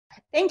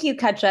Thank you,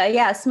 Katja.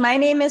 Yes, my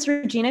name is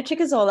Regina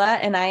Chicazola,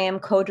 and I am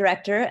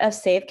co-director of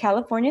Save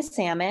California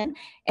Salmon.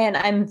 And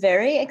I'm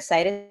very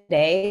excited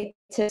today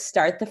to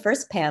start the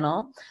first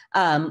panel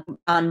on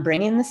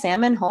bringing the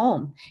salmon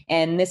home.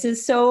 And this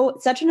is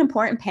such an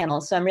important panel,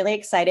 so I'm really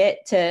excited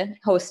to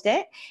host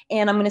it.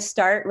 And I'm going to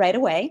start right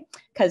away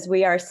because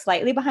we are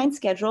slightly behind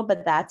schedule,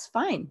 but that's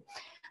fine.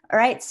 All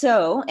right,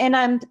 so, and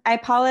I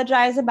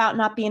apologize about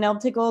not being able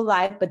to go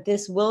live, but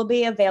this will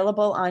be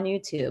available on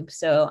YouTube.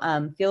 So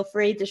feel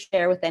free to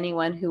share with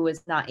anyone who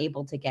was not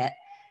able to get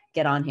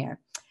on here.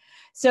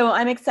 So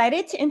I'm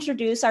excited to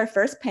introduce our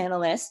first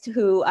panelist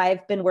who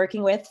I've been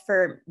working with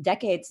for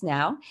decades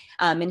now,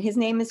 and his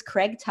name is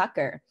Craig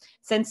Tucker.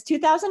 Since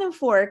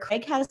 2004,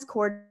 Craig has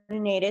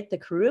coordinated the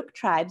Chinook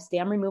tribe's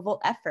dam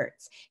removal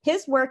efforts.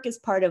 His work is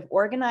part of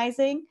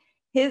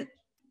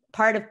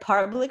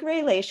public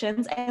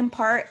relations and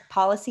part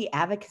policy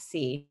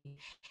advocacy.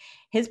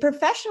 His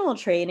professional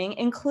training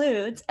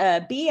includes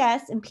a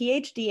BS and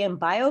PhD in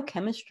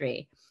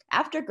biochemistry.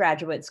 After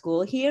graduate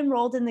school, he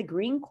enrolled in the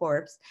Green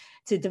Corps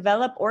to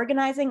develop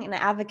organizing and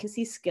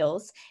advocacy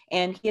skills,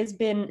 and he has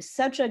been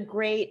such a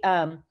great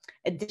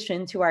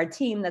addition to our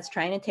team that's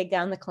trying to take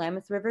down the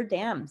Klamath River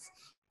dams.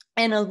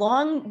 And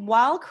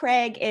after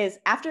Craig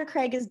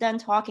is done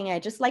talking,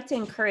 I'd just like to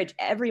encourage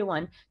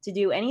everyone to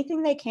do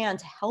anything they can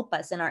to help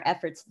us in our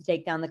efforts to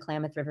take down the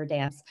Klamath River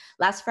dams.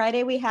 Last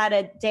Friday, we had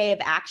a day of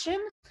action,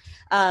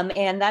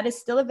 and that is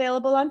still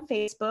available on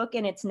Facebook,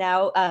 and it's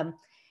now,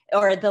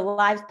 or the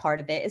live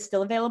part of it is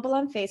still available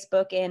on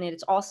Facebook, and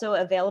it's also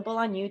available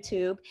on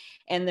YouTube.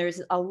 And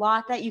there's a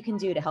lot that you can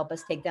do to help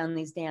us take down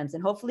these dams.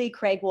 And hopefully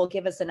Craig will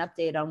give us an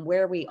update on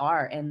where we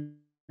are in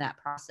that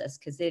process,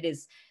 because it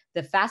is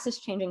the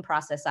fastest changing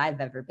process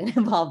I've ever been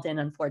involved in,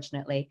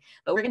 unfortunately.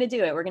 But we're going to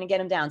do it. We're going to get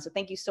them down. So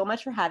thank you so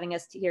much for having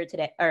us here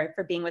today, or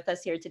for being with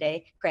us here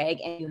today, Craig.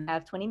 And you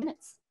have 20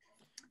 minutes.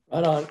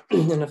 Right on.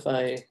 And if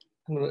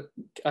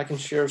I can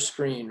share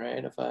screen,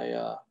 right? If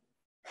I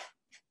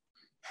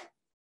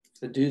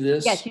do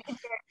this. Yes, you can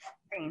share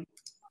screen.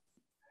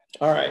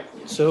 All right.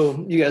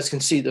 So you guys can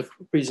see the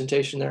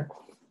presentation there.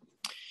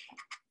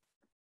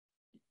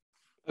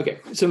 Okay.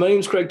 So my name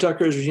is Craig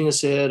Tucker, as Regina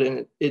said,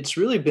 and it's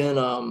really been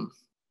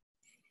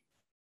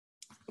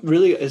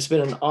it's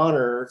been an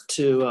honor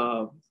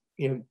to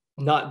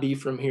not be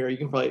from here.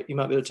 You might be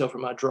able to tell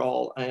from my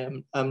drawl.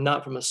 I'm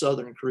not from a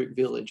southern Chinook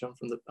village. I'm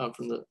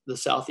from the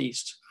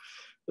southeast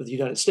of the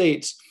United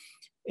States,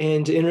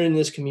 and to enter in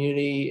this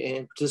community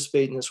and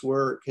participate in this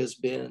work has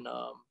been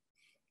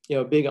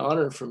a big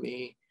honor for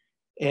me.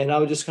 And I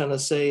would just kind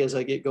of say, as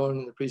I get going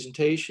in the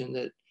presentation,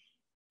 that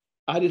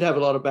I did have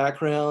a lot of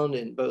background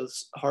in both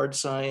hard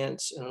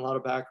science and a lot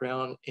of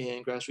background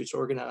in grassroots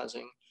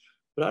organizing,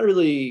 but I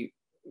really,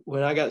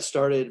 when I got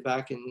started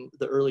back in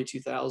the early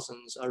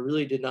 2000s, I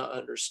really did not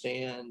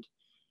understand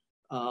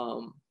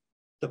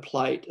the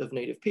plight of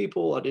Native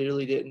people. I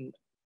really didn't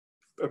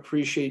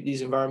appreciate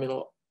these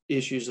environmental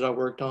issues that I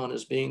worked on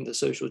as being the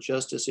social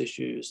justice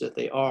issues that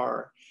they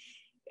are.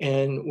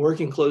 And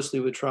working closely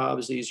with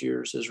tribes these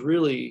years has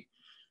really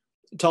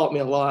taught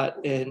me a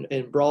lot and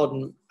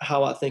broadened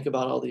how I think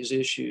about all these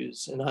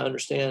issues. And I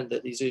understand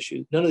that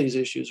none of these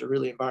issues are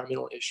really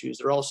environmental issues.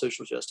 They're all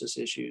social justice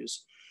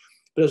issues.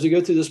 But as we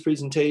go through this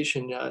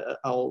presentation,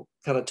 I'll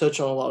kind of touch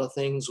on a lot of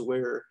things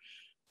where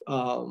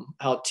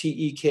how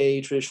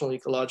TEK, traditional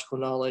ecological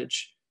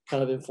knowledge,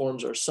 kind of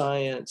informs our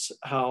science,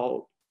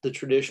 how the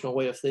traditional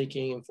way of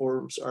thinking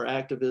informs our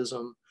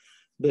activism.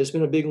 But it's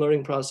been a big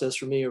learning process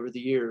for me over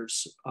the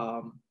years.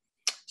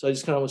 So I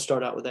just kind of want to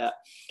start out with that.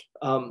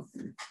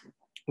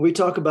 We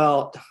talk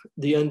about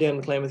the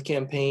Undammed Klamath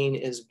campaign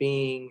as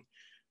being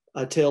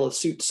a tale of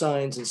suit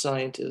signs and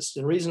scientists.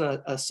 And the reason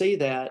I say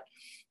that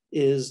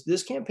is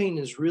this campaign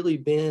has really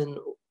been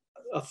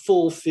a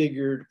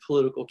full-figured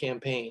political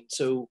campaign.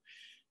 So,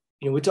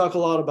 we talk a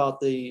lot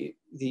about the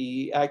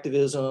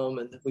activism,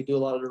 and we do a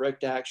lot of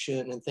direct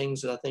action and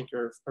things that I think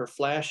are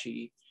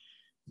flashy,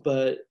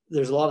 but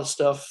there's a lot of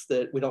stuff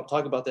that we don't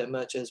talk about that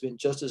much has been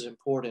just as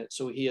important.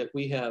 So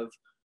we have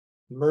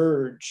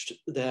merged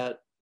that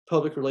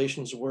public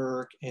relations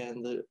work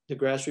and the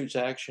grassroots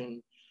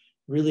action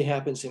really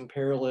happens in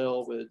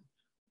parallel with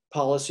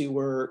policy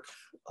work,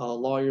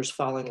 lawyers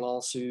filing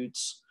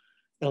lawsuits,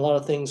 and a lot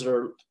of things that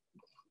are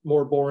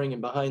more boring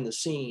and behind the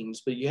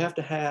scenes, but you have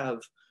to have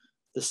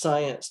the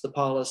science, the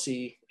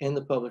policy, and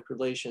the public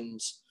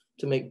relations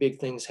to make big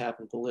things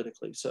happen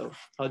politically. So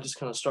I'll just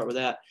kind of start with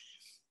that.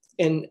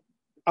 And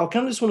I'll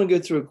kind of just want to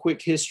go through a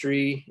quick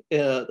history,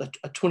 a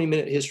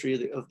 20-minute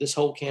history of this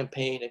whole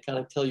campaign and kind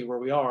of tell you where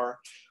we are.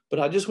 But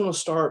I just want to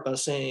start by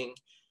saying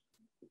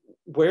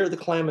where the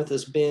Klamath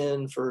has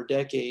been for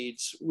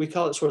decades, we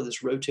call it sort of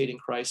this rotating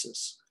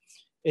crisis.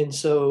 And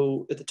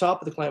so at the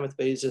top of the Klamath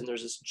Basin,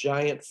 there's this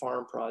giant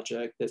farm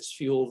project that's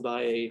fueled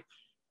by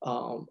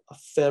a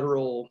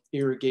federal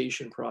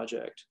irrigation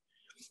project.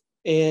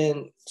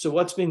 And so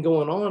what's been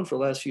going on for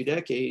the last few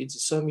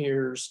decades, some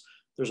years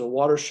there's a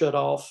water shut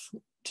off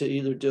to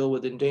either deal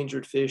with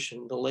endangered fish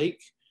in the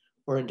lake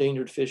or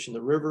endangered fish in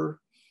the river.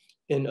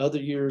 In other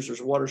years,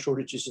 there's water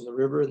shortages in the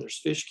river and there's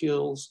fish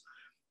kills.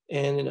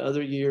 And in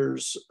other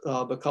years,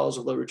 because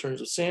of low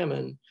returns of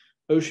salmon,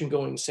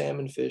 ocean-going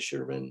salmon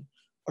fishermen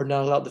are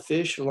not allowed to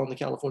fish along the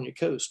California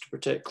coast to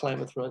protect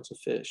Klamath runs of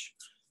fish.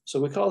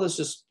 So we call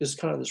this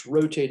kind of this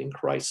rotating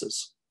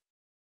crisis.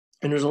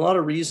 And there's a lot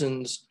of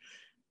reasons,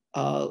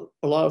 a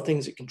lot of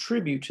things that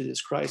contribute to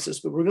this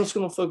crisis, but we're just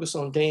going to focus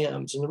on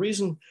dams. And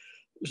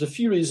there's a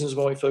few reasons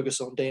why we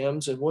focus on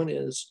dams. And one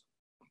is,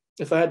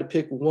 if I had to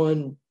pick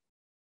one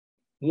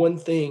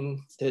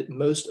thing that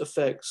most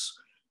affects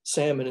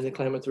salmon in the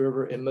Klamath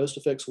River and most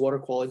affects water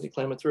quality in the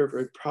Klamath River,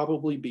 it'd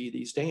probably be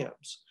these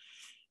dams.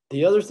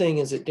 The other thing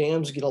is that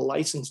dams get a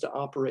license to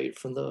operate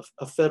from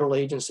a federal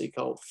agency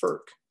called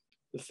FERC,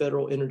 the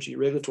Federal Energy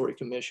Regulatory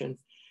Commission.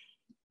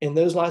 And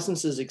those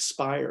licenses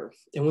expire.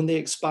 And when they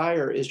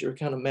expire is your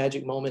kind of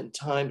magic moment in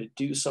time to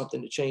do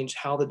something to change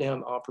how the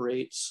dam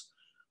operates,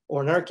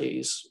 or in our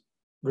case,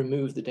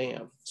 remove the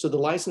dam. So the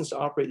license to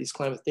operate these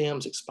Klamath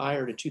dams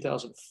expired in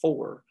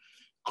 2004,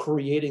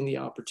 creating the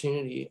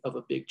opportunity of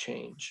a big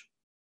change.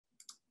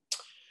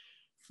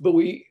 But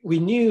we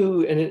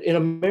knew, and in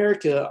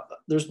America,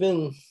 there's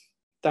been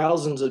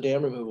thousands of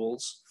dam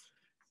removals,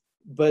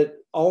 but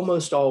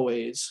almost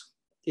always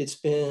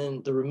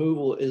the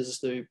removal is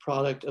the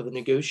product of a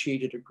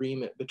negotiated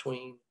agreement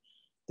between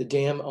the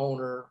dam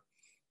owner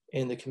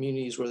and the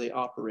communities where they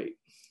operate.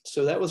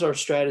 So that was our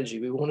strategy.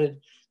 We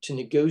wanted to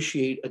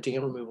negotiate a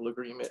dam removal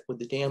agreement with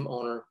the dam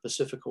owner,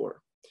 Pacificor.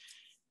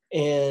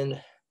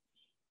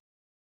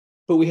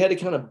 But we had to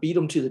kind of beat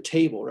them to the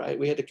table, right?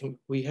 We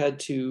had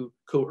to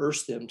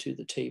coerce them to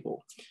the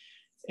table.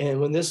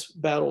 And when this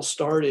battle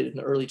started in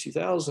the early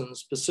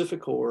 2000s,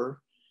 Pacificor,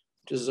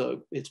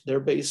 they're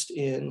based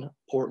in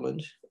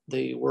Portland.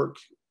 They work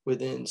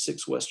within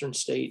 6 Western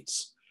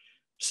states.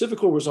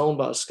 Pacificor was owned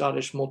by a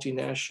Scottish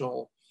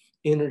multinational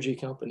energy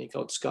company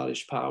called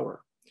Scottish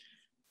Power.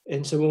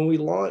 And so when we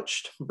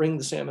launched Bring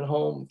the Salmon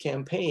Home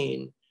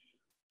campaign,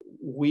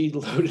 we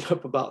loaded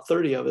up about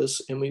 30 of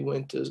us and we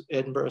went to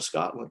Edinburgh,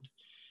 Scotland,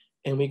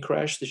 and we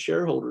crashed the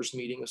shareholders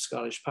meeting of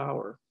Scottish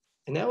Power.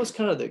 And that was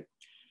kind of the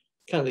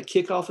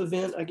kickoff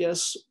event, I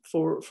guess,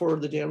 for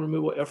the dam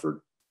removal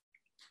effort.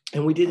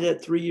 And we did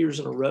that 3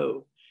 years in a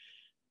row.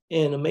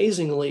 And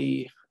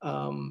amazingly,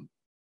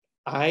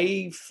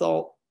 I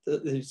thought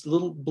that these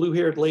little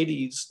blue-haired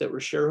ladies that were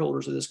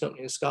shareholders of this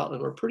company in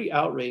Scotland were pretty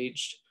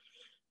outraged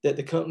that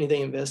the company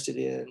they invested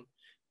in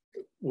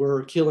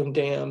were killing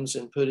dams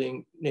and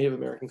putting Native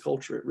American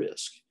culture at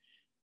risk.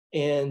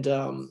 And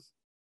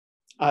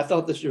I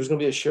thought that there was going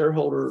to be a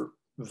shareholder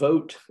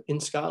vote in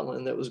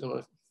Scotland that was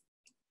going to,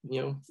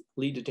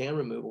 lead to dam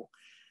removal.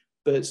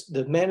 But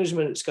the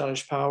management at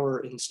Scottish Power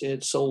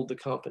instead sold the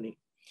company.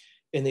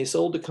 And they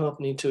sold the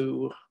company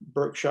to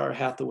Berkshire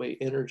Hathaway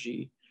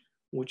Energy,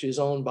 which is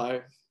owned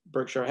by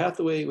Berkshire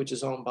Hathaway, which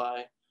is owned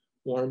by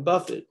Warren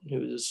Buffett,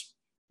 who is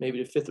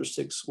maybe the 5th or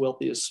 6th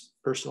wealthiest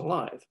person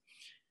alive.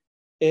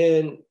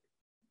 And,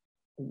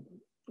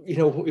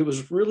 it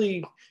was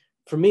really,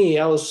 for me,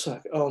 I was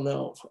like, oh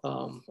no,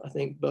 I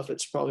think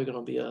Buffett's probably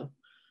going to be a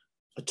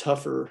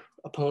tougher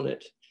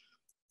opponent.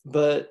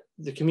 But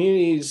the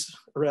communities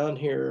around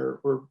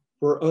here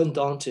were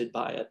undaunted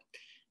by it.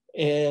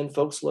 And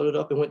folks loaded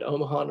up and went to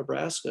Omaha,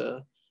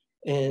 Nebraska,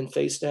 and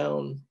faced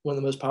down one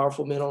of the most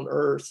powerful men on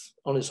earth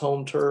on his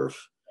home turf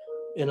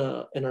in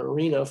an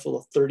arena full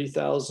of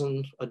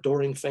 30,000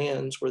 adoring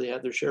fans where they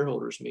had their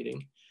shareholders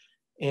meeting.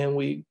 And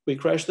we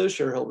crashed those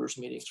shareholders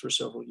meetings for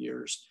several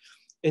years.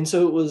 And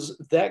so it was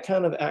that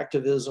kind of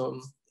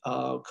activism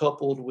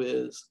coupled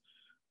with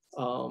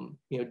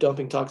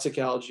dumping toxic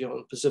algae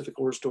on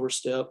Pacificor's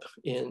doorstep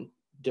in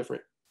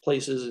different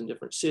places in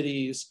different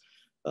cities,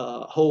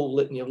 a whole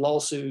litany of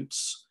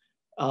lawsuits,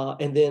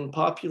 and then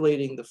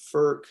populating the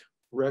FERC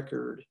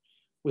record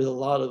with a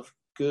lot of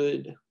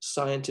good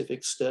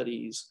scientific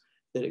studies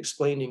that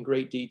explained in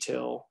great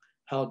detail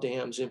how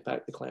dams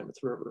impact the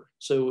Klamath River.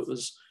 So it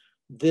was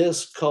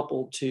this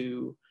coupled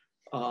to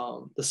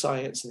the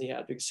science and the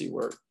advocacy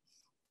work.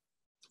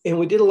 And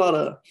we did a lot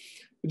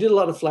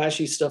of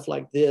flashy stuff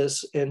like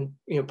this. And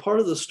part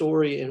of the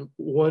story, and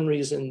one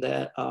reason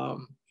that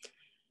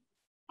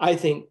I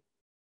think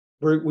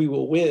we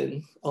will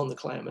win on the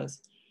Klamath,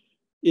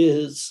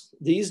 is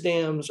these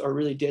dams are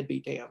really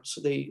deadbeat dams.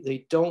 So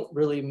they don't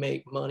really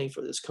make money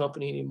for this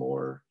company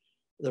anymore.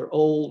 They're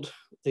old.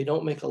 They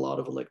don't make a lot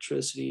of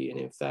electricity. And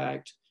in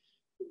fact,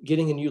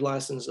 getting a new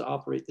license to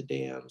operate the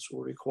dams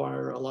will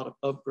require a lot of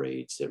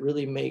upgrades that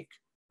really make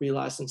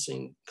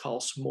relicensing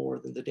cost more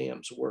than the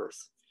dam's worth.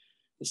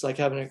 It's like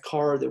having a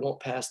car that won't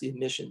pass the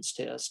emissions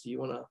test. Do you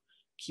want to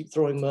keep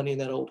throwing money in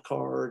that old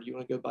car? Or do you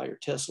want to go buy your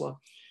Tesla?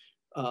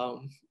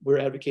 We're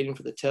advocating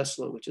for the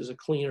Tesla, which is a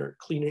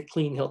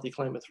clean, healthy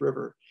Klamath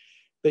River.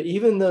 But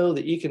even though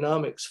the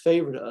economics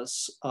favored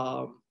us,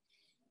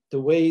 the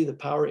way the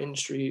power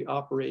industry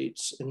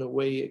operates and the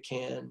way it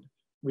can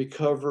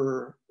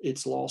recover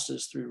its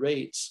losses through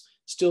rates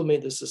still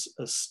made this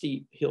a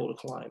steep hill to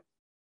climb.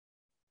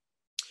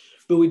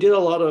 But we did a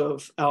lot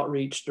of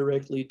outreach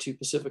directly to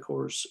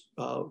Pacificor's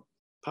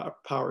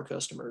power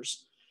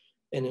customers.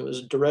 and it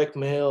was direct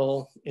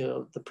mail. You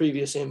know, the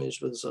previous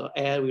image was an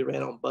ad we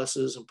ran on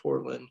buses in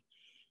Portland,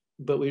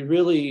 but we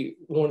really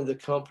wanted the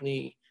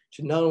company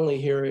to not only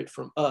hear it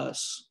from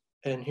us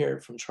and hear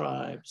it from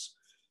tribes,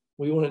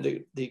 we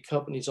wanted the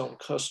company's own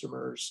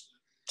customers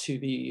to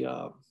be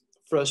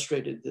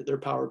frustrated that their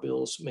power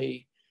bills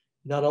may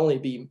not only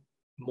be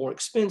more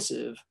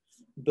expensive,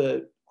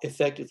 but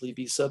effectively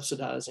be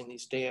subsidizing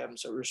these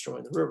dams that were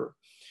destroying the river.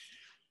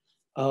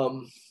 I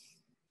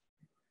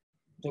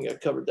think I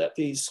covered that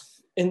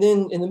piece. And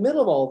then in the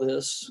middle of all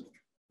this,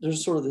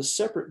 there's sort of this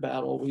separate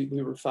battle we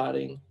were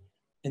fighting,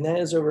 and that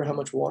is over how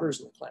much water is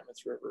in the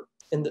Klamath River.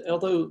 And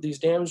although these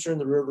dams are in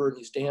the river and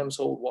these dams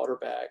hold water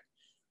back,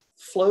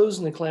 flows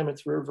in the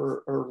Klamath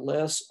River are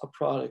less a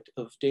product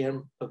of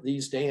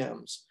these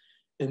dams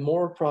and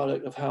more a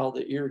product of how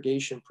the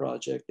irrigation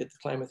project at the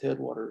Klamath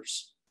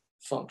headwaters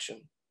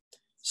function.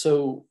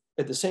 So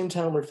at the same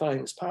time we're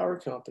fighting this power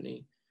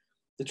company,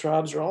 the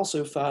tribes are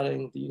also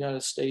fighting the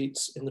United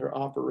States in their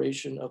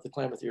operation of the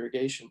Klamath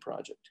irrigation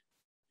project.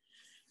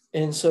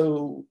 And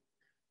so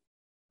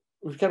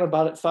we're kind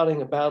of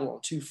fighting a battle on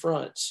two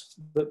fronts,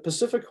 but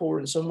PacifiCorp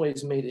in some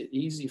ways made it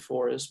easy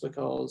for us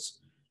because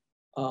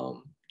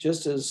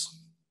just as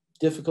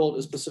difficult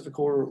as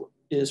PacifiCorp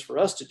is for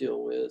us to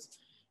deal with,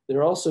 they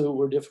also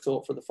were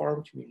difficult for the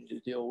farm community to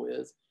deal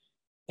with.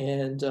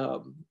 And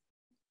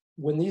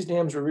when these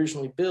dams were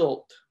originally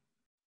built,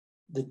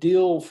 the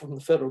deal from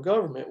the federal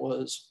government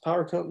was,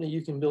 power company,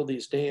 you can build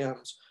these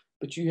dams,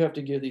 but you have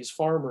to give these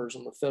farmers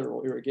on the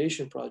federal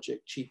irrigation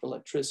project cheap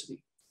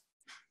electricity.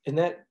 And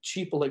that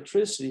cheap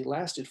electricity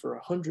lasted for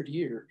 100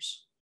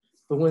 years.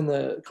 But when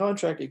the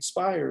contract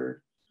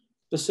expired,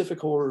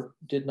 PacifiCorp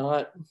did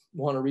not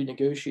want to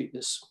renegotiate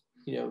this,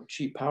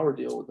 cheap power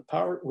deal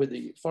with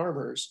the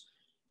farmers.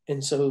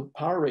 And so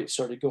power rates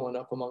started going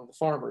up among the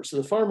farmers. So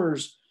the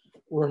farmers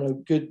were in a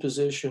good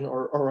position,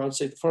 or I'd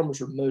say the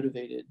farmers were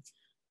motivated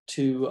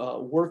to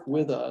work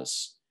with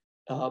us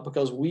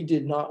because we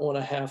did not want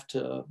to have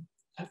to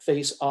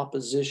face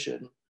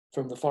opposition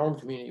from the farm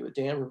community with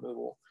dam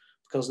removal.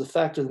 Because the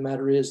fact of the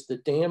matter is the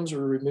dams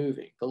we're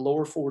removing, the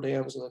lower 4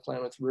 dams in the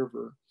Klamath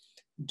River,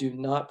 do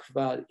not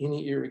provide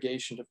any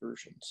irrigation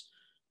diversions.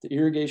 The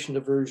irrigation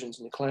diversions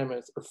in the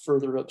Klamath are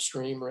further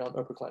upstream around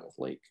Upper Klamath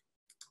Lake.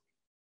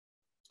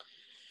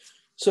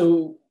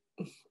 So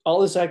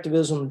all this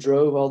activism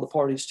drove all the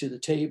parties to the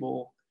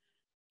table,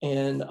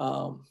 and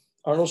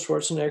Arnold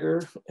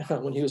Schwarzenegger,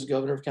 when he was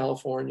governor of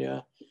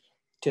California,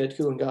 Ted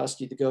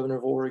Kulongoski, the governor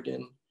of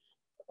Oregon,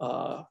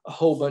 a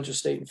whole bunch of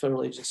state and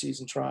federal agencies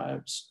and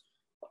tribes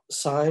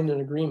signed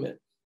an agreement.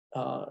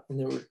 And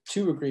there were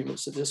 2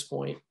 agreements at this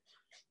point.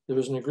 There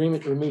was an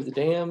agreement to remove the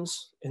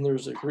dams, and there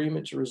was an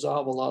agreement to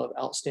resolve a lot of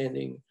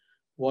outstanding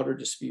water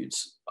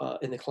disputes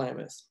in the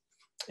Klamath.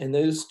 And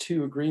those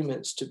 2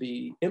 agreements to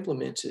be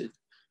implemented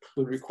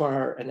would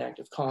require an act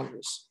of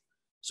Congress.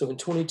 So in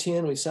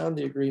 2010, we signed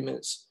the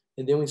agreements,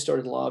 and then we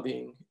started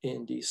lobbying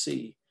in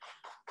DC.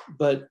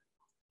 But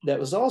that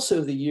was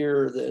also the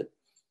year that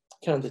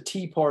kind of the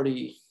Tea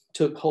Party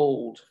took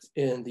hold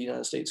in the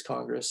United States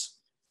Congress,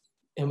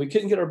 and we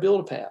couldn't get our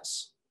bill to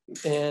pass.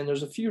 And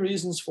there's a few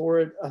reasons for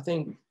it. I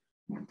think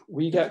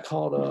we got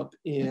caught up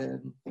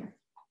in,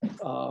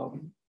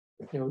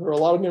 there were a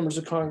lot of members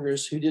of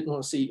Congress who didn't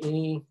want to see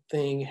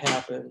anything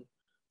happen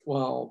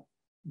while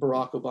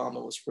Barack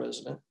Obama was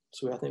president.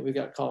 So I think we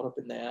got caught up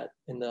in that,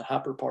 in the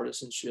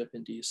hyperpartisanship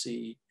in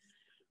DC.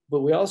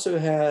 But we also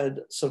had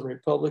some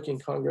Republican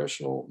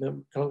Congress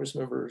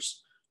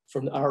members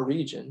from our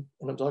region,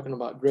 and I'm talking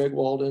about Greg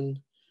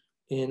Walden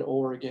in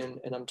Oregon,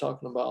 and I'm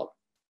talking about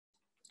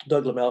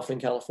Doug LaMalfa in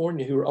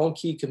California, who were on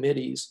key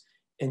committees,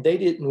 and they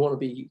didn't want to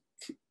be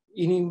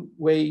any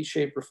way,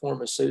 shape, or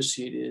form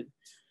associated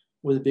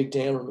with a big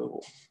dam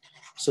removal.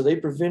 So they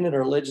prevented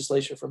our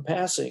legislation from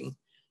passing,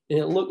 and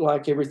it looked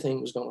like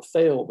everything was going to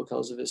fail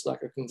because of this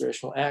lack of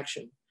congressional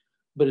action.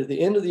 But at the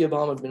end of the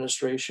Obama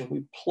administration,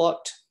 we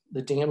plucked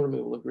the dam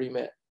removal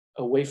agreement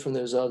away from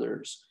those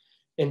others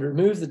and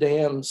removed the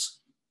dams.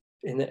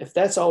 And if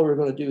that's all we're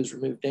going to do is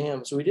remove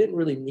dams, we didn't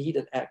really need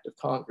an act of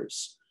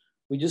Congress.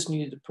 We just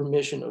needed the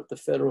permission of the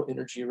Federal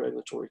Energy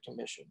Regulatory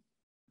Commission.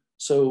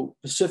 So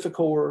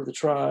PacifiCorp, the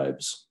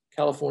tribes,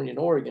 California and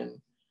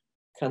Oregon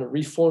kind of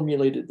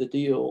reformulated the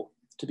deal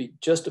to be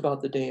just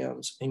about the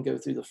dams and go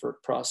through the FERC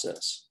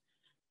process.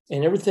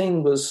 And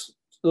everything looked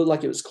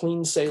like it was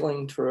clean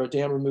sailing for a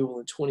dam removal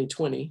in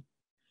 2020,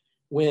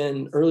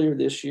 when earlier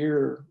this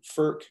year,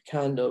 FERC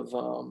kind of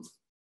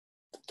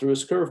threw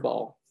us a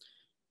curveball.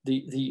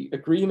 The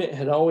agreement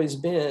had always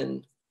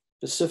been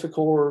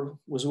PacifiCorp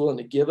was willing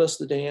to give us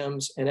the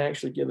dams and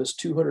actually give us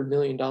 $200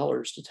 million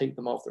to take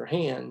them off their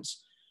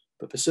hands.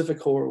 But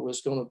PacifiCorp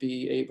was going to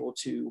be able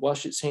to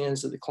wash its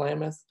hands of the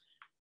Klamath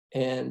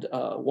and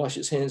wash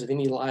its hands of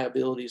any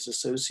liabilities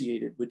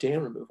associated with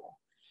dam removal.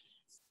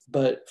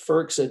 But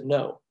FERC said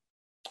no.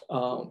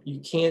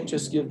 You can't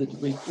just give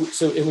and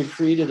we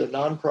created a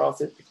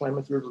nonprofit, the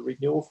Klamath River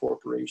Renewal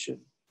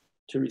Corporation,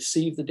 to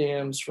receive the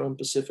dams from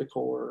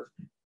PacifiCorp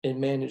and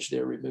manage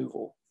their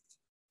removal.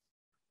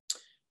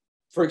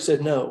 FERC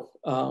said no.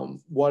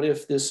 What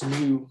if this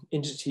new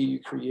entity you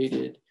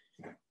created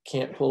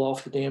can't pull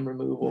off the dam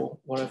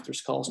removal? What if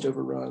there's cost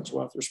overruns?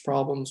 What if there's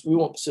problems? We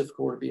want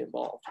Pacificorp to be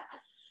involved.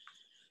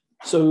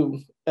 So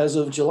as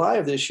of July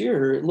of this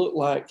year, it looked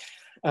like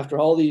after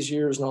all these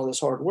years and all this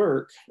hard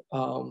work,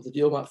 the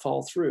deal might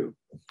fall through.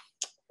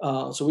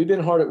 So we've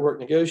been hard at work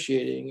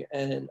negotiating.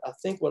 And I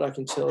think what I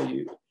can tell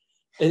you,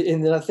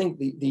 and then I think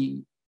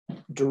the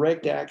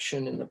direct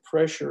action and the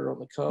pressure on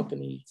the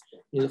company,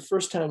 the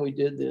first time we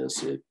did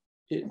this,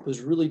 it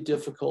was really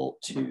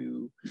difficult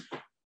to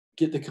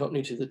get the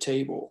company to the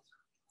table.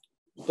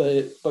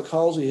 But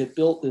because we had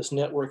built this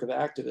network of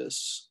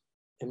activists,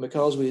 and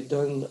because we had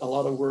done a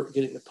lot of work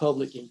getting the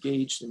public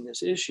engaged in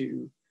this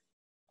issue,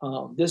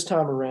 this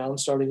time around,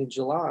 starting in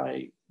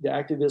July, the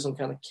activism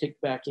kind of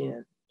kicked back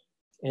in.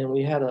 And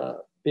we had a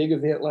big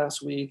event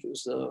last week. It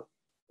was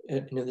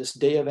this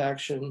day of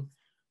action.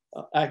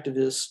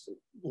 Activists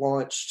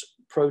launched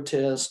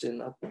protests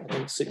in, I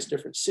think, 6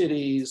 different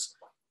cities.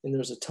 And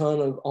there's a ton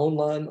of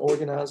online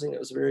organizing that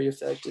was very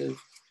effective.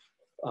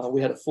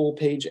 We had a full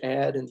page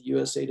ad in the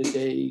USA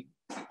Today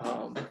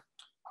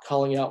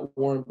calling out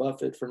Warren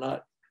Buffett for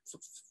not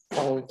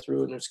following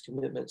through on his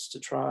commitments to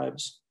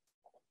tribes.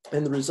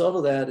 And the result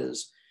of that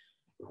is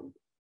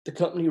the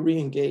company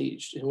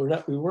re-engaged, and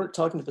we weren't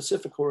talking to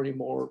Pacificorp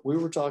anymore. We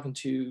were talking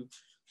to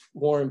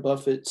Warren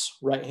Buffett's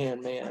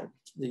right-hand man,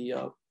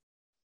 the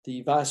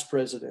vice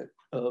president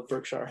of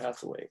Berkshire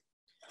Hathaway.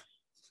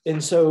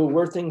 And so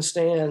where things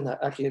stand,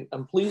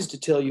 I'm pleased to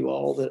tell you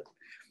all that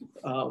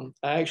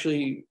I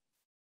actually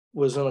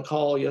was on a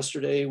call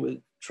yesterday with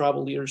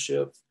tribal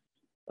leadership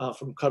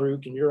from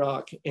Karuk and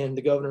Yurok and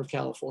the governor of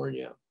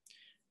California.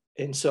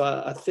 And so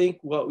I think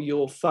what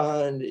you'll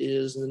find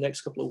is in the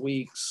next couple of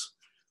weeks,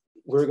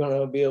 we're going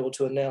to be able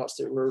to announce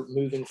that we're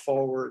moving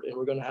forward, and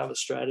we're going to have a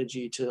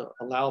strategy to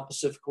allow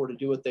Pacificorp to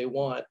do what they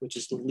want, which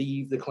is to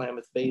leave the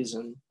Klamath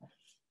Basin.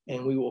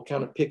 And we will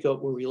kind of pick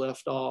up where we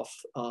left off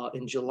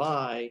in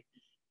July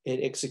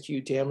and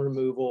execute dam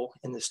removal.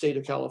 And the state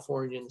of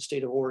California and the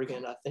state of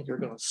Oregon, I think, are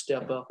going to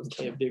step up and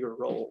play a bigger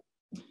role.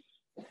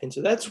 And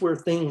so that's where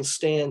things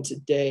stand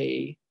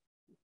today.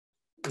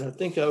 And I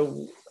think I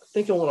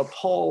want to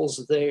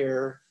pause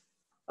there.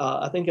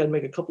 I think I'd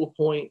make a couple of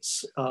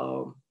points.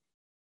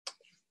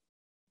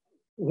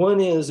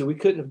 One is that we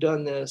couldn't have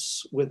done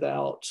this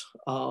without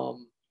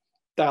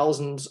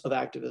thousands of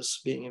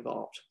activists being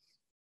involved.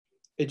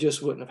 It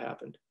just wouldn't have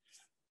happened.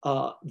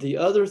 The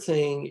other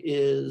thing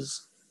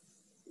is,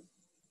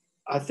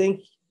 I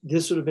think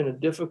this would have been a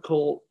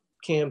difficult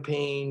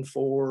campaign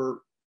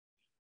for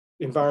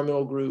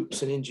environmental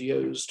groups and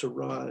NGOs to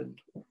run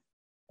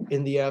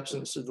in the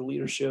absence of the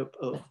leadership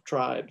of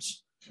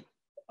tribes.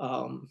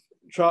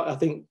 I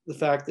think the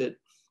fact that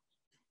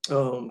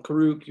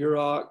Karuk,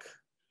 Yurok,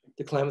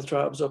 the Klamath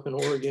tribes up in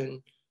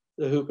Oregon,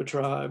 the Hoopa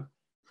tribe,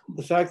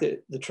 the fact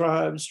that the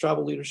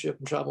tribal leadership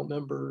and tribal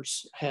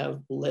members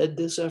have led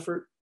this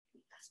effort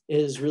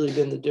has really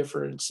been the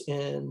difference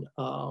in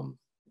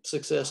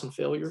success and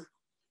failure.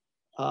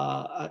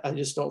 I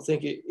just don't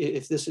think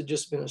if this had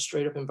just been a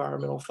straight up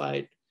environmental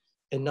fight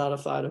and not a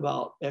fight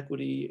about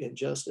equity and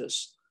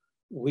justice,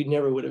 we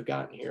never would have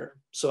gotten here.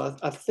 So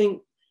I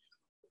think,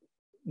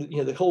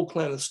 the whole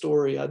Klamath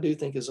story, I do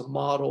think, is a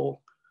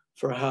model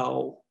for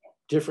how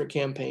different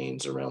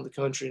campaigns around the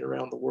country and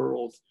around the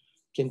world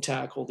can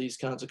tackle these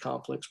kinds of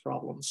complex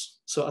problems.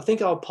 So I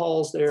think I'll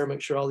pause there,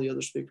 make sure all the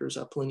other speakers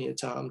have plenty of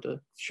time to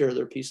share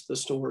their piece of the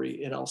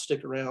story, and I'll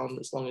stick around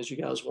as long as you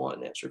guys want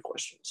and answer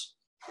questions.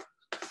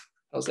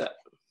 How's that?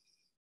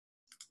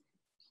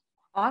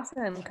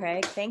 Awesome,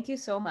 Craig. Thank you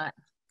so much.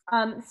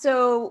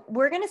 So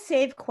we're going to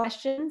save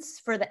questions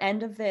for the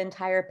end of the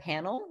entire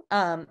panel,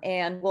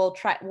 and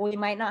we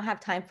might not have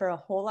time for a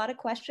whole lot of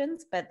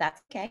questions, but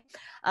that's okay.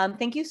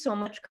 Thank you so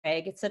much,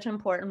 Craig. It's such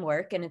important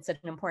work, and it's such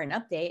an important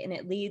update, and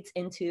it leads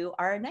into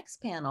our next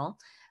panel,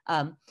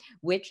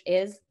 which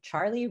is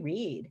Charley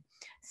Reed.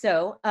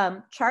 So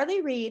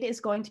Charley Reed is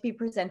going to be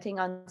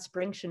presenting on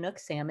spring Chinook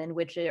salmon,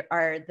 which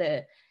are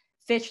the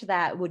fish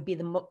that would be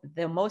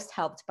the most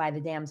helped by the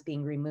dams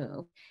being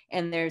removed.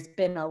 And there's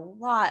been a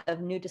lot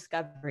of new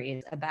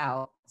discoveries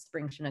about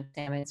spring Chinook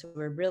salmon, so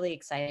we're really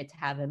excited to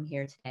have him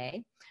here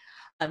today.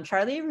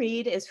 Charley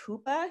Reed is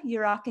Hoopa,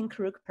 Yurok, and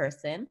Karuk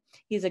person.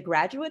 He's a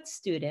graduate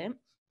student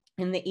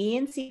in the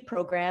E&C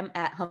program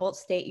at Humboldt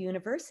State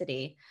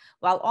University,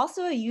 while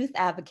also a youth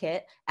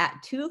advocate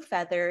at Two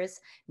Feathers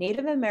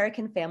Native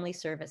American Family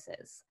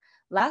Services.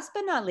 Last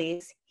but not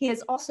least, he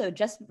has also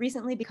just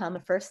recently become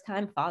a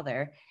first-time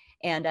father.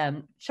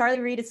 And Charley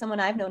Reed is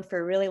someone I've known for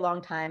a really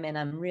long time, and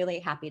I'm really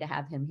happy to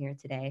have him here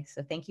today.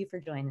 So thank you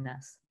for joining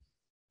us.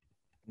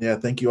 Yeah,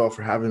 thank you all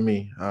for having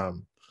me.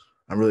 I'm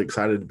really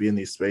excited to be in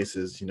these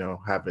spaces,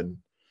 having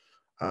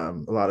a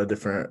lot of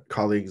different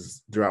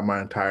colleagues throughout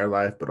my entire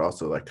life, but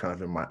also like kind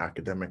of in my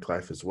academic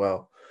life as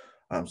well.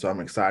 So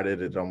I'm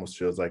excited. It almost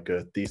feels like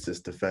a thesis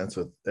defense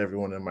with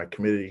everyone in my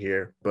committee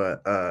here,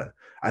 but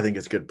I think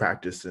it's good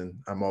practice, and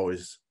I'm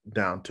always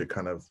down to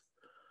kind of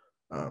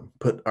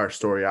put our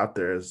story out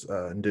there as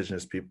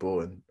Indigenous people.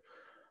 And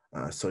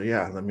So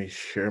yeah, let me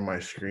share my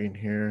screen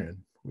here and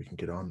we can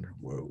get on there.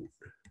 Whoa.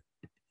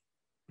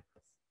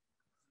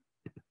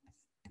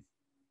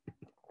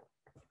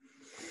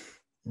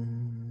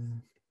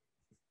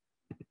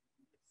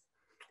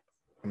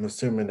 I'm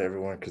assuming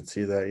everyone could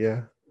see that,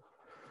 yeah?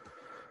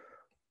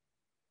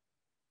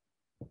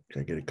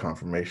 Can I get a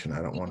confirmation?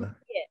 I don't want to.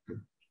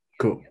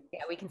 Cool.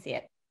 Yeah, we can see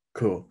it.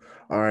 Cool.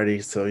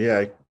 Alrighty. So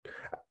yeah,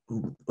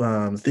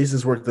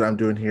 thesis work that I'm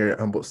doing here at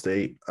Humboldt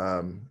State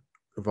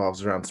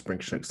revolves around spring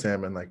Chinook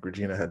salmon, like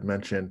Regina had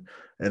mentioned,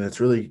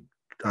 and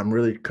I'm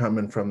really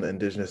coming from the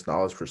Indigenous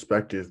knowledge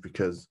perspective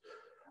because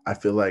I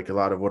feel like a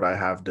lot of what I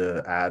have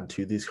to add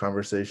to these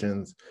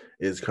conversations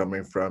is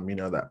coming from,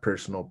 that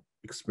personal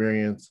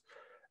experience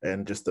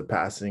and just the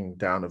passing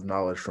down of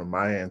knowledge from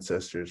my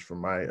ancestors, from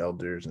my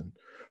elders, and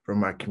from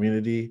my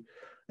community.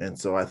 And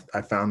so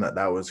I found that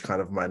that was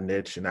kind of my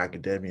niche in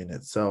academia in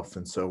itself.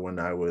 And so when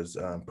I was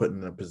put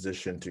in a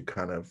position to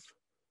kind of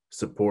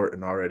support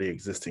an already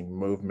existing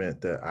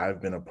movement that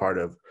I've been a part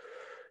of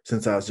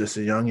since I was just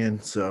a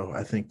youngin'. So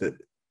I think that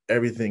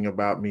everything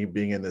about me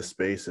being in this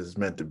space is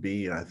meant to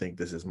be. And I think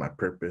this is my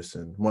purpose.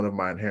 And one of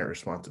my inherent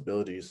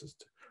responsibilities is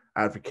to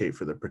advocate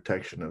for the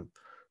protection of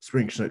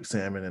spring Chinook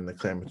salmon in the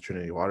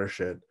Klamath-Trinity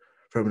watershed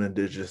from an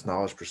Indigenous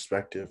knowledge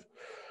perspective.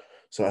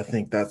 So I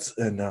think that's,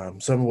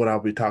 and some of what I'll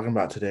be talking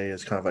about today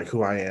is kind of like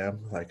who I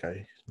am, like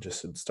I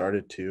just had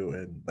started to,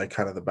 and like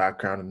kind of the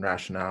background and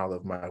rationale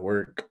of my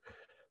work.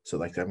 So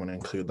like I'm going to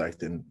include like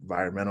the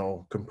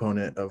environmental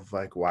component of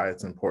like why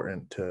it's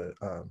important to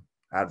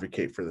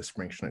advocate for the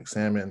spring Chinook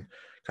salmon,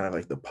 kind of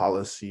like the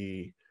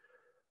policy,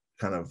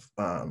 kind of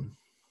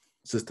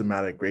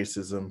systematic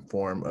racism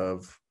form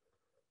of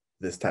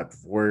this type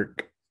of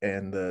work,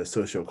 and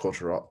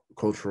the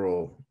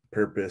cultural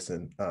purpose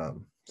and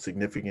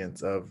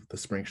significance of the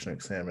spring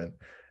Chinook salmon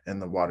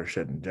and the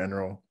watershed in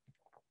general.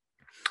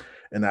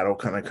 And that'll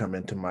kind of come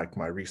into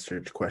my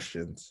research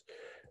questions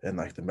and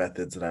like the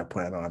methods that I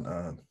plan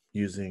on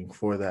using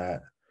for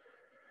that.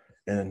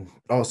 And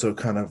also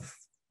kind of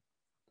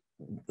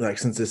like,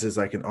 since this is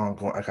like an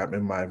ongoing, like I'm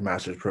in my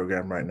master's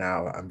program right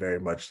now, I'm very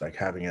much like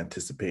having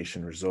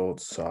anticipation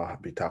results. So I'll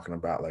be talking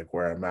about like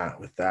where I'm at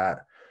with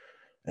that.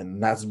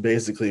 And that's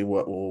basically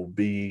what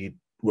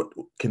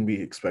can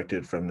be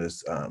expected from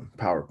this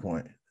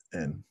PowerPoint.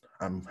 And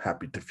I'm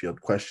happy to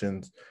field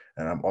questions.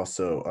 And I'm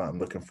also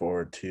looking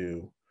forward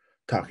to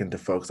talking to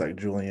folks like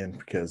Julian,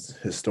 because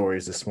his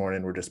stories this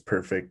morning were just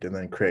perfect. And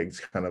then Craig's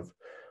kind of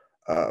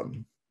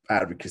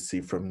advocacy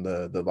from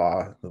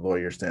the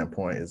lawyer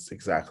standpoint is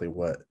exactly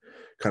what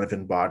kind of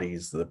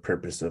embodies the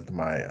purpose of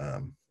my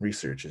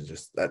research. Is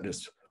just that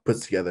just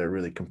puts together a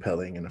really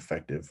compelling and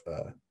effective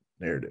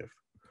narrative.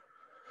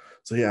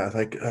 So yeah,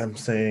 like I'm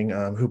saying,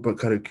 Hoopa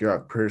Kaduk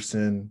Yurok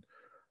person,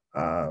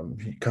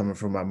 coming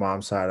from my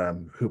mom's side,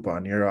 I'm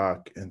Hoopa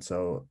Yurok. And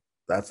so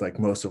that's like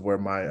most of where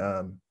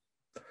my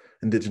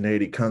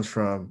indigeneity comes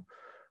from.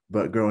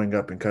 But growing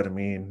up in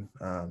Kadamine,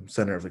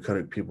 center of the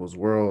Kaduk people's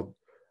world,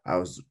 I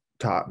was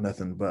taught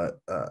nothing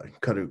but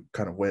Kaduk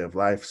kind of way of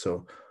life.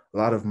 So a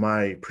lot of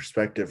my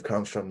perspective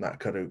comes from that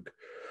Kaduk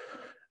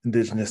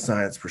Indigenous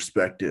science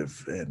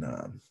perspective,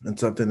 and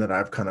something that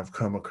I've kind of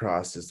come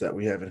across is that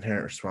we have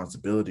inherent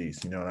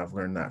responsibilities, and I've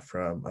learned that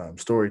from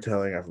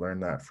storytelling. I've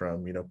learned that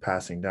from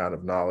passing down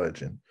of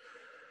knowledge, and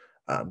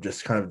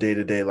just kind of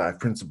day-to-day life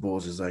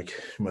principles is like,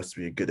 you must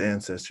be a good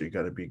ancestor, you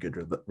got to be a good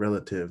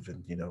relative.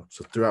 And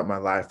so throughout my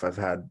life I've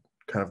had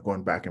kind of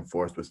going back and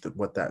forth with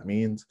what that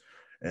means.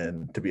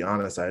 And to be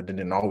honest, I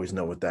didn't always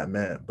know what that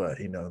meant, but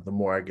the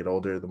more I get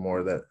older, the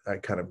more that I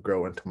kind of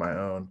grow into my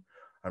own,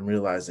 I'm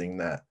realizing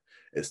that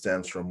it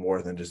stems from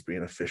more than just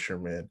being a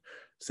fisherman.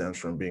 It stems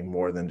from being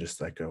more than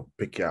just like a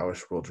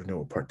Pikiawish World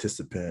Renewal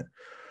participant.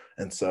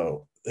 And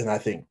I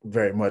think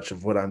very much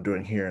of what I'm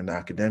doing here in the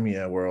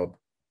academia world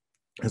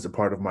is a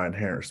part of my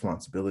inherent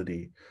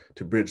responsibility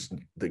to bridge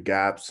the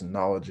gaps and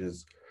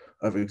knowledges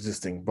of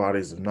existing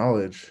bodies of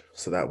knowledge,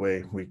 so that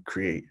way we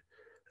create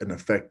an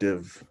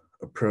effective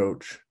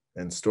approach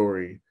and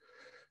story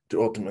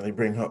to ultimately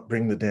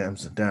bring the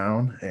dams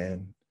down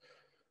and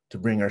to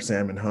bring our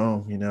salmon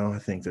home. I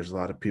think there's a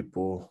lot of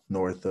people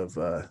north of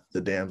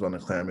the dams on the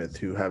Klamath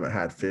who haven't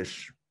had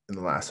fish in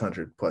the last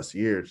 100+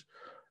 years.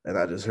 And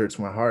that just hurts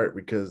my heart,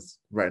 because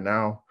right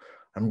now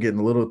I'm getting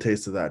a little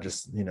taste of that.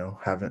 Just,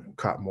 haven't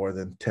caught more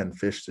than 10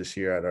 fish this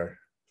year at our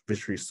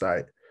fisheries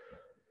site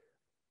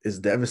is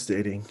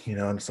devastating,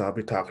 and so I'll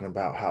be talking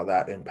about how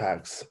that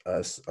impacts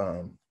us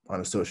on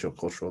a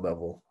socio-cultural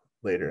level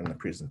later in the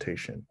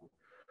presentation.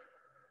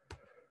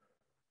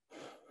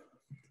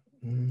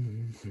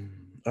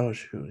 Oh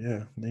shoot,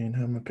 yeah, they didn't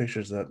have my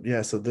pictures up.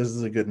 Yeah, so this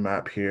is a good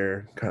map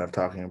here, kind of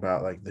talking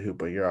about like the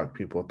Hoopa Yurok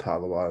people,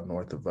 Talawa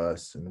north of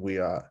us, and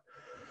Wiyot.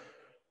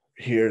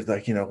 Here's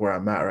like, where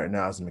I'm at right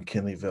now is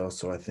McKinleyville.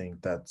 So I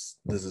think this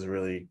is a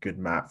really good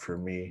map for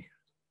me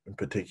in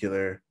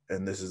particular.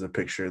 And this is a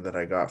picture that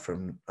I got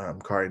from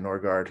Kari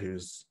Norgard,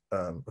 who's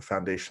a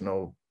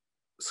foundational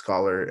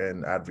scholar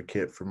and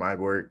advocate for my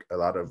work. A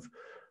lot of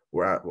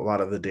where a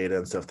lot of the data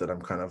and stuff that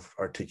I'm kind of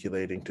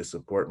articulating to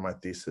support my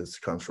thesis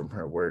comes from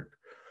her work.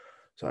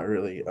 So I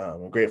really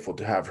am grateful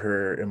to have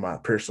her in my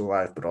personal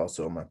life, but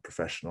also in my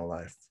professional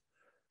life.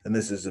 And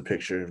this is a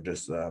picture of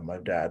just my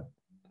dad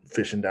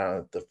fishing down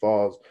at the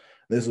falls.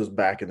 This was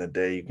back in the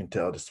day. You can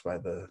tell just by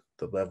the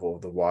level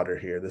of the water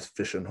here. This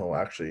fishing hole,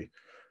 actually,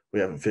 we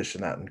haven't fished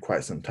in that in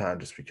quite some time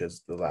just because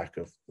of the lack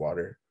of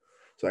water.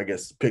 So I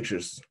guess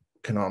pictures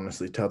can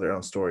honestly tell their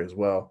own story as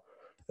well.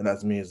 And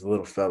that's me as a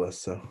little fella.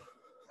 So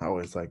I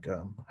always like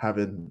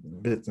having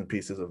bits and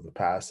pieces of the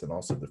past and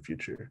also the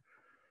future.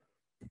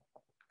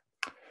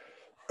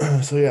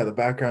 So yeah, the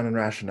background and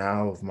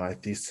rationale of my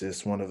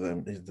thesis, one of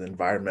them is the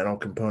environmental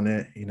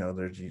component. You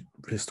know,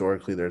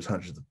 historically there's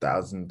hundreds of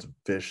thousands of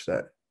fish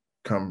that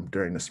come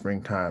during the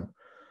springtime.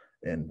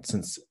 And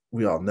since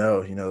we all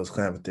know, you know, those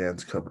Klamath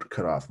dams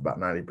cut off about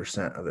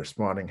 90% of their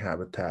spawning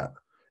habitat,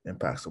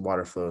 impacts the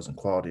water flows and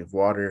quality of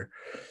water.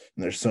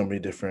 And there's so many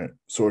different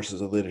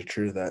sources of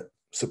literature that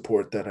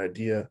support that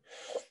idea.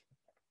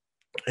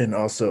 And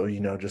also, you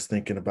know, just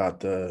thinking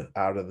about the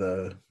out of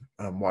the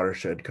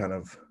watershed kind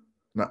of,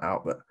 not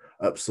out, but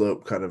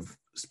upslope kind of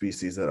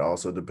species that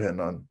also depend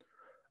on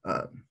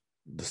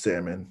the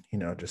salmon, you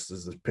know, just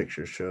as the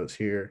picture shows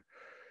here.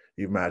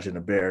 You imagine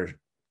a bear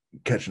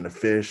catching a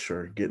fish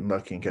or getting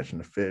lucky and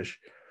catching a fish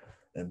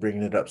and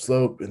bringing it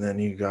upslope. And then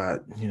you got,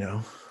 you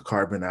know,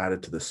 carbon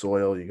added to the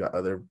soil. You got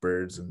other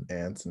birds and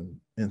ants and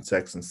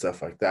insects and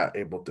stuff like that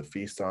able to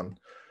feast on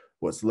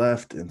what's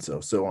left. And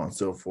so on and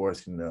so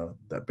forth. You know,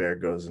 that bear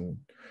goes and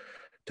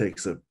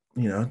takes a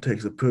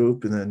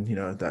poop, and then, you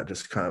know, that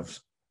just kind of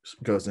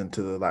goes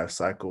into the life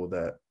cycle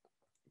that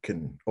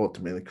can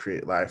ultimately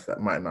create life that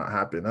might not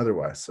happen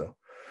otherwise. So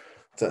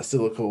it's that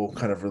cyclical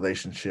kind of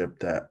relationship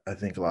that I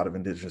think a lot of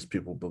Indigenous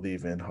people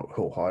believe in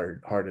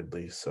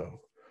wholeheartedly. So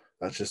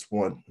that's just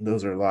one.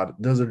 Those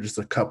are just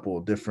a couple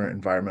of different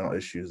environmental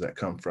issues that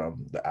come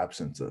from the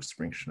absence of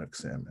spring Chinook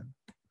salmon.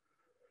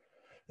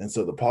 And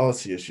so the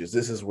policy issues,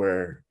 this is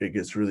where it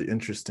gets really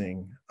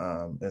interesting.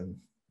 And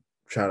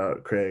shout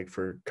out Craig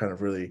for kind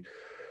of really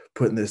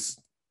putting this,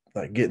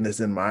 like getting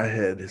this in my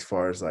head as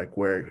far as like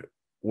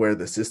where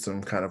the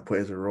system kind of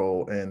plays a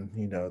role in,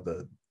 you know,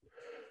 the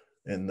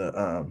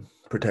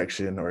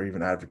protection or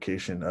even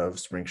advocacy of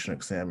spring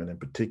Chinook salmon in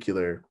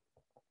particular.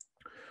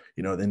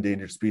 You know, the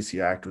Endangered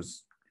Species Act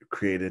was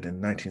created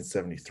in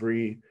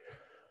 1973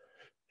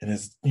 and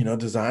is, you know,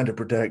 designed to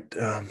protect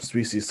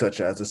species such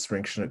as the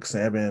spring Chinook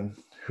salmon,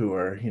 who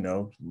are, you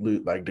know,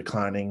 like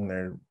declining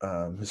their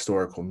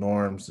historical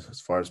norms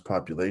as far as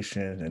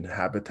population and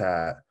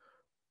habitat.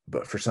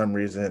 But for some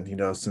reason, you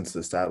know, since the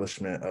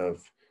establishment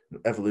of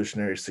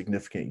evolutionary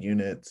significant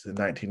units in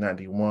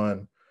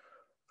 1991,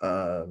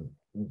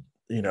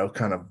 you know,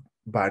 kind of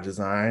by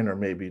design or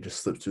maybe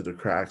just slipped through the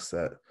cracks,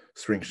 that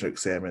spring Chinook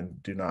salmon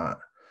do not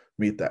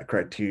meet that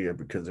criteria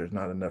because there's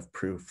not enough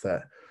proof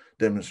that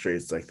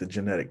demonstrates like the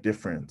genetic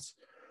difference.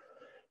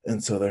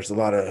 And so there's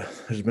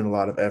been a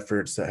lot of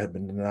efforts that have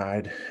been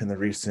denied in the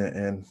recent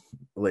and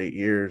late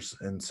years.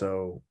 And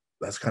so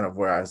that's kind of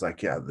where I was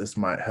like, yeah, this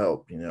might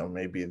help, you know,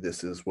 maybe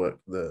this is what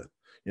the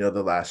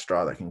last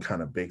straw that can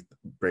kind of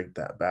break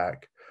that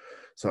back.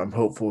 So I'm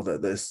hopeful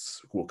that this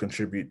will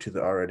contribute to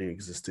the already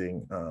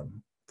existing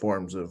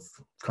forms of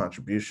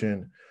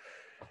contribution.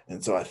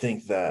 And so I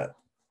think that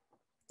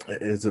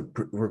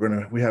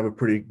we have a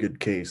pretty good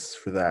case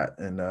for that.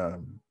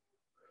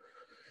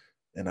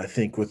 And I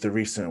think with the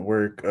recent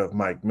work of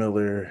Mike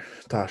Miller,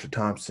 Tasha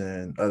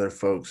Thompson, other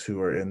folks who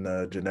are in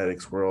the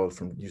genetics world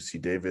from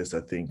UC Davis,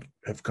 I think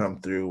have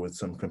come through with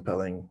some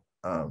compelling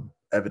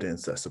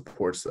evidence that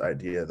supports the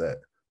idea that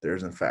there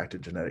is in fact a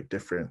genetic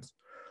difference.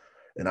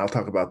 And I'll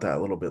talk about that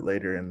a little bit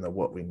later in the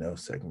What We Know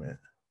segment.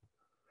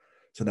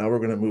 So now we're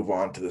going to move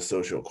on to the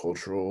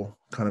socio-cultural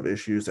kind of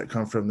issues that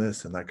come from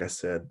this. And like I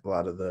said, a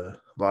lot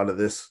of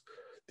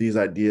these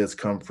ideas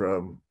come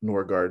from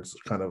Norgard's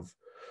kind of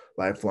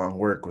lifelong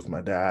work with my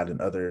dad and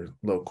other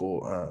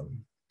local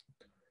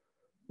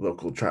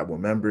tribal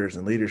members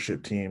and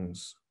leadership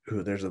teams,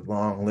 who there's a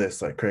long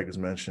list, like Craig has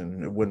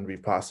mentioned. It wouldn't be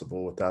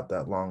possible without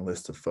that long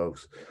list of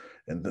folks.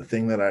 And the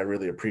thing that I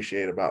really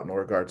appreciate about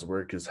Norgard's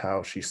work is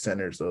how she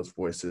centers those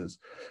voices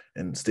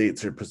and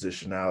states her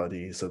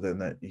positionality. So then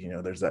that, you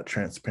know, there's that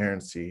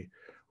transparency,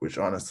 which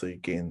honestly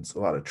gains a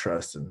lot of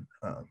trust and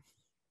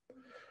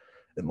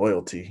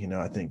loyalty. You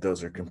know, I think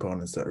those are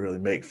components that really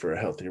make for a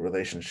healthy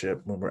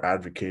relationship when we're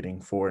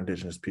advocating for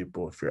Indigenous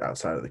people if you're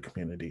outside of the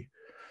community.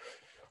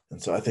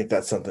 And so I think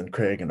that's something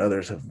Craig and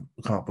others have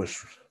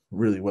accomplished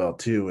really well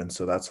too. And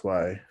so that's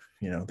why,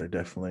 you know, they're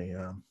definitely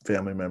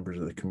family members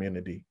of the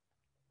community.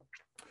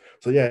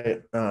 So yeah,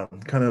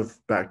 kind of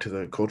back to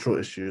the cultural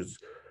issues,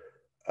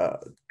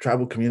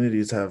 tribal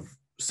communities have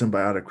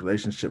symbiotic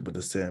relationship with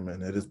the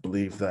salmon. It is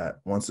believed that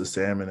once the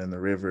salmon in the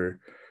river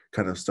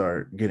kind of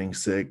start getting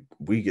sick,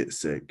 we get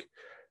sick.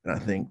 And I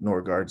think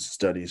Norgard's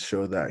studies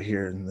show that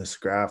here in this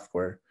graph,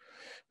 where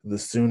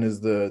as soon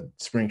as the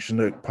spring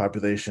Chinook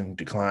population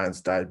declines,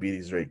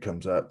 diabetes rate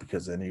comes up,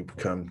 because then you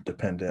become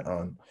dependent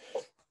on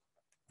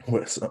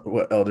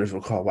what elders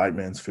will call white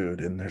man's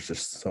food, and there's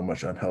just so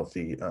much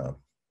unhealthy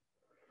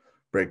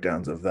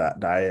breakdowns of that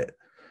diet.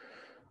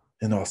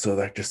 And also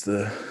like just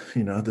the,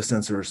 the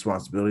sense of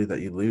responsibility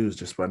that you lose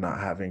just by not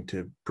having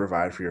to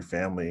provide for your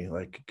family,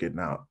 like getting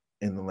out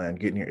in the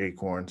land, getting your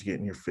acorns,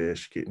 getting your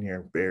fish, getting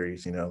your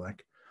berries,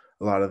 like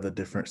a lot of the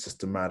different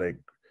systematic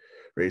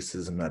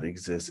racism that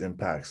exists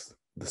impacts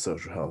the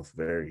social health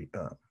very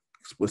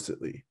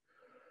explicitly.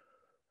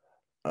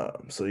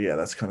 So yeah,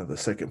 that's kind of the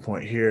second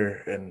point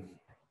here. And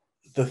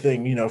the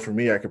thing, for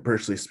me, I could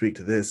personally speak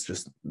to this,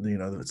 just,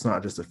 it's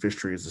not just a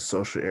fishery, it's a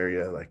social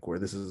area, like where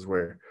this is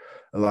where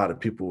a lot of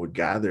people would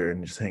gather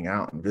and just hang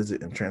out and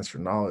visit and transfer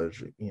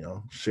knowledge,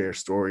 share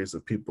stories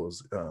of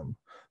people's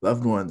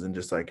loved ones. And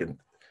just like, it's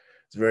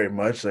very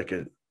much like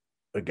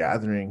a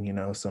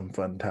gathering, some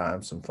fun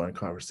times, some fun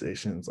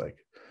conversations. Like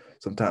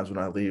sometimes when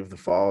I leave the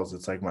falls,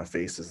 it's like my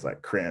face is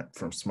like cramped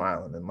from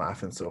smiling and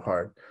laughing so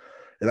hard.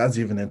 And that's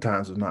even in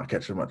times of not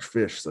catching much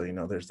fish. So,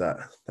 there's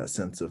that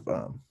sense of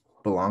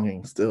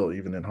belonging still,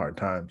 even in hard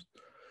times.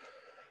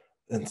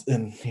 And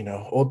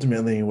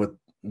ultimately with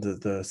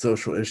the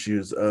social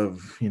issues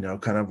of,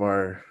 kind of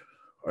our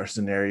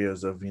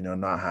scenarios of,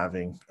 not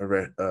having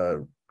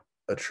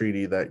a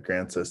treaty that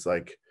grants us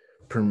like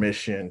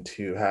permission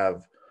to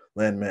have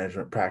land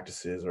management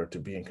practices or to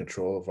be in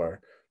control of our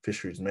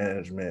fisheries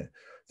management,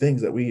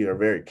 things that we are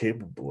very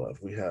capable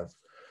of. We have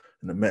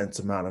an immense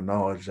amount of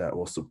knowledge that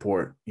will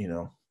support,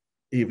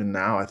 even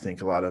now, I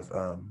think a lot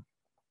of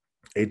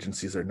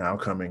agencies are now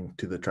coming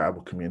to the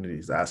tribal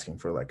communities asking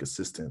for like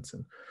assistance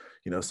and,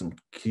 some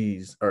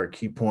key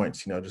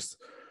points, just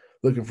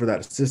looking for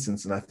that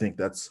assistance. And I think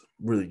that's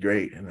really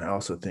great. And I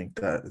also think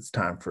that it's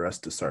time for us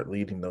to start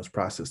leading those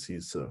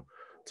processes. So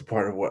it's a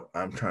part of what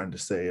I'm trying to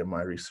say in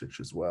my research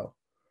as well.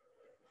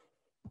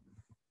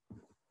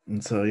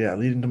 And so, yeah,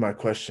 leading to my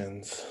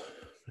questions,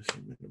 let's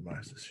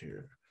minimize this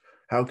here.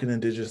 How can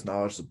Indigenous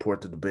knowledge support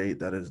the debate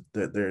that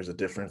there's a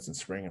difference in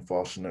spring and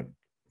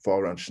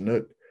fall run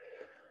Chinook?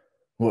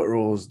 What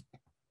roles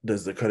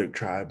does the Chinook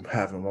tribe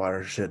have in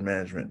watershed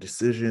management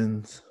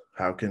decisions?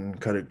 How can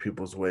Chinook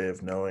people's way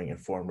of knowing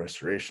inform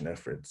restoration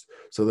efforts?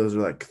 So those are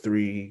like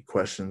 3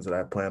 questions that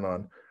I plan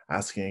on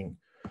asking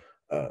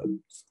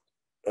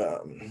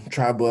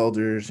tribal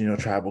elders,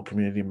 tribal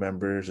community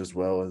members, as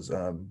well as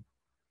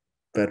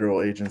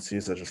federal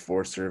agencies such as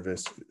Forest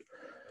Service,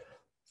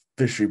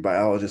 fishery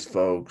biologist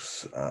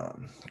folks,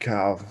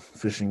 Cal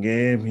Fish and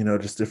Game,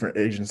 just different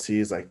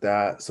agencies like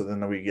that. So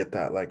then we get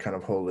that like kind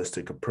of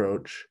holistic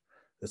approach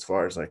as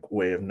far as like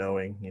way of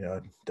knowing,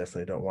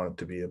 definitely don't want it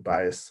to be a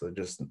bias. So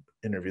just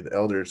interview the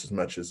elders as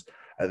much as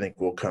I think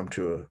we'll come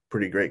to a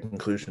pretty great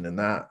conclusion in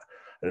that.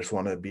 I just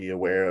want to be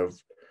aware of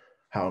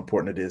how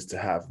important it is to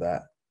have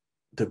that,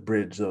 to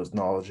bridge those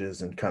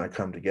knowledges and kind of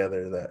come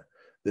together, that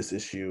this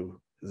issue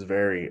is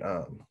very,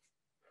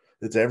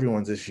 it's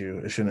everyone's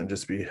issue. It shouldn't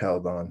just be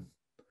held on,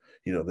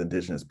 the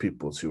Indigenous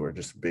peoples who are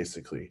just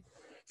basically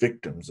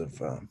victims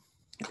of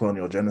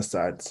colonial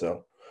genocide.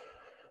 So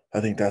I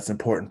think that's an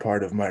important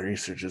part of my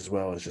research as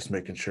well, is just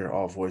making sure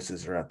all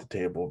voices are at the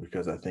table,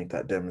 because I think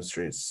that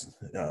demonstrates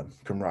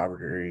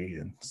camaraderie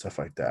and stuff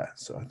like that.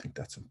 So I think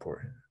that's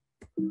important.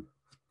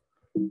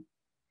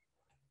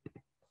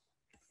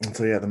 And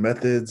so, yeah, the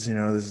methods,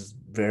 this is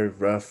very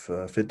rough,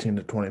 15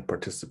 to 20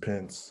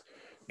 participants,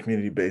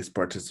 community-based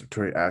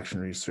participatory action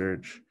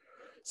research,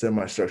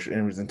 semi-structured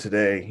interviews. And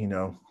today,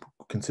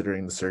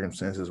 considering the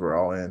circumstances we're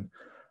all in,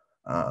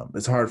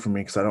 it's hard for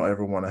me because I don't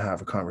ever want to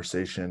have a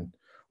conversation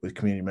with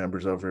community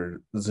members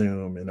over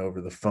Zoom and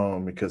over the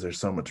phone, because there's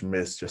so much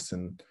missed just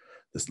in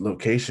this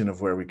location of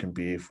where we can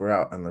be. If we're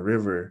out on the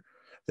river,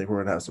 I think we're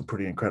gonna have some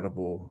pretty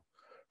incredible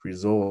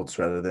results,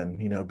 rather than,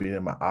 being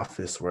in my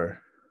office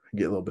where I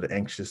get a little bit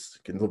anxious,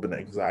 get a little bit of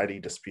anxiety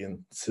just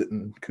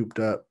sitting cooped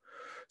up.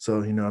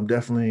 So, I'm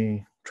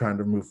definitely trying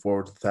to move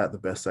forward with that the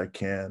best I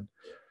can.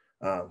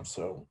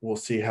 So we'll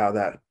see how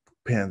that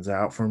pans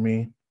out for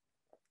me.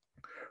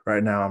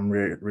 Right now, I'm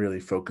really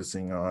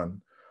focusing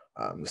on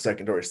the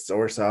secondary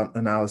source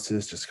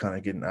analysis, just kind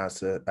of getting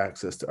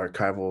access to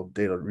archival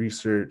data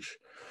research.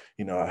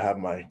 I have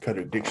my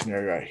Chinook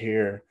dictionary right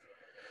here,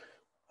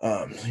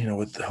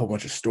 with a whole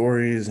bunch of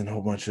stories and a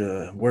whole bunch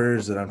of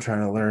words that I'm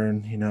trying to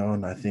learn,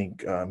 and I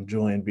think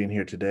Julian being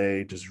here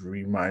today just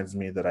reminds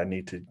me that I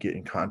need to get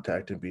in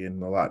contact and be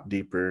in a lot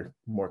deeper,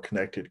 more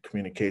connected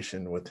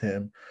communication with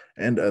him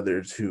and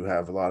others who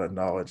have a lot of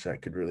knowledge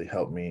that could really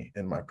help me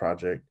in my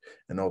project,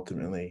 and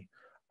ultimately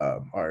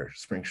our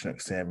spring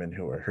Chinook salmon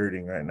who are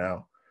hurting right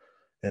now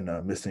and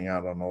missing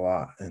out on a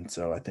lot. And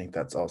so I think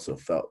that's also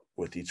felt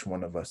with each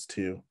one of us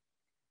too.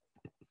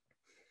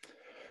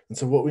 And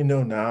so what we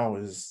know now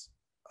is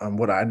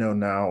what I know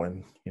now.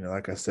 And,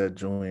 like I said,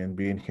 Julian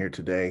being here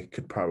today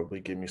could probably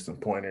give me some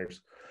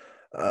pointers.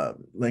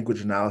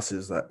 Language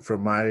analysis that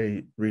from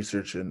my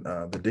research in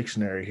the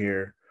dictionary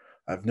here,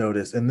 I've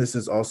noticed, and this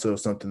is also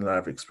something that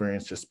I've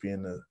experienced just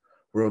being a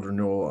World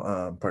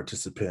Renewal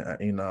participant at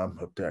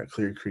ENOM up there at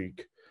Clear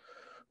Creek,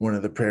 one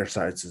of the prayer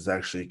sites is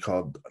actually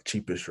called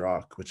Cheapish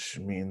Rock, which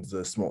means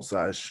the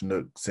smolt-sized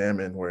Chinook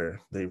salmon, where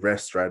they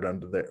rest right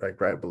under there,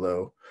 like right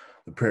below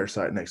the prayer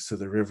site next to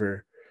the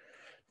river.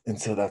 And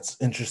so that's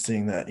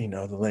interesting that,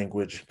 the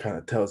language kind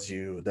of tells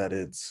you that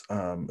it's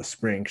a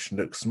spring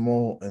Chinook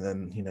smolt. And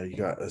then, you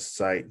got a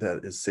site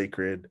that is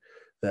sacred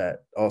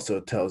that also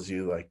tells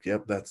you like,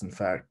 yep, that's in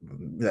fact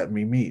that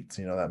we meet,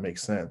 that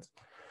makes sense.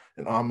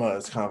 And ama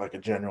is kind of like a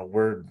general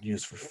word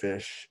used for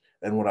fish.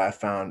 And what I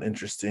found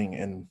interesting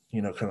in,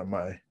 kind of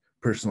my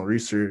personal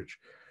research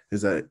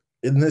is that,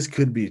 and this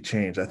could be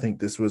changed. I think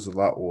this was a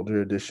lot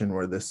older edition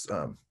where this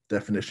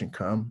definition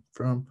come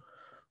from,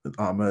 the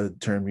ama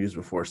term used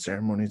before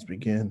ceremonies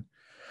begin.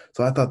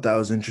 So I thought that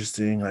was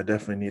interesting. I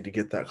definitely need to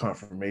get that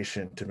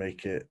confirmation to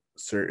make it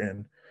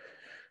certain.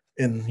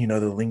 In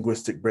the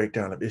linguistic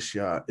breakdown of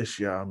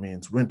Ishia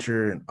means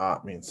winter and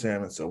At means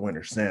salmon, so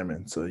winter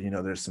salmon. So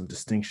there's some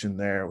distinction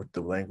there with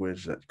the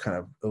language that kind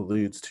of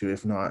alludes to,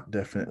 if not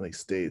definitely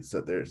states,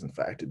 that there's in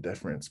fact a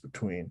difference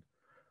between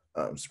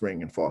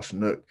spring and fall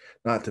Chinook.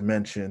 Not to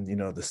mention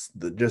just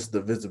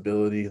the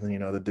visibility,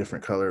 the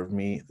different color of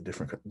meat,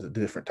 the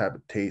different type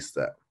of taste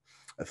that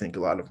I think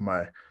a lot of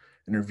my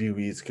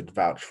interviewees could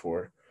vouch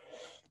for.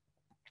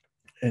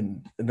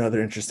 And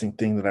another interesting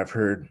thing that I've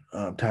heard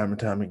time and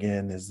time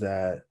again is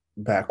that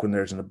back when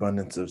there's an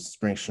abundance of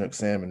spring Chinook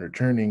salmon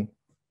returning,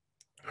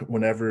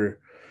 whenever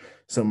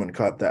someone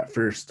caught that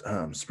first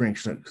spring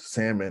Chinook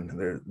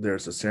salmon,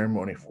 there's a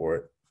ceremony for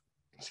it,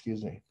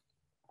 excuse me,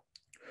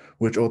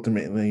 which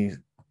ultimately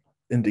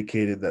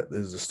indicated that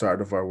this is the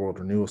start of our world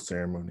renewal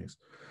ceremonies.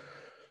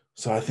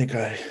 So I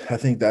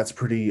think that's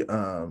pretty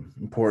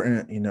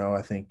important.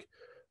 I think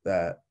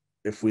that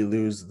if we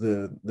lose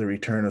the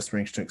return of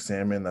spring Chinook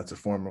salmon, that's a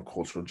form of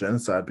cultural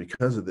genocide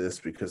because of this,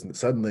 because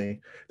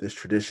suddenly this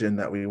tradition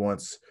that we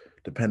once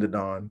depended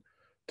on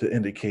to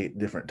indicate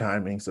different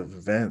timings of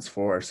events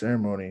for our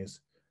ceremonies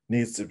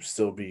needs to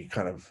still be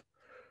kind of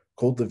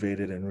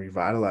cultivated and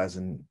revitalized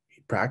and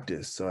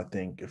practiced. So I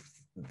think if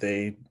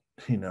they,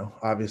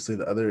 obviously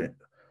the other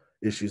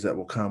issues that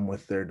will come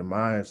with their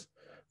demise,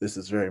 this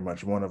is very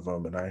much one of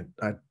them. And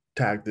I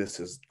tag this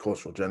as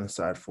cultural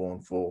genocide full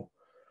and full.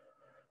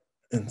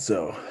 And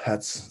so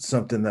that's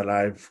something that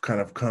I've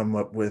kind of come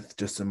up with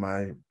just in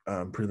my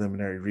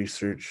preliminary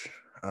research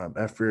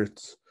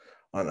efforts.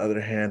 On the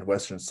other hand,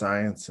 Western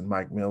Science and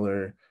Mike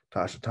Miller,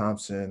 Tasha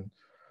Thompson,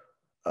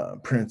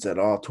 Prince et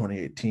al.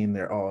 2018,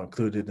 they're all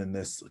included in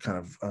this kind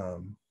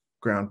of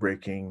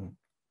groundbreaking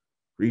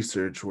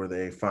research where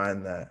they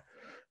find that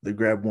the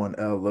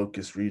GREB1L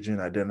locus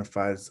region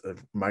identifies a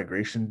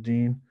migration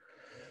gene,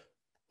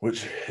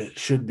 which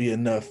should be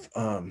enough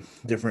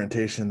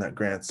differentiation that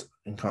grants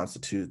and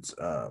constitutes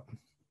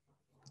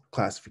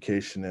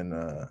classification in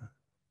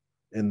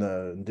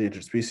the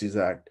Endangered Species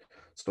Act.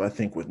 So I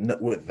think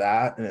with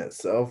that in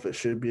itself, it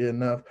should be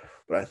enough.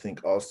 But I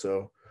think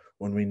also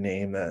when we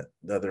name that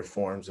the other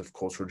forms of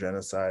cultural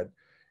genocide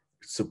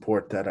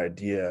support that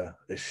idea,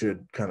 it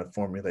should kind of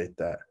formulate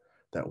that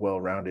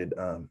well-rounded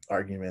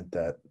argument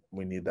that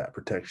we need that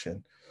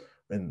protection.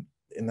 And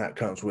that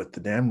comes with the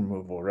dam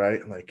removal,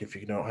 right? Like if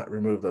you don't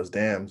remove those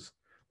dams,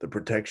 the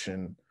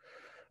protection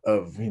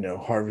of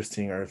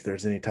harvesting, or if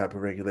there's any type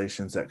of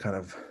regulations that kind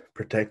of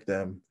protect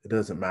them, it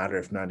doesn't matter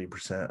if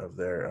 90% of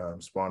their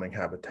spawning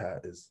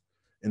habitat is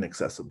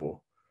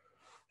inaccessible.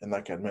 And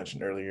like I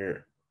mentioned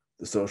earlier,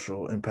 the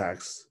social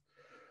impacts,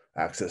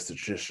 access to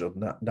traditional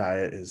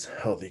diet is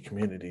healthy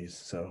communities.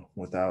 So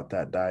without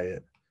that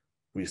diet,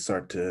 we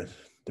start to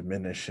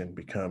diminish and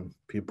become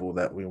people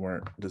that we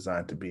weren't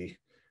designed to be.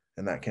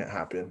 And that can't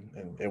happen,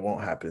 and it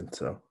won't happen.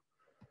 So,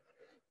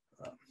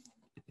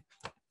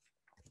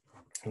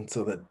 and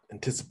so the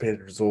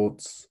anticipated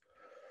results,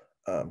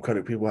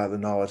 Chinook people have the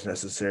knowledge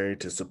necessary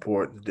to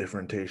support the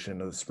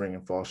differentiation of the spring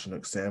and fall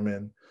Chinook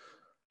salmon.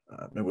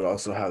 And we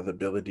also have the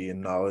ability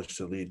and knowledge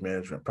to lead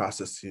management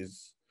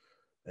processes,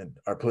 and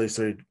our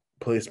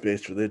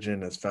place-based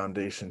religion as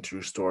foundation to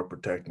restore,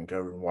 protect, and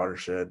govern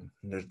watershed.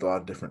 And there's a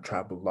lot of different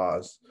tribal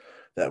laws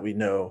that we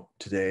know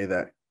today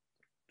that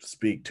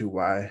speak to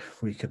why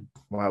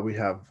we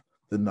have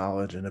the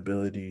knowledge and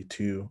ability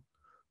to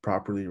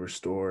properly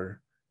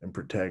restore and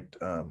protect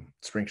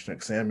spring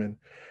Chinook salmon.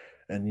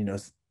 And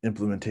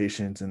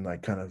implementations and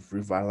like kind of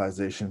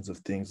revitalizations of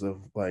things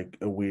of like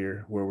a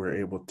weir, where we're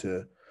able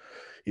to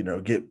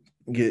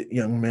get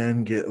young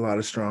men, get a lot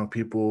of strong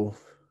people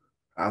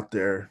out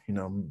there,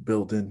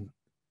 building,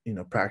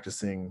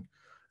 practicing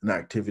an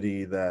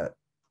activity that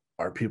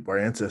our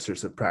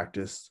ancestors have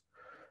practiced.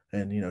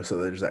 And so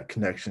there's that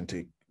connection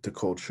to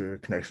culture,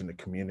 connection to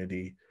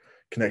community,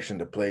 connection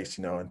to place,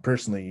 and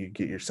personally you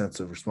get your sense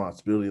of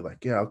responsibility,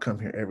 like, yeah, I'll come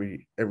here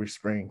every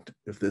spring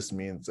if this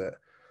means that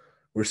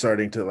we're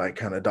starting to like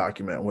kind of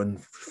document when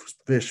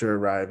fish are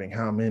arriving,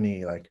 how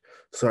many, like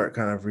start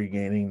kind of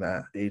regaining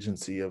that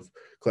agency of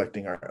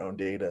collecting our own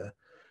data.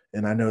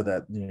 And I know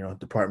that,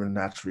 Department of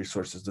Natural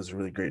Resources does a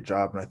really great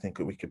job. And I think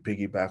that we could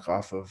piggyback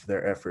off of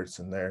their efforts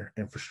and their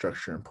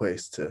infrastructure in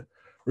place to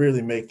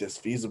really make this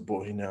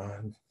feasible,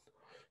 and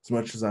as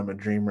much as I'm a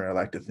dreamer, I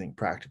like to think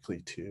practically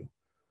too.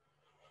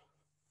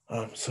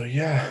 So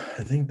yeah,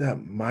 I think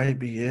that might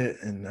be it.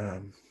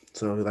 And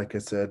so like I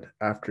said,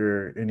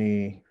 after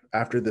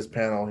this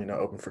panel,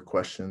 open for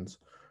questions,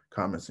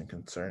 comments, and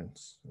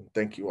concerns. And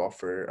thank you all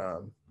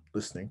for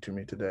listening to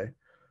me today.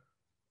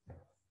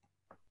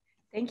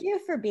 Thank you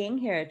for being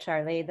here,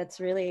 Charlie.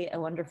 That's really a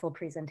wonderful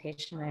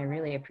presentation. I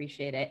really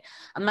appreciate it.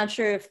 I'm not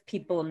sure if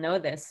people know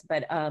this,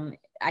 but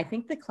I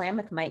think the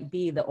Klamath might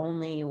be the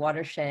only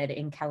watershed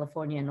in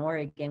California and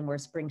Oregon where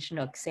spring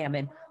Chinook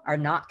salmon are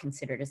not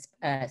considered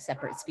a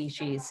separate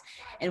species.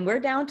 And we're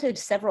down to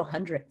several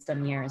hundred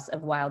some years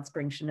of wild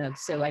spring Chinook.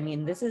 So, I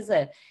mean,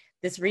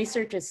 this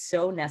research is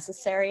so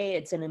necessary.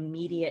 It's an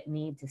immediate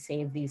need to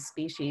save these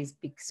species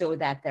so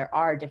that there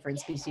are different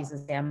species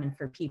of salmon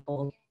for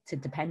people to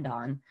depend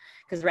on.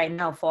 Because right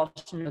now, fall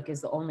Chinook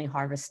is the only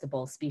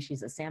harvestable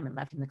species of salmon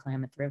left in the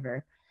Klamath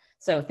River.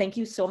 So thank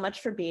you so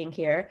much for being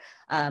here.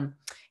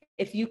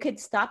 If you could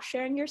stop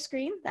sharing your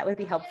screen, that would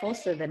be helpful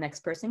so the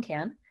next person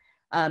can.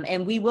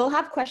 And we will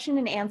have question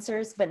and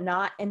answers, but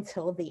not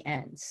until the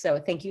end. So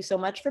thank you so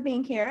much for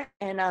being here.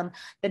 And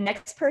the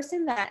next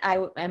person that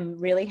I am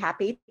really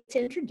happy to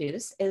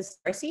introduce is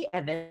Darcey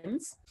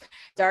Evans.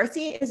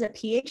 Darcey is a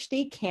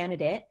PhD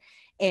candidate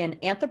in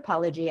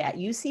anthropology at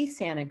UC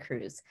Santa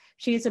Cruz.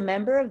 She is a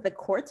member of the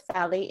Quartz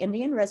Valley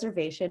Indian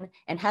Reservation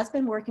and has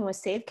been working with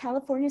Save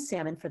California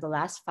Salmon for the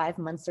last 5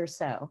 months or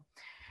so.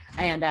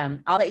 And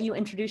I'll let you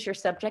introduce your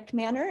subject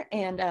matter,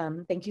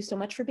 and thank you so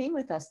much for being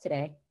with us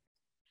today.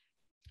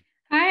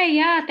 Hi,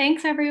 yeah,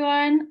 thanks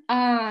everyone.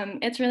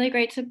 It's really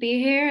great to be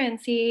here and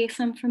see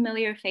some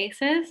familiar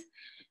faces.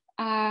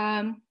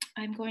 I'm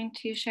going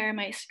to share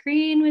my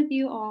screen with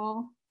you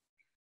all.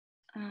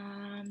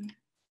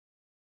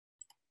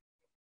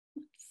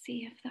 Let's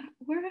see if that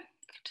worked.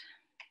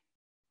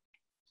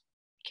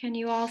 Can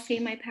you all see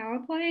my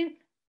PowerPoint?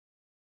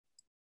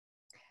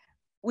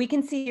 We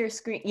can see your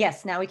screen.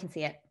 Yes, now we can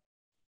see it.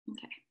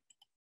 Okay.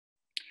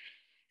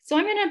 So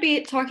I'm going to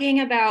be talking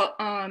about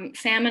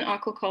salmon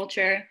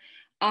aquaculture.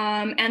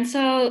 And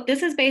so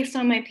this is based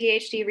on my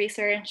PhD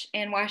research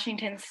in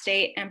Washington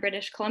State and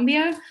British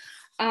Columbia.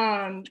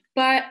 But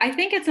I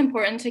think it's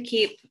important to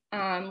keep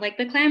like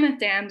the Klamath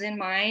dams in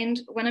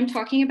mind when I'm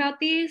talking about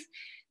this,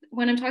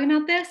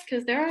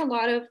 because there are a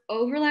lot of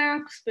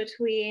overlaps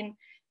between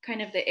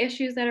kind of the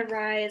issues that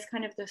arise,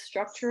 kind of the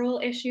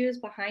structural issues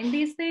behind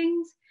these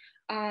things.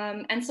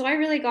 And so I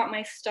really got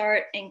my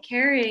start in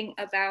caring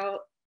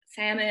about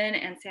salmon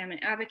and salmon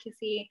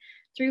advocacy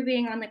through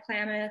being on the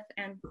Klamath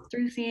and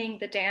through seeing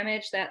the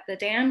damage that the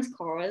dams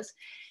cause.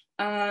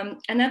 And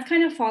that's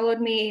kind of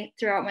followed me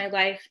throughout my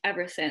life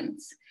ever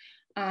since.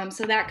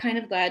 So that kind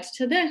of led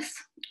to this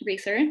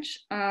research.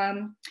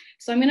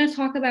 So I'm going to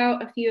talk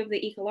about a few of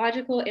the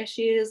ecological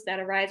issues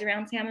that arise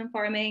around salmon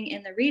farming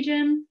in the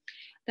region.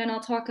 Then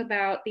I'll talk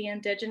about the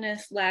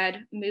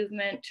Indigenous-led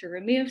movement to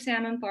remove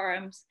salmon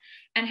farms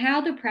and how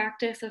the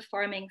practice of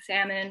farming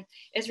salmon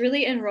is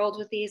really enrolled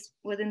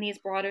within these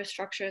broader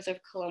structures of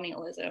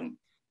colonialism.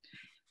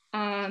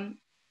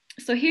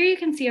 So here you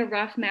can see a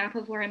rough map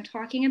of where I'm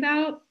talking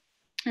about.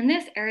 And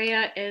this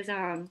area is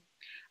a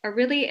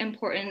really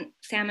important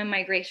salmon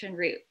migration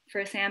route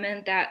for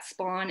salmon that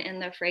spawn in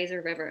the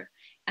Fraser River.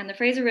 And the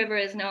Fraser River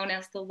is known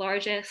as the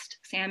largest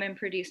salmon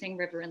producing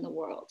river in the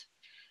world.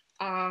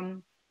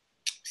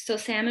 So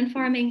salmon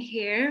farming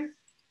here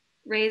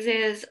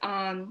raises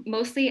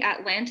mostly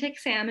Atlantic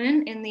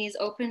salmon in these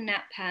open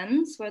net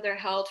pens where they're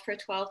held for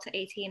 12 to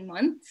 18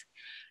 months.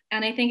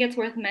 And I think it's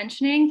worth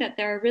mentioning that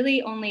there are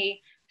really only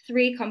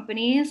 3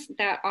 companies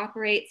that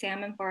operate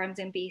salmon farms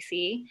in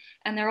BC,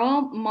 and they're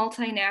all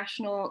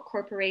multinational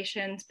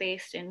corporations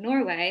based in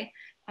Norway,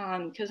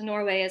 because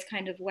Norway is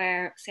kind of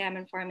where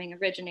salmon farming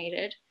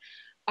originated.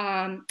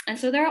 And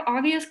so there are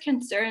obvious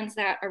concerns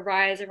that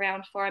arise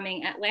around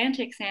farming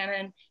Atlantic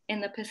salmon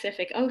in the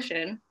Pacific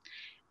Ocean.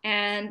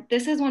 And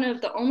this is one of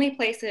the only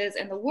places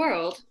in the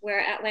world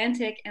where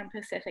Atlantic and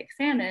Pacific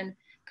salmon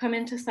come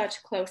into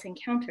such close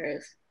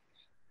encounters.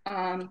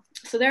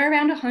 So there are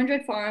around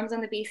 100 farms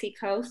on the BC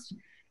coast,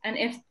 and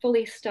if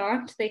fully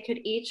stocked, they could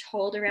each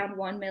hold around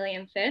 1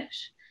 million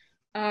fish.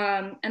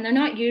 And they're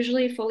not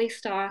usually fully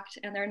stocked,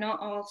 and they're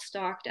not all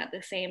stocked at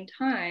the same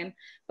time.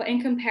 But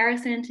in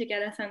comparison, to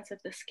get a sense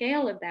of the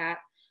scale of that,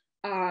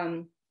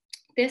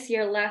 this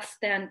year less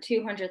than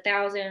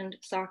 200,000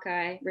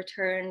 sockeye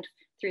returned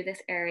through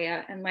this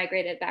area and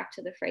migrated back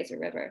to the Fraser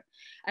River.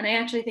 And I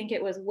actually think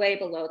it was way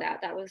below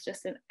that. That was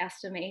just an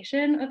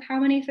estimation of how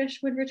many fish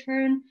would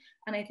return.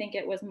 And I think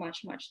it was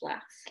much, much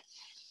less.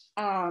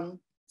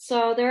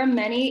 So there are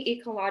many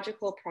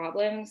ecological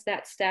problems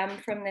that stem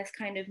from this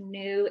kind of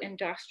new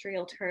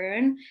industrial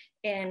turn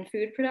in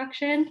food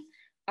production.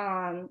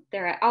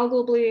 There are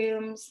algal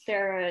blooms,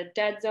 there are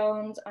dead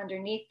zones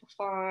underneath the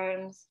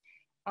farms,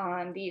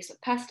 the use of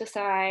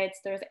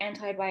pesticides, there's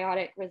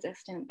antibiotic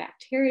resistant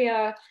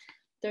bacteria,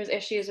 there's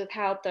issues with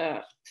how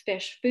the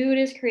fish food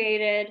is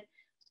created.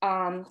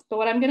 But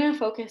what I'm gonna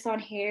focus on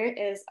here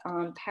is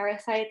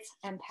parasites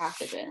and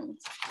pathogens.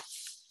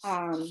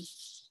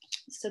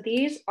 So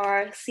these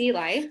are sea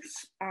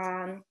lice.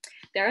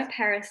 They're a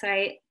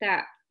parasite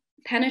that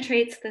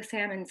penetrates the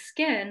salmon's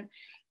skin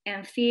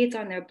and feeds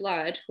on their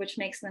blood, which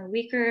makes them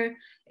weaker.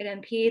 It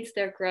impedes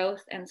their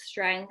growth and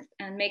strength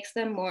and makes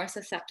them more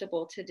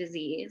susceptible to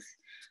disease.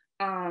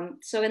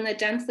 So in the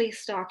densely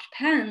stocked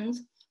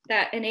pens,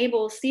 that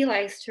enables sea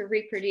lice to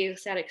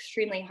reproduce at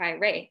extremely high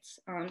rates.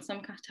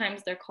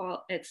 Sometimes they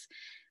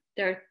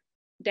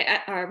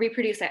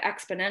reproduce at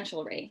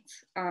exponential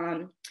rates.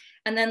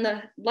 And then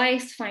the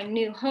lice find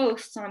new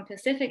hosts on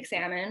Pacific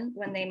salmon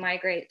when they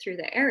migrate through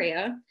the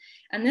area.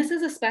 And this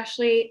is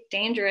especially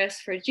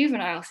dangerous for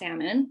juvenile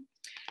salmon.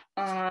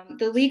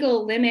 The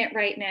legal limit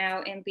right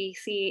now in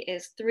BC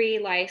is 3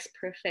 lice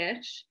per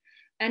fish.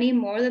 Any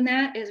more than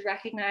that is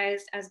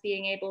recognized as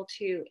being able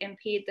to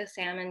impede the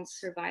salmon's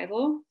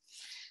survival.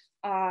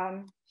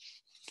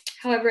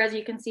 However, as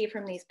you can see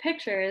from these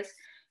pictures,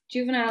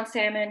 juvenile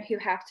salmon who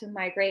have to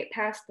migrate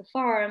past the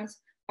farms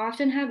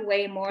often have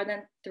way more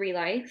than 3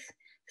 lice.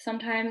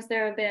 Sometimes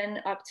there have been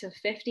up to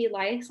 50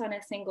 lice on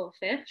a single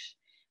fish.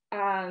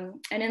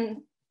 And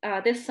in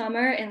this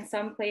summer, in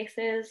some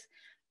places,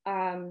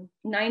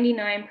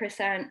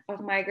 99%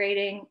 of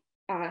migrating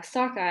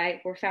sockeye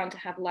were found to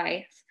have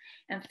lice,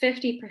 and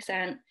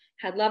 50%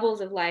 had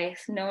levels of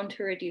lice known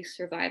to reduce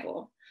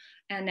survival.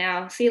 And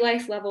now sea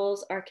lice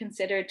levels are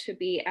considered to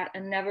be at a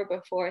never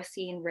before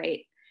seen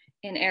rate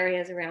in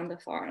areas around the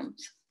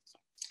farms.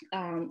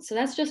 So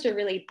that's just a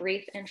really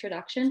brief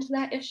introduction to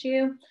that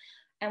issue.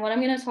 And what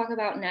I'm going to talk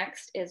about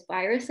next is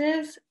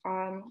viruses.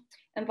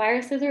 And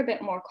viruses are a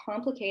bit more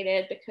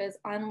complicated because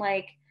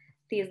unlike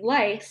these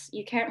lice,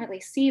 you can't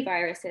really see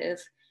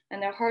viruses,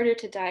 and they're harder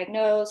to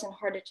diagnose and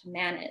harder to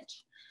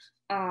manage.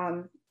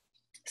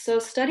 So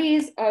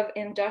studies of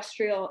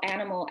industrial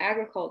animal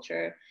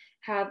agriculture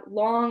have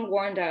long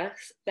warned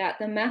us that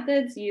the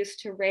methods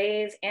used to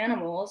raise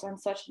animals on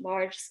such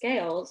large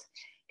scales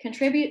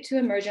contribute to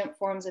emergent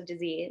forms of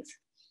disease.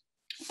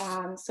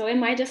 So in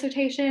my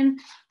dissertation,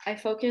 I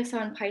focus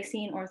on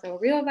Piscine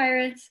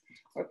orthoreovirus,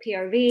 or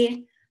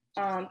PRV,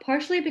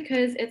 partially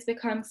because it's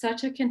become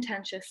such a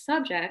contentious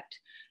subject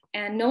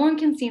and no one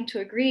can seem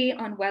to agree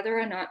on whether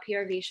or not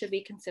PRV should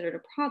be considered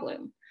a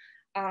problem.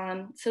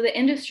 So the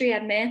industry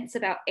admits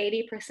about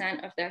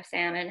 80% of their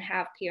salmon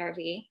have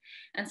PRV,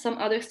 and some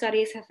other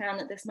studies have found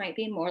that this might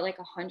be more like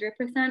 100%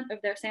 of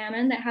their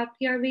salmon that have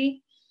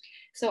PRV.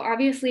 So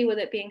obviously, with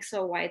it being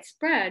so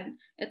widespread,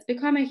 it's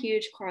become a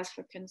huge cause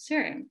for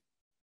concern.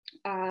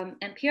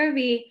 And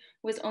PRV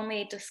was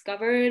only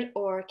discovered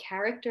or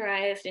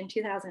characterized in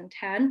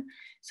 2010,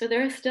 so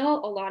there are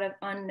still a lot of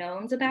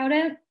unknowns about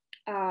it.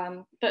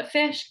 But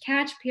fish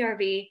catch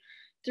PRV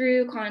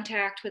through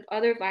contact with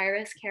other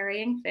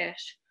virus-carrying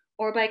fish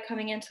or by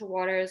coming into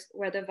waters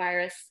where the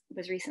virus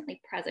was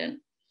recently present.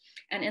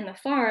 And in the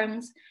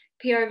farms,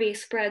 PRV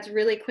spreads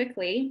really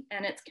quickly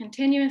and it's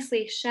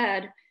continuously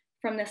shed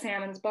from the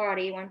salmon's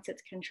body once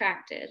it's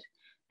contracted.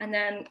 And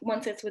then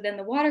once it's within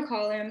the water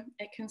column,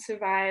 it can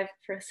survive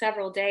for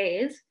several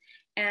days,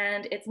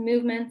 and its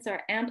movements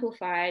are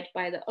amplified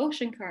by the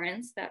ocean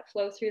currents that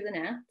flow through the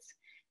nets.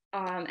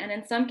 And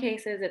in some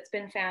cases, it's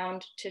been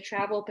found to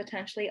travel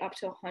potentially up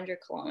to 100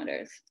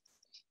 kilometers.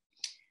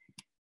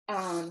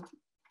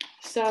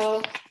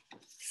 So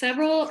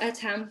several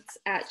attempts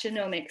at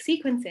genomic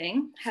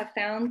sequencing have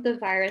found the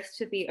virus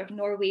to be of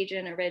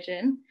Norwegian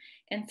origin,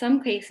 in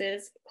some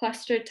cases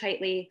clustered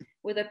tightly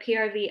with a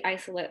PRV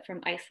isolate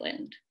from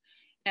Iceland.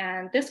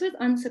 And this was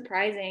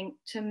unsurprising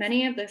to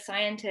many of the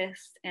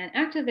scientists and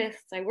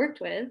activists I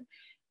worked with,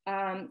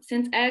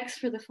 since eggs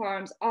for the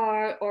farms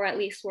are, or at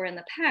least were in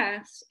the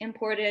past,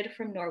 imported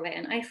from Norway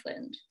and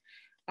Iceland.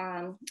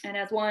 And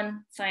as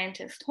one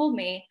scientist told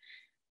me,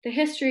 the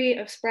history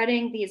of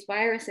spreading these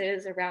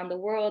viruses around the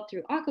world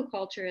through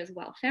aquaculture is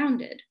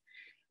well-founded.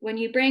 When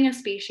you bring a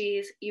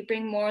species, you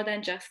bring more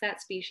than just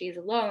that species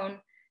alone.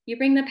 You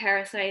bring the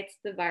parasites,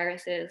 the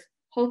viruses,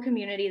 whole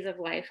communities of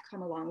life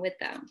come along with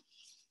them.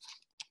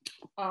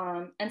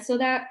 And so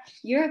that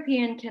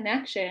European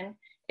connection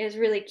is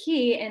really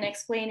key in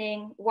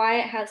explaining why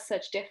it has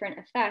such different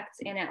effects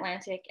in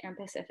Atlantic and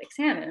Pacific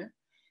salmon.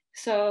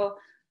 So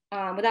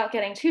without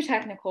getting too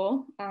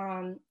technical,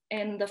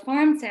 in the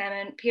farm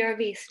salmon,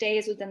 PRV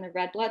stays within the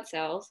red blood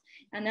cells,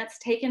 and that's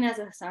taken as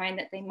a sign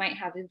that they might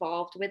have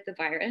evolved with the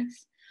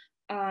virus.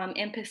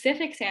 In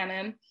Pacific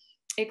salmon,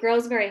 it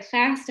grows very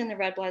fast in the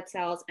red blood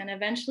cells and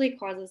eventually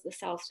causes the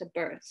cells to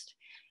burst.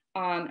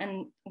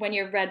 And when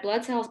your red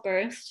blood cells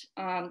burst,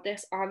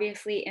 this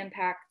obviously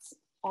impacts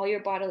all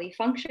your bodily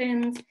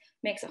functions,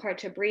 makes it hard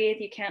to breathe,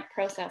 you can't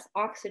process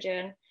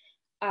oxygen.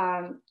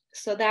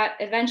 So that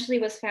eventually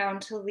was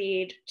found to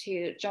lead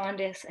to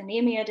jaundice,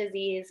 anemia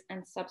disease,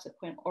 and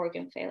subsequent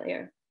organ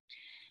failure.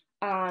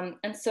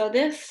 And so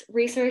this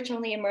research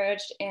only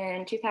emerged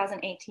in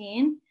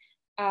 2018.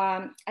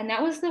 And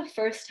that was the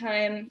first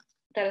time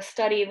that a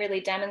study really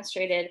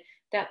demonstrated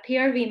that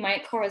PRV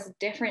might cause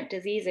different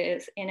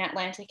diseases in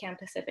Atlantic and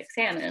Pacific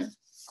salmon.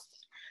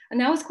 And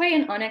that was quite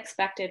an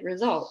unexpected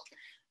result.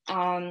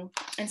 And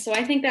so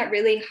I think that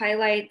really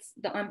highlights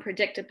the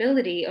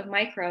unpredictability of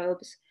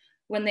microbes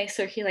when they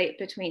circulate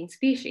between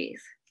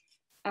species.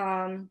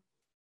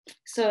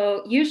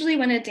 So usually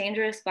when a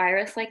dangerous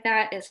virus like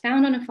that is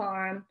found on a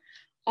farm,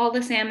 all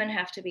the salmon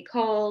have to be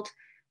culled,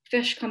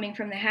 fish coming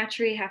from the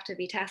hatchery have to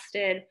be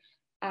tested,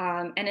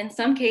 and in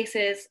some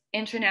cases,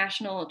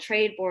 international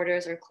trade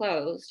borders are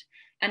closed,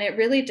 and it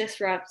really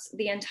disrupts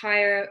the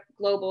entire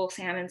global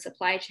salmon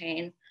supply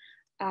chain.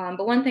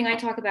 But one thing I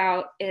talk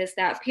about is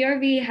that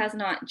PRV has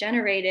not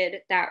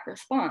generated that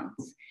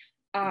response.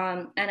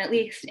 And at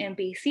least in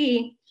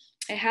BC,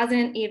 it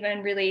hasn't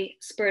even really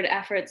spurred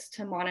efforts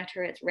to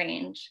monitor its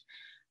range.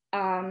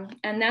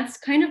 And that's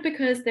kind of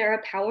because there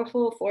are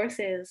powerful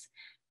forces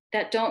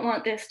that don't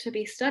want this to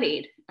be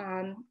studied.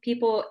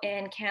 People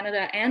in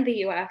Canada and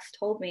the US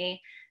told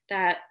me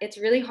that it's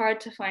really hard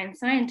to find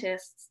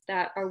scientists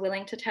that are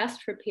willing to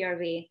test for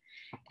PRV.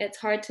 It's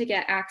hard to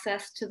get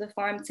access to the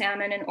farmed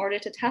salmon in order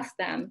to test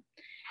them.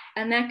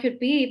 And that could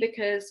be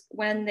because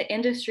when the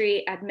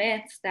industry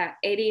admits that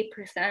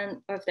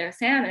 80% of their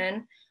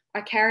salmon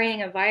are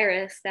carrying a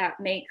virus that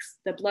makes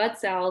the blood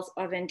cells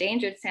of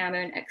endangered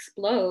salmon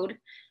explode,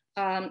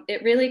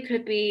 it really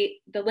could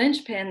be the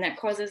linchpin that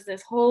causes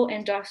this whole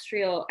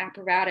industrial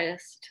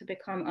apparatus to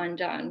become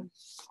undone.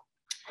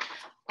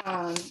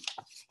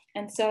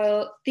 And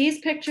so these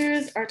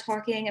pictures are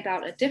talking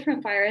about a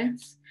different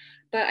virus,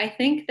 but I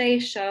think they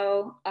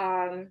show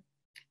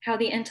how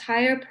the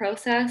entire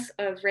process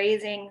of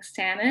raising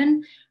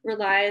salmon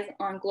relies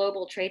on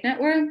global trade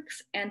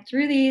networks. And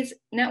through these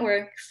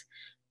networks,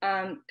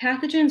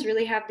 pathogens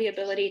really have the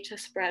ability to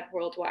spread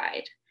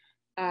worldwide.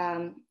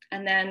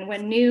 And then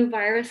when new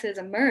viruses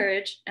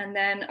emerge and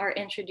then are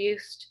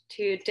introduced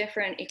to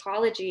different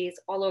ecologies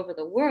all over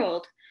the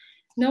world,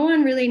 no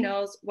one really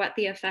knows what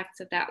the effects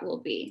of that will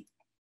be.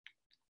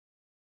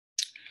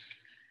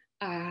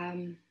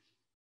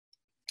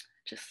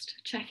 Just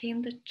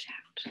checking the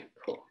chat,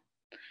 cool.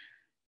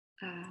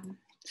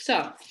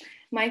 So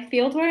my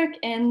fieldwork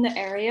in the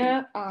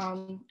area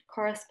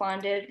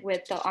corresponded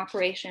with the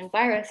Operation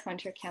Virus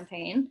Hunter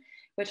campaign,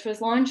 which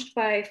was launched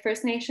by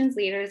First Nations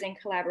leaders in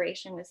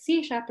collaboration with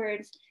Sea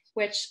Shepherds,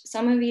 which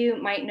some of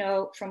you might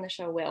know from the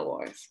show Whale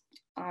Wars.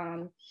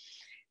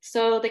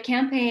 So the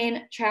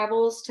campaign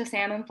travels to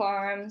salmon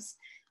farms.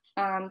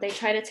 They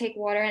try to take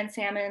water and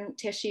salmon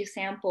tissue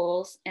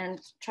samples and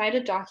try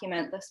to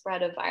document the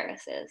spread of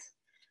viruses.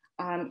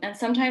 And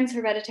sometimes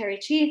hereditary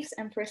chiefs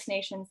and First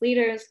Nations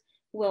leaders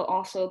will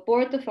also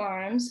board the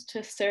farms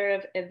to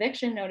serve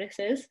eviction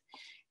notices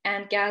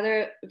and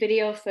gather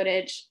video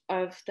footage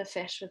of the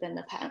fish within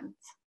the pens.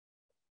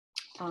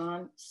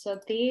 So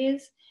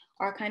these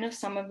are kind of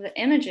some of the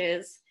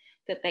images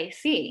that they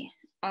see.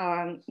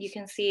 You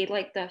can see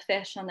like the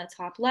fish on the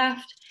top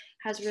left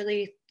has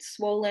really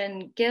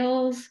swollen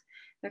gills.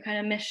 They're kind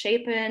of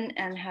misshapen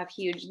and have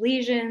huge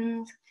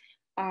lesions.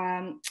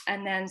 And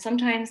then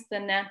sometimes the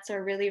nets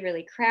are really,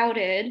 really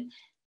crowded.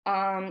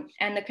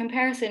 And the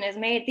comparison is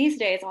made these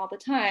days all the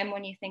time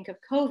when you think of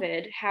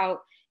COVID,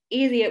 how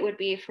easy it would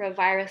be for a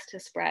virus to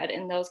spread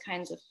in those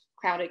kinds of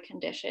crowded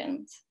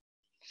conditions.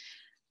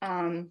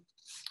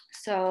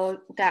 So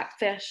that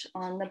fish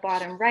on the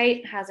bottom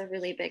right has a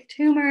really big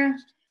tumor.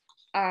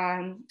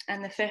 And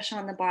the fish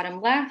on the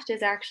bottom left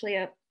is actually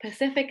a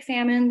Pacific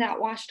salmon that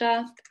washed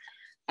up.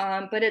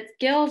 But its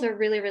gills are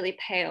really, really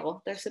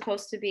pale. They're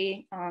supposed to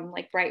be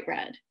like bright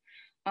red.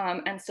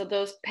 And so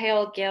those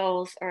pale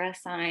gills are a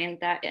sign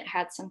that it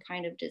had some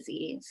kind of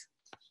disease.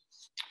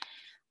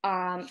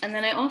 And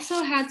then I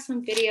also had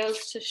some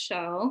videos to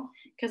show,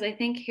 because I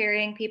think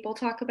hearing people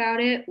talk about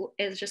it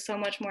is just so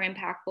much more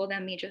impactful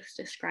than me just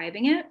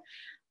describing it.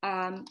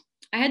 I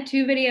had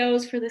two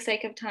videos. For the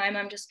sake of time,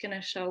 I'm just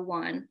gonna show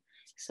one.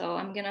 So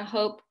I'm gonna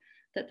hope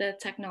that the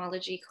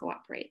technology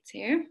cooperates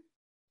here.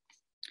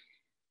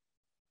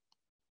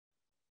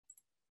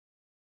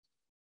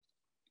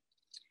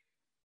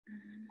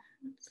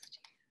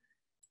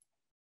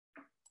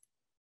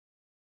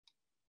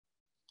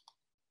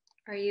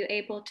 Are you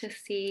able to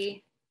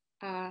see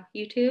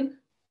YouTube?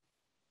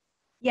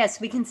 Yes,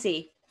 we can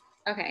see.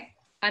 Okay,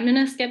 I'm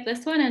gonna skip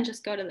this one and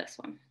just go to this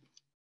one.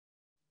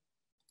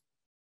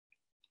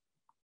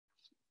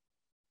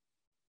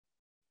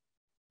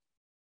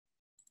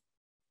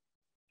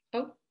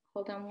 Oh,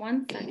 hold on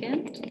one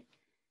second.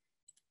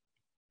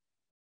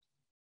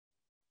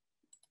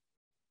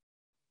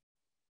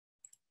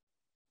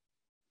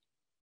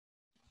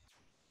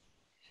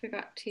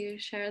 Forgot to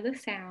share the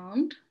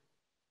sound.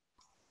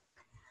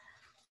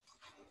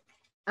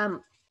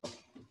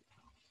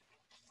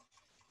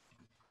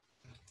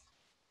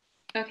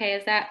 Okay,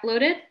 is that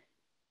loaded?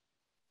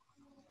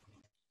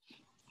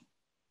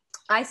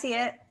 I see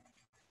it.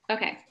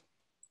 Okay.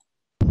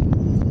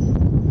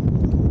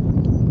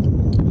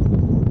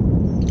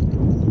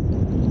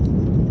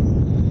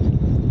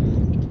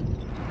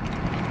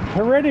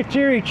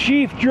 Hereditary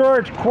Chief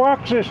George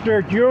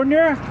Quacksister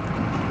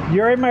Jr.,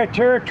 you're in my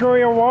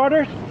territorial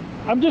waters.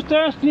 I'm just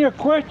asking you a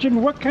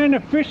question. What kind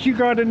of fish you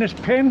got in this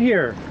pen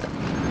here?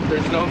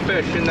 There's no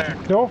fish in there.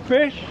 No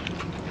fish?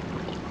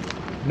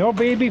 No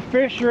baby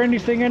fish or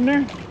anything in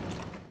there?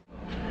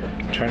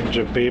 Tons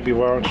of baby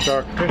wild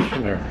stock fish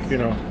in there, you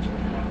know.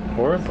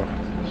 Horrible.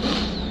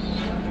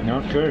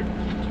 Not good.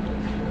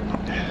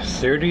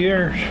 30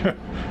 years.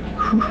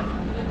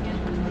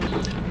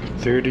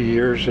 30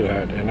 years of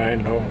that, and I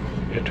know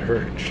it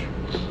hurts.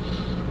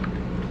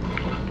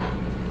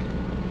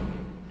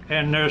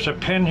 And there's a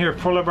pen here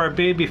full of our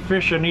baby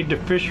fish. I need the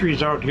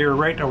fisheries out here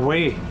right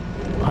away.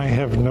 I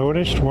have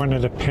noticed one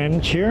of the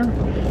pens here.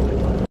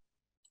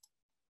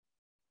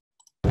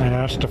 I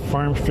asked a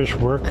farm fish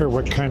worker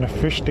what kind of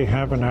fish they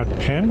have in that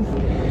pen.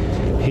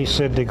 He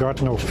said they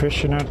got no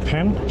fish in that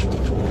pen.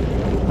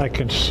 I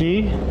can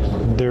see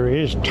there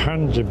is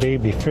tons of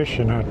baby fish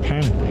in that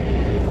pen,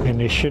 and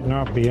they should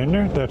not be in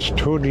there. That's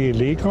totally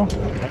illegal.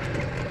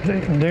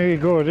 There you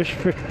go. This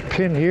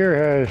pen here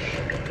has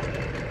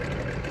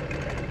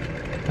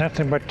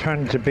nothing but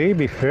tons of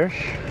baby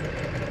fish,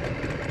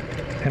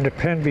 and the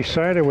pen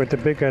beside it with the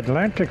big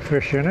Atlantic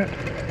fish in it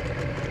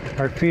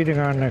are feeding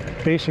on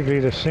basically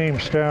the same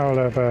style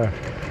of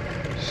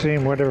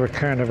same whatever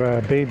kind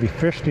of baby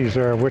fish these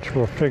are, which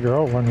we'll figure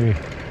out when we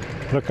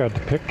look at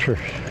the pictures.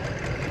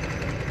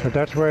 But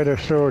that's why they're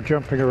so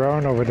jumping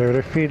around over there.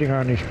 They're feeding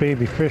on these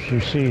baby fish you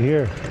see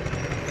here.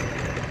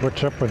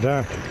 What's up with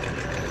that?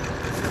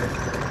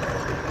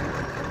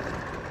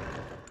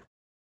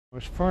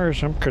 As far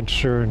as I'm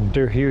concerned,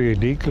 they're here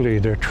illegally.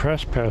 They're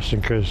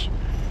trespassing because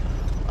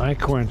I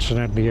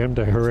coincidentally am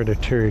the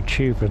hereditary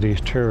chief of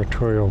these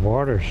territorial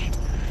waters.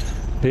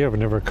 They have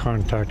never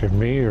contacted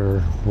me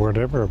or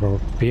whatever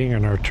about being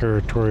in our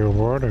territorial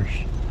waters.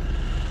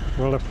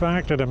 Well, the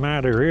fact of the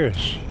matter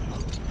is,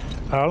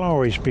 I'll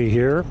always be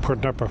here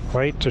putting up a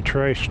fight to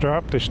try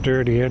stop this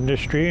dirty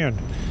industry, and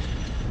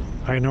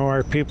I know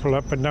our people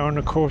up and down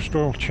the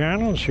coastal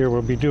channels here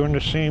will be doing the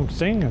same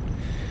thing.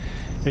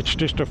 It's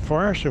just a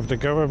farce if the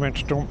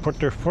governments don't put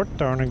their foot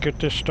down and get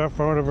this stuff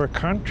out of our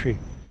country.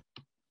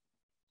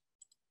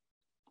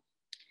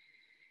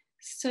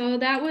 So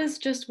that was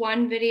just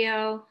one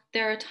video.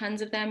 There are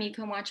tons of them you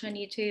can watch on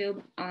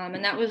YouTube.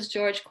 And that was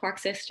George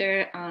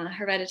Quack-Sister,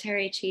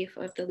 hereditary chief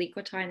of the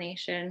Wiyot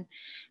Nation.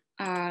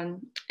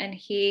 And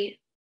he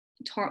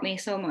taught me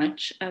so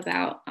much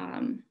about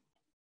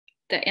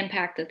the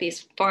impact that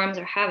these farms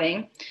are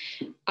having.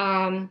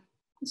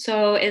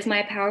 So is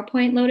my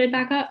PowerPoint loaded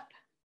back up?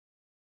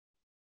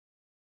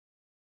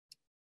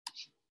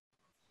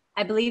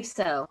 I believe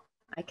so.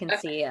 I can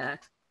see it.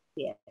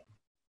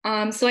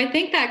 So I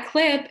think that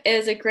clip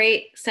is a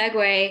great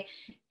segue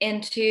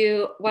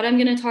into what I'm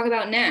going to talk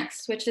about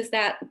next, which is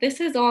that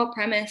this is all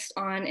premised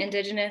on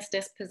Indigenous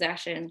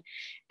dispossession.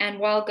 And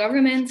while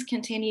governments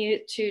continue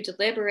to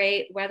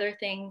deliberate whether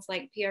things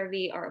like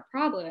PRV are a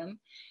problem,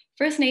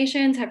 First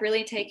Nations have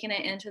really taken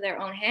it into their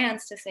own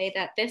hands to say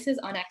that this is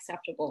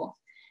unacceptable.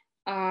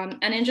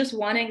 And in just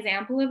one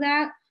example of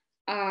that,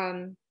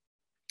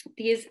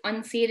 these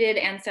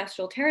unceded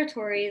ancestral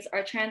territories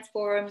are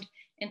transformed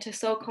into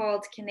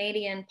so-called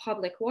Canadian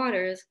public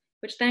waters,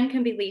 which then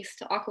can be leased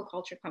to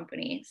aquaculture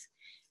companies.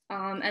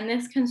 And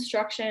this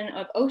construction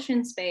of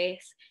ocean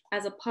space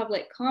as a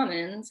public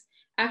commons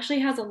actually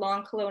has a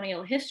long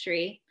colonial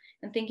history,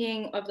 and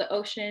thinking of the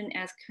ocean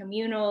as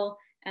communal,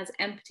 as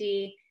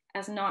empty,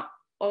 as not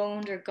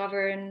owned or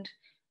governed.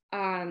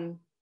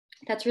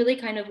 That's really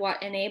kind of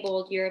what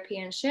enabled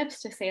European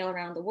ships to sail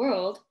around the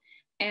world.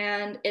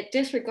 And it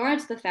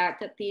disregards the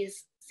fact that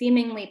these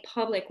seemingly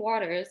public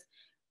waters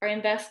are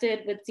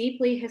invested with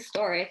deeply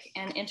historic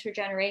and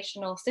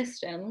intergenerational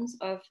systems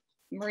of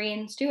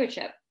marine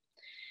stewardship.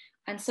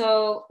 And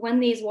so when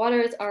these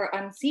waters are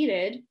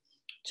unceded,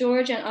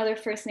 George and other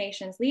First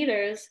Nations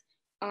leaders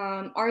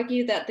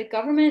argue that the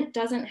government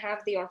doesn't have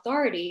the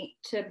authority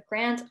to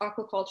grant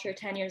aquaculture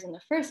tenures in the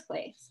first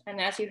place.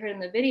 And as you heard in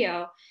the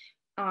video,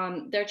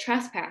 they're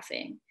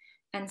trespassing.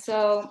 And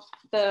so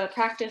the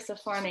practice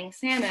of farming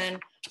salmon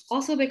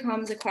also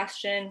becomes a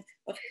question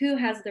of who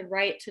has the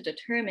right to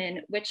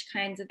determine which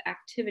kinds of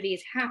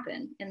activities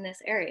happen in this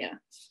area.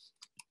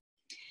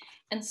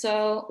 And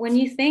so when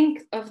you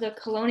think of the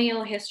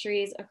colonial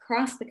histories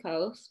across the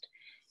coast,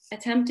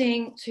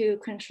 attempting to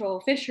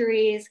control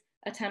fisheries,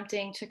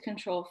 attempting to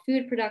control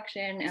food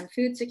production and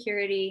food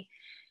security,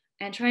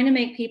 and trying to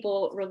make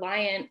people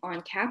reliant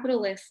on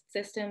capitalist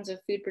systems of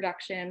food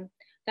production,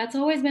 that's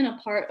always been a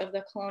part of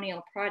the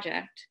colonial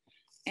project.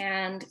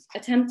 And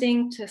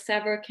attempting to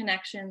sever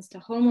connections to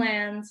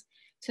homelands,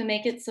 to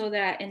make it so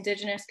that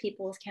Indigenous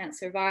peoples can't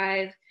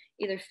survive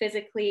either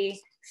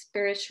physically,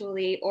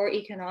 spiritually, or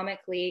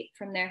economically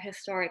from their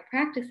historic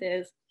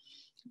practices,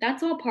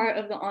 that's all part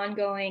of the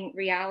ongoing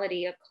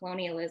reality of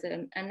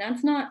colonialism. And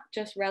that's not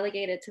just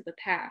relegated to the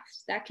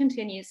past, that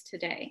continues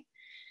today.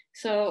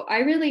 So I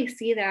really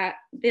see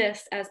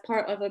this as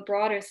part of a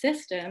broader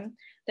system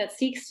that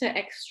seeks to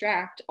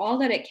extract all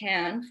that it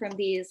can from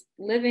these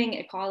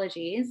living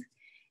ecologies,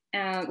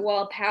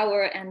 while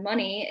power and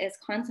money is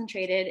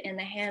concentrated in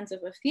the hands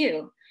of a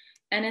few.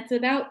 And it's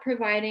about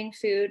providing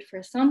food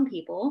for some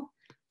people,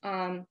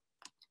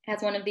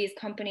 As one of these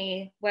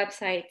company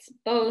websites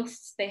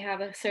boasts, they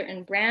have a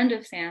certain brand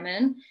of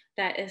salmon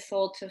that is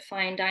sold to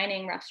fine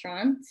dining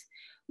restaurants,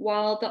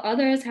 while the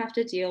others have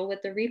to deal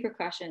with the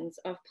repercussions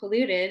of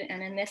polluted,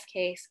 and in this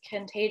case,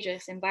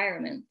 contagious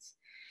environments.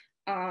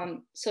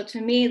 So to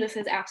me, this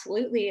is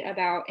absolutely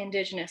about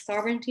Indigenous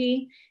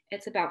sovereignty.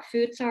 It's about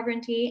food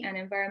sovereignty and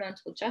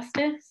environmental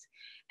justice.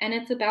 And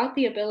it's about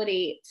the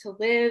ability to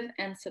live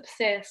and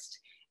subsist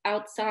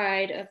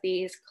outside of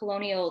these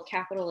colonial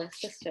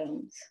capitalist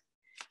systems.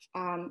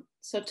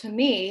 So to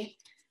me,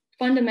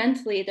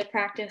 fundamentally, the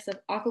practice of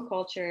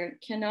aquaculture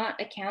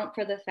cannot account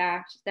for the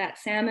fact that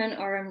salmon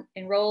are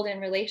enrolled in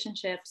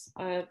relationships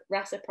of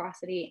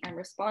reciprocity and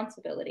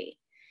responsibility.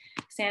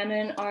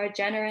 Salmon are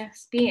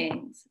generous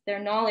beings, they're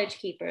knowledge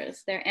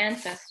keepers, they're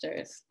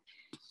ancestors.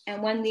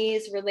 And when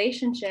these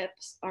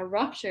relationships are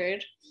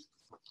ruptured,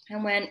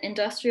 and when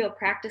industrial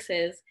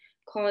practices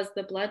cause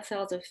the blood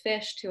cells of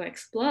fish to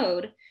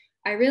explode,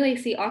 I really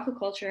see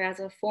aquaculture as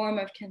a form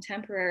of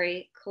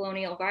contemporary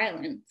colonial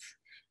violence.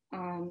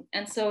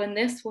 And so in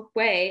this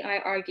way, I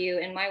argue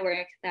in my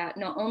work that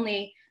not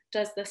only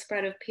does the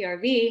spread of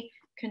PRV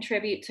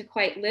contribute to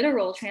quite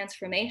literal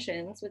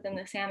transformations within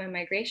the salmon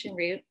migration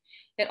route,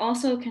 it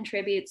also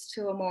contributes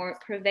to a more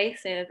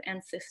pervasive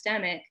and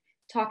systemic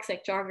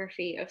toxic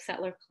geography of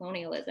settler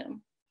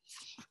colonialism.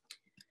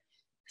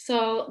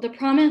 So the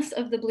promise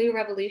of the Blue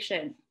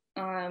Revolution.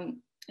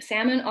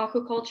 Salmon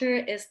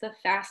aquaculture is the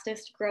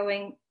fastest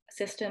growing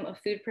system of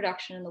food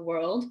production in the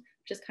world,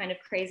 which is kind of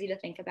crazy to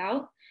think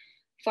about.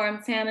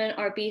 Farmed salmon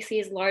are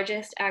BC's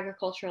largest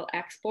agricultural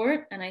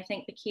export, and I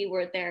think the key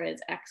word there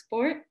is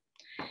export.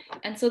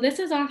 And so this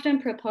is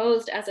often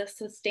proposed as a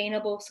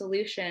sustainable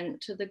solution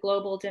to the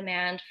global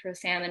demand for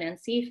salmon and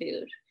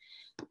seafood.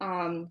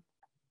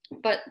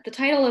 But the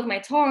title of my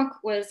talk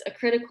was A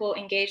Critical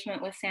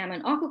Engagement with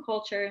Salmon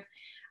Aquaculture.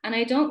 And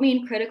I don't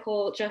mean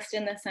critical just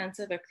in the sense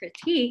of a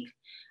critique.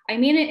 I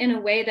mean it in a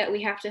way that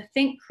we have to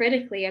think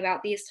critically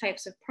about these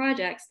types of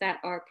projects that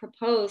are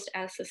proposed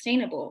as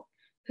sustainable.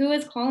 Who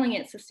is calling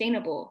it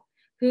sustainable?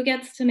 Who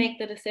gets to make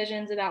the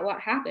decisions about what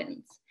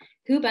happens?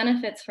 Who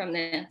benefits from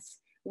this?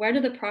 Where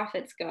do the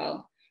profits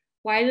go?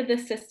 Why did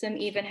this system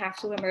even have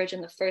to emerge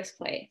in the first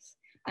place?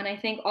 And I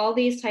think all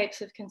these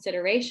types of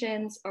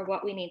considerations are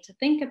what we need to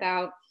think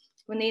about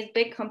when these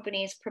big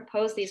companies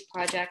propose these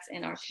projects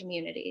in our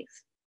communities.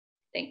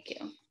 Thank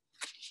you.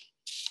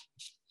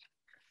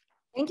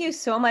 Thank you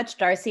so much,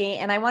 Darcey.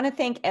 And I want to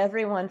thank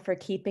everyone for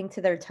keeping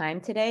to their time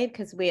today,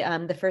 because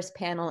the first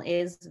panel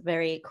is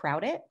very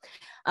crowded.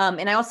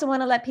 And I also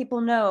want to let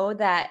people know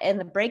that in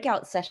the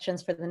breakout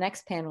sessions for the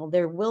next panel,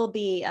 there will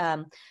be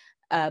a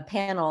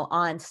panel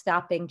on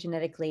stopping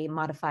genetically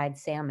modified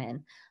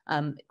salmon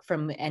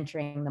from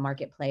entering the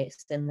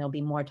marketplace. And there'll be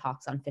more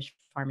talks on fish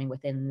farming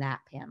within that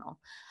panel.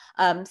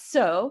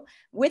 So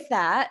with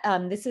that,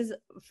 this is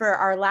for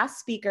our last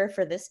speaker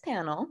for this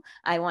panel.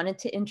 I wanted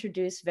to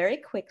introduce very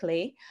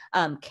quickly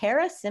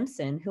Kara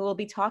Simpson, who will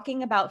be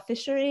talking about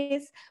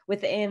fisheries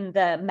within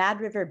the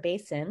Mad River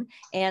Basin.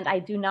 And I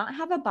do not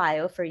have a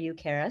bio for you,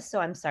 Kara, so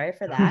I'm sorry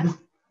for that.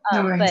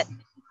 No worries. But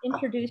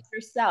introduce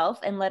yourself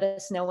and let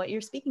us know what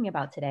you're speaking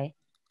about today.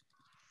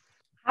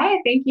 Hi,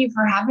 thank you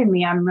for having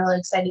me. I'm really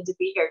excited to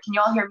be here. Can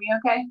you all hear me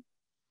okay?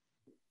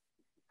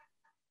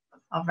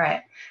 All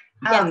right.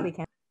 Yes, we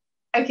can.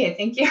 Okay,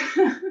 thank you.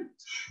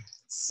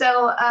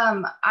 So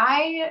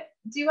I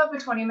do have a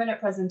 20-minute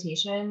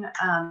presentation.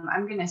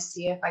 I'm going to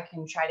see if I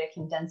can try to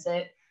condense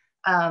it.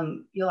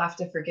 You'll have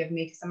to forgive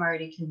me because I'm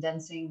already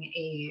condensing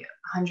a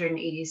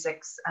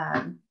 186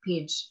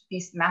 page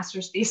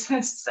master's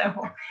thesis.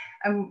 So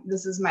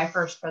this is my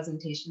first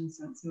presentation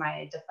since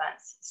my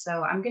defense.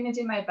 So I'm going to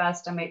do my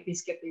best. I might be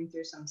skipping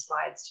through some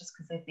slides just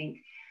because I think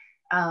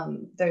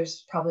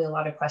there's probably a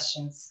lot of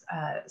questions.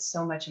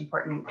 So much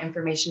important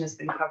information has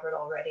been covered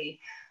already.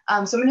 So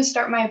I'm going to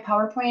start my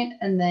PowerPoint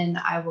and then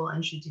I will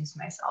introduce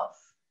myself.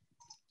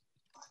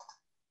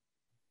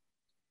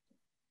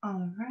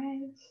 All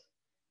right.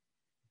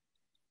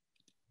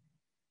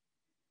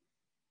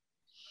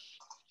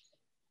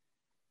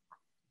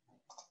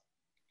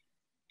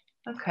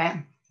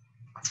 Okay.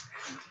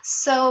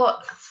 So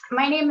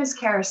my name is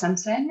Kara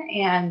Simpson,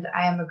 and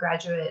I am a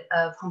graduate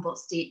of Humboldt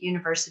State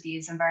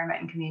University's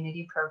Environment and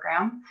Community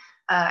Program.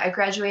 I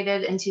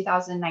graduated in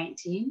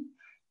 2019,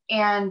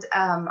 and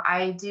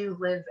I do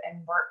live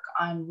and work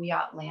on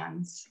Wiyot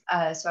lands.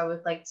 So I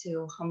would like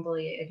to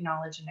humbly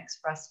acknowledge and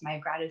express my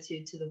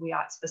gratitude to the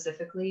Wiyot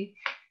specifically,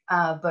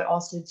 but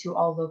also to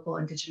all local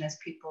Indigenous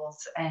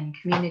peoples and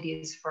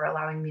communities for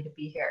allowing me to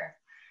be here.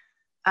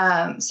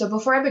 So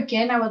before I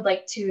begin, I would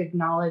like to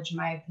acknowledge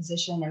my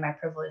position and my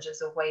privilege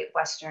as a white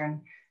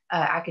Western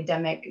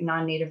academic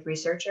non-native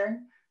researcher,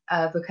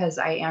 because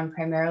I am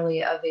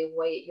primarily of a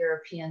white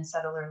European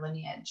settler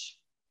lineage.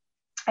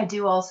 I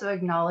do also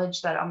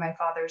acknowledge that on my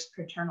father's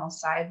paternal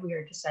side, we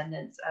are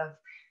descendants of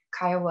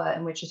Kiowa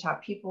and Wichita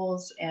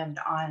peoples, and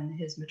on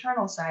his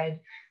maternal side,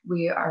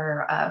 we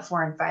are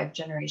 4 and 5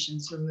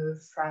 generations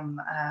removed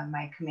from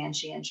my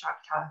Comanche and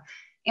Choctaw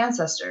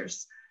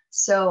ancestors.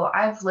 So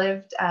I've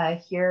lived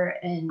here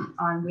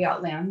on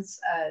Wiyot lands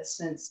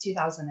since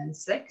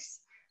 2006.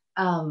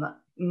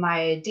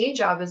 My day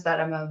job is that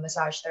I'm a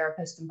massage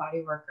therapist and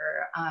body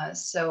worker.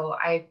 So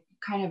I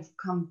kind of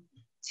come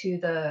to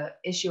the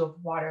issue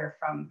of water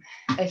from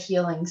a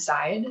healing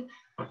side.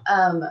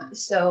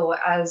 So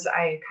as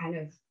I kind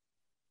of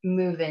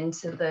move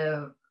into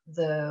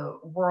the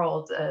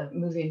world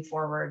moving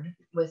forward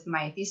with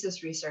my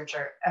thesis research,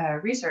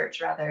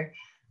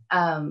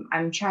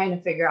 I'm trying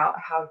to figure out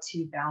how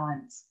to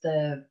balance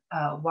the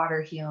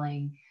water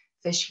healing,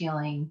 fish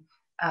healing,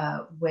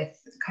 with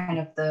kind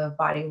of the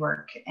body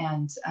work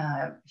and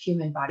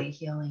human body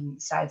healing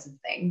sides of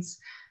things.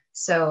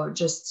 So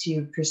just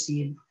to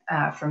proceed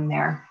from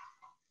there.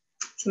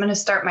 So I'm going to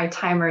start my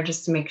timer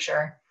just to make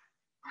sure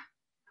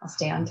I'll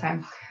stay on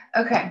time.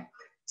 Okay,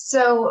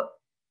 so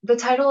the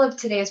title of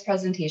today's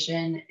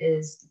presentation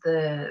is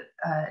the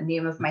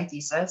name of my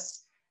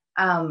thesis.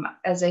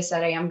 As I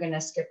said, I am going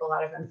to skip a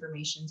lot of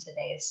information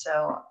today.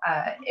 So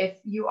if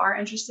you are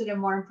interested in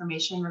more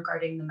information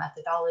regarding the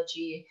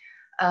methodology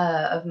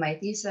of my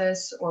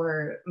thesis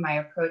or my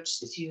approach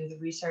to the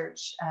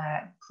research,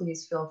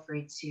 please feel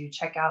free to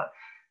check out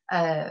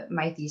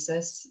my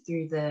thesis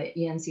through the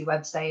ENC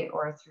website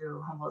or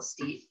through Humboldt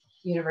State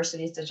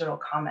University's Digital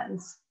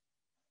Commons.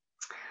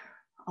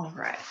 All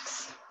right.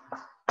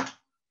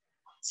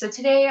 So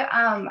today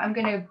I'm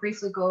going to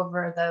briefly go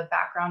over the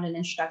background and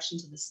introduction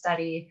to the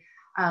study,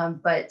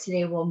 but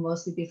today we'll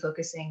mostly be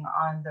focusing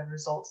on the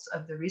results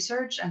of the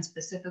research and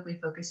specifically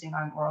focusing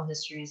on oral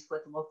histories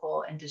with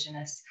local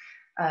Indigenous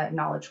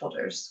knowledge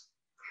holders.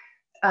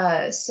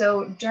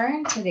 So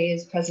during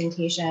today's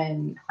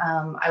presentation,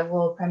 I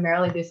will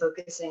primarily be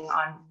focusing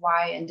on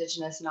why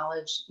Indigenous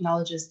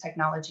knowledges,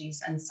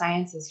 technologies, and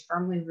science is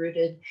firmly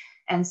rooted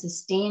and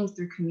sustained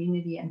through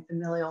community and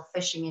familial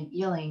fishing and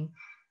eeling,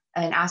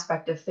 an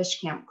aspect of fish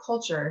camp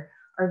culture,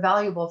 are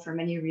valuable for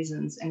many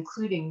reasons,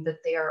 including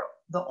that they are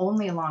the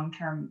only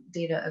long-term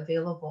data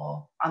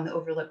available on the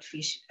overlooked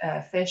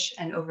fish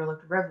and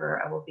overlooked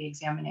river I will be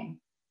examining.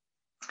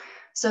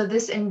 So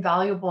this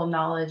invaluable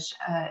knowledge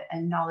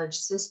and knowledge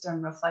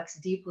system reflects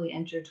deeply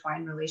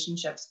intertwined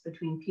relationships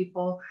between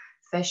people,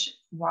 fish,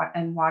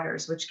 and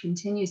waters, which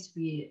continues to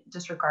be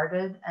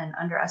disregarded and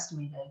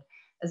underestimated,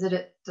 as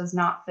it does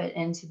not fit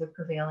into the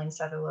prevailing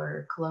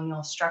settler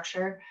colonial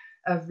structure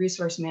of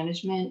resource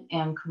management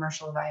and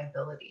commercial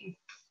viability.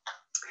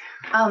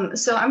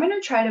 So I'm going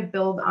to try to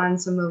build on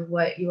some of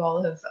what you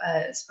all have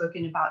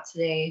spoken about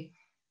today,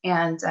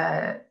 and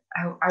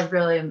I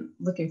really am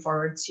looking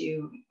forward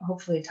to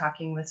hopefully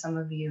talking with some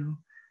of you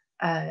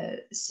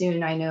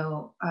soon. I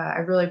know I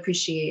really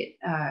appreciate,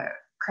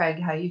 Craig,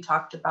 how you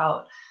talked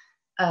about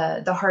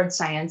the hard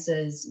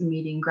sciences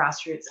meeting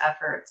grassroots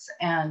efforts,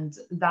 and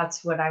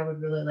that's what I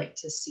would really like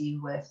to see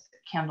with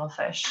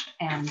candlefish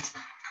and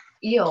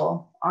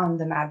eel on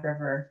the Mad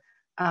River.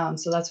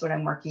 So that's what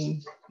I'm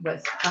working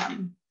with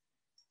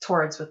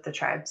towards with the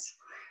tribes.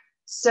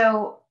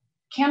 So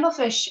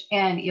candlefish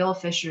and eel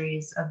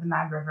fisheries of the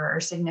Mad River are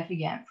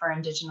significant for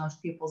Indigenous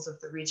peoples of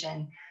the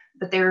region,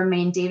 but they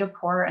remain data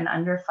poor and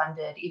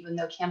underfunded, even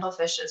though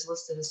candlefish is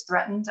listed as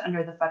threatened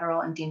under the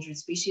Federal Endangered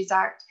Species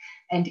Act,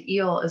 and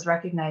eel is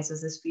recognized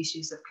as a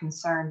species of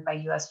concern by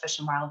U.S. Fish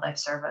and Wildlife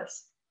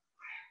Service.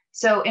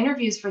 So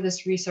interviews for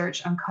this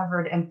research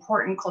uncovered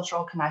important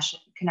cultural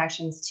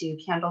connections to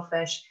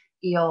candlefish,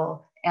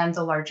 eel, and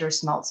the larger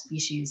smelt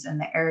species in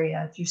the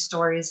area through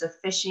stories of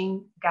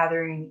fishing,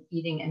 gathering,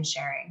 eating, and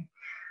sharing.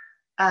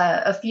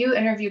 A few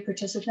interview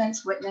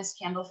participants witnessed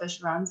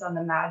candlefish runs on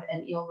the Mad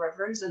and Eel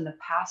rivers in the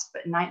past,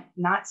 but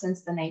not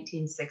since the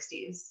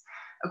 1960s.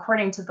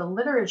 According to the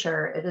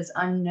literature, it is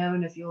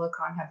unknown if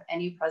Eulachon have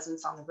any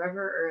presence on the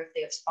river or if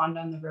they have spawned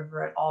on the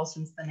river at all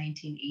since the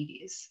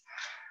 1980s.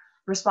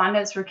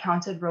 Respondents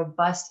recounted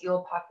robust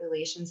eel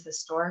populations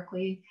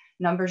historically,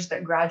 numbers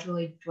that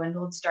gradually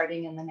dwindled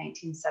starting in the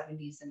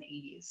 1970s and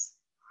 80s.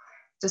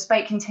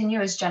 Despite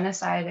continuous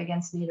genocide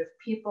against Native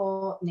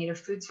people, Native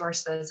food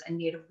sources, and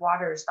Native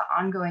waters, the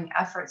ongoing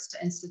efforts to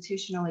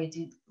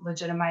institutionally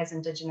delegitimize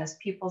Indigenous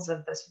peoples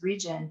of this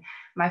region,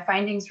 my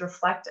findings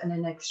reflect an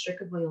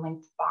inextricably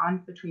linked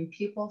bond between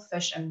people,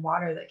 fish, and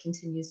water that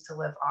continues to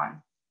live on.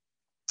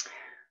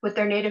 With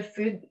their native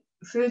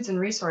foods and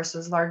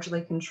resources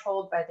largely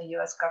controlled by the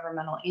US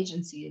governmental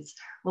agencies,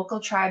 local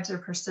tribes are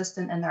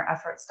persistent in their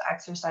efforts to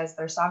exercise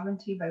their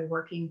sovereignty by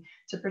working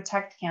to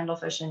protect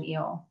candlefish and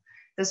eel.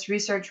 This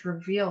research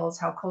reveals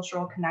how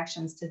cultural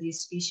connections to these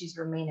species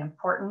remain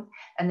important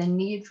and the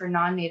need for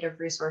non-native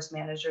resource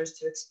managers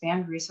to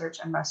expand research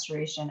and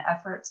restoration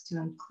efforts to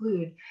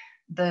include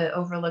the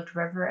overlooked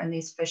river and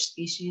these fish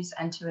species,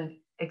 and to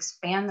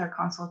expand their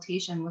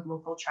consultation with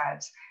local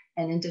tribes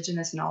and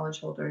Indigenous knowledge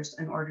holders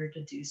in order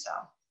to do so.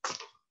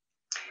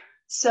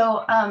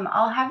 So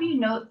I'll have you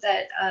note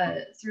that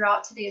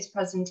throughout today's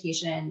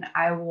presentation,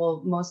 I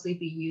will mostly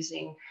be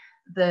using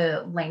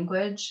the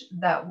language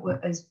that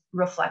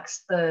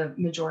reflects the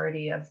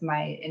majority of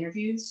my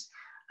interviews.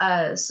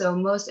 So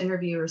most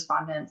interview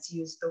respondents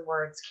use the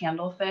words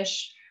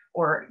candlefish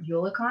or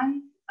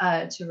Eulachon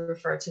to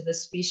refer to the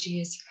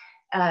species,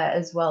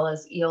 as well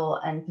as eel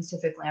and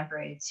Pacific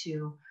lamprey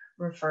to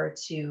refer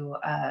to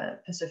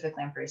Pacific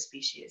lamprey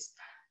species.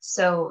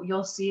 So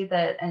you'll see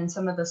that in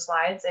some of the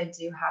slides, I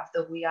do have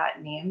the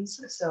Wiyot names.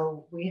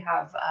 So we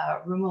have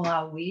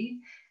Rumalawi,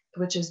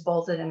 which is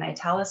bolded and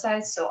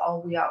italicized. So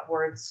all Wiyot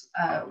words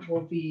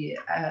will be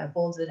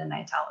bolded and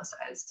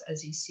italicized,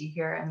 as you see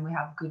here. And we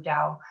have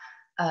Gudao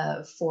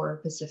for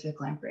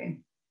Pacific lamprey.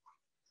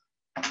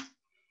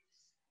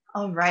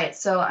 All right,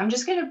 so I'm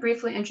just going to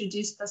briefly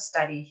introduce the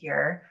study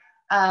here.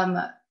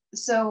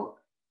 So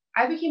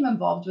I became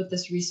involved with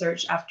this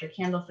research after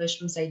candlefish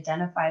was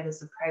identified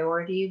as a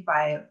priority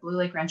by Blue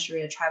Lake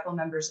Rancheria tribal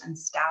members and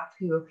staff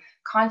who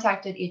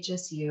contacted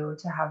HSU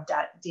to have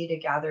data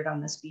gathered on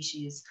the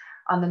species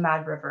on the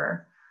Mad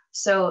River.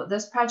 So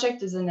this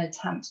project is an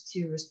attempt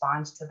to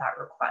respond to that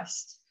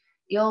request.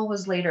 Eel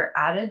was later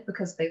added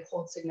because they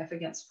hold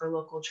significance for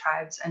local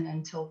tribes, and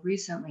until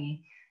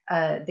recently,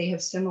 they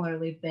have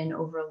similarly been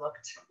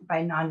overlooked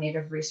by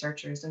non-native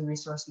researchers and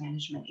resource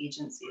management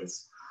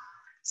agencies.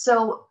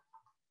 So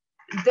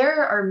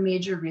there are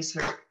major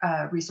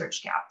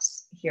research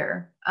gaps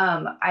here.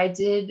 I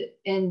did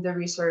in the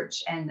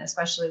research, and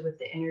especially with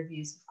the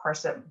interviews, of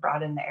course, that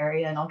brought in the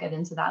area, and I'll get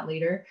into that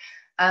later.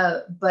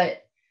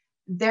 But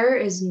there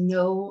is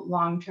no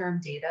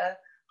long-term data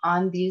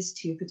on these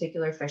two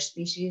particular fish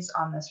species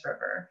on this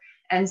river.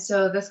 And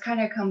so this kind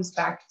of comes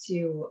back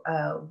to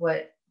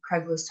what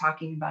Craig was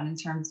talking about in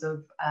terms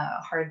of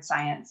hard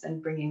science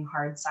and bringing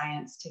hard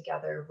science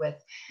together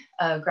with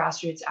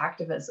grassroots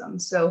activism.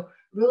 So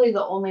really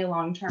the only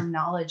long-term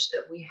knowledge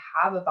that we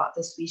have about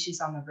the species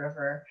on the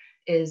river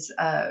is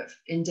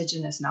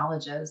indigenous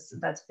knowledges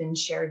that's been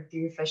shared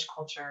through fish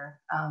culture,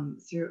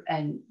 through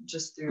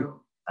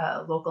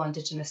local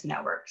indigenous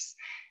networks.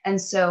 And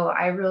so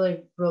I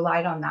really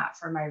relied on that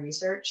for my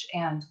research,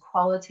 and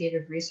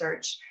qualitative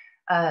research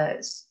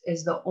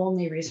is the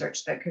only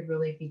research that could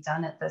really be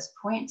done at this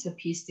point to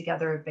piece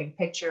together a big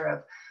picture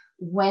of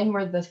when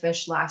were the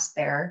fish last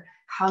there,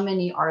 how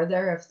many are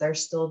there if they're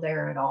still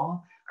there at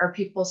all, are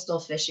people still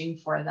fishing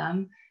for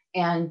them,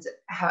 and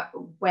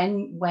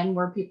when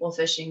were people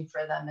fishing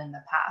for them in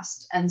the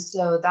past. And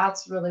so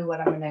that's really what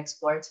I'm going to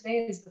explore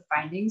today, is the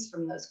findings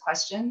from those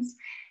questions.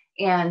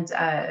 And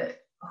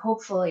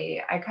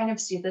hopefully I kind of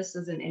see this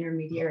as an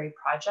intermediary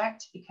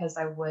project, because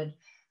I would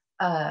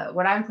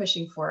what I'm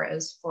pushing for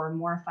is for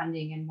more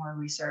funding and more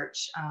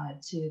research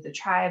to the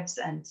tribes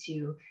and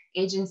to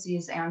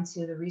agencies and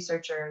to the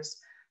researchers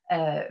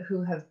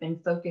who have been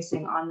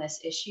focusing on this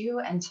issue,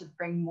 and to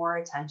bring more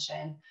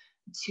attention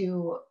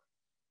to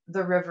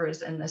the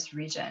rivers in this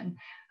region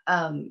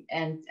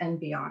and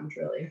beyond,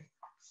 really.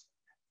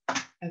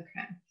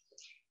 Okay,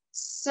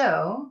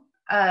 so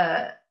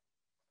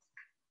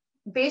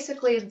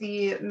basically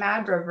the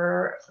Mad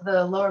River,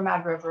 the lower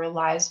Mad River,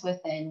 lies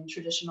within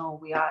traditional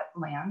Wiyot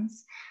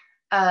lands.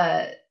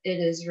 It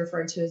is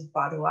referred to as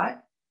Baduwa't.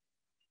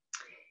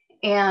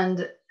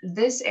 And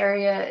this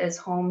area is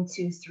home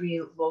to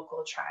 3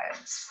 local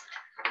tribes.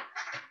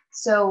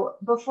 So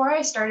before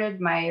I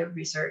started my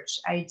research,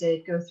 I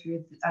did go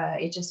through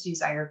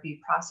HSU's IRB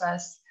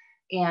process,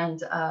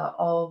 and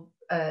all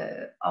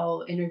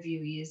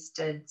interviewees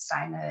did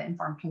sign an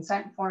informed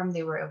consent form.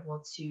 They were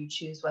able to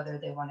choose whether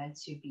they wanted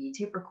to be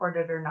tape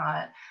recorded or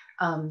not.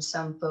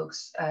 Some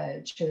folks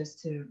chose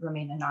to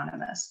remain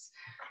anonymous.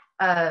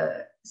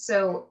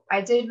 So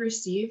I did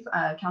receive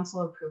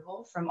council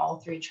approval from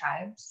all 3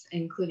 tribes,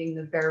 including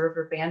the Bear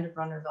River Band of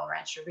Runnerville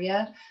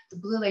Rancheria, the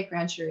Blue Lake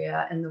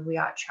Rancheria, and the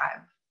Wiyot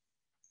tribe.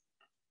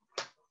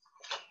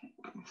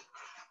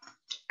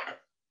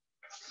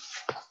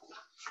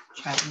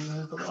 Try to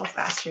move a little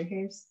faster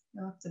here, so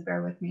you'll have to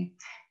bear with me.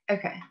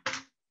 Okay,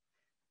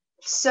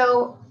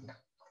 so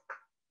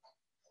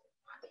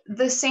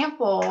the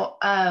sample,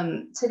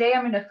 today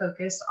I'm going to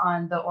focus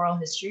on the oral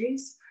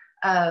histories,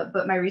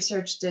 but my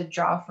research did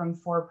draw from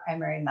 4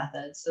 primary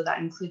methods. So that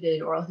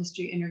included oral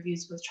history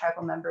interviews with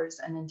tribal members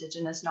and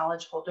indigenous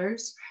knowledge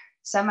holders,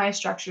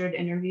 semi-structured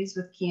interviews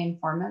with key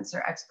informants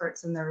or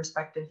experts in their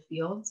respective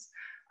fields,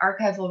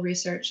 archival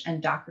research,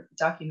 and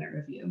document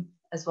review,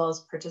 as well as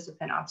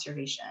participant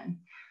observation.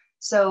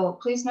 So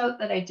please note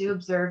that I do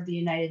observe the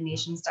United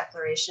Nations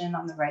Declaration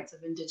on the Rights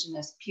of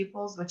Indigenous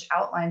Peoples, which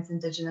outlines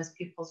Indigenous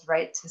peoples'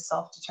 right to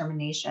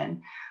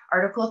self-determination.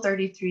 Article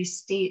 33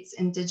 states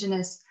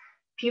Indigenous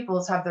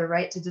peoples have the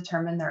right to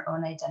determine their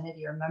own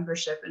identity or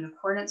membership in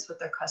accordance with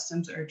their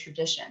customs or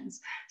traditions.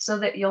 So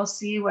that you'll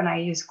see when I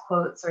use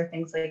quotes or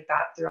things like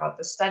that throughout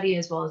the study,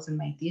 as well as in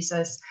my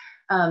thesis,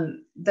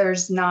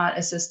 there's not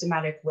a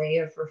systematic way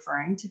of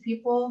referring to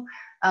people.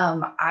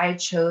 I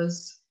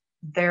chose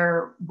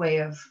their way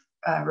of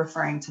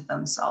referring to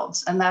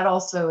themselves, and that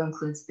also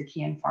includes the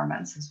key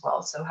informants as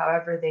well. So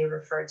however they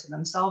refer to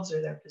themselves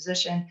or their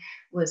position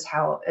is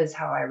how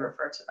I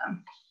refer to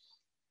them.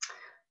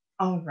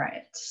 All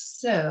right,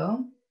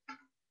 so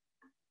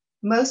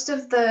most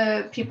of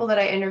the people that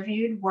I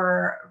interviewed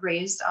were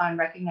raised on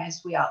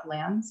recognized Wiyot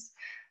lands,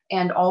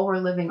 and all were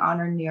living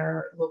on or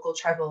near local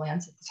tribal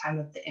lands at the time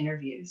of the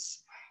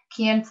interviews.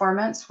 Key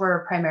informants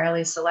were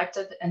primarily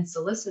selected and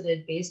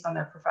solicited based on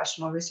their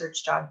professional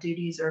research job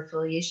duties or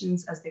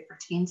affiliations as they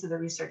pertain to the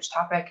research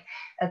topic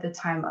at the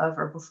time of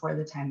or before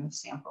the time of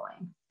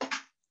sampling.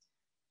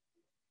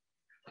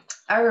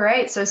 All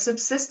right, so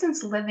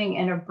subsistence living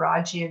in a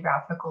broad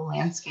geographical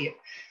landscape.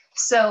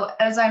 So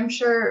as I'm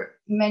sure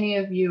many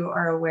of you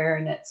are aware,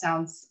 and it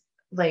sounds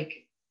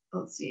like,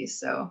 let's see,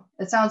 so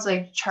it sounds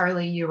like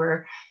Charlie,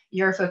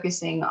 you're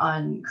focusing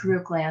on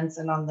Chinook lands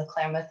and on the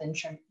Klamath and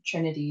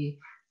Trinity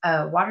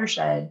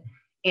watershed.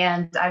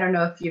 And I don't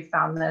know if you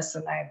found this,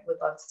 and I would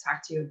love to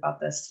talk to you about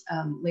this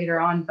later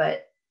on,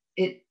 but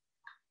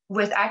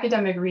with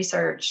academic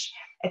research,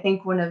 I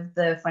think one of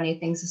the funny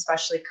things,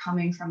 especially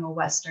coming from a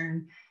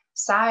Western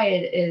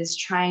side, is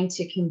trying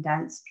to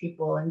condense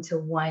people into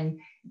one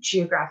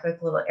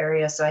geographic little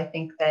area. So I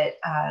think that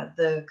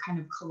the kind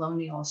of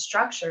colonial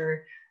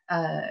structure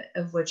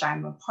of which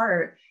I'm a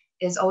part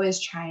is always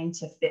trying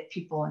to fit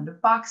people into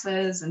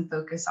boxes and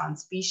focus on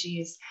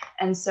species.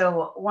 And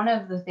so one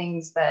of the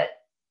things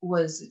that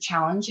was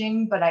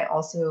challenging, but I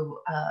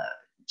also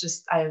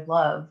I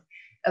love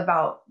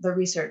about the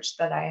research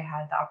that I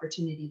had the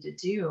opportunity to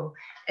do,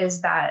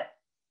 is that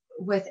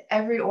with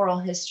every oral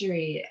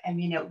history, I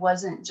mean, it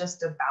wasn't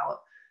just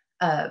about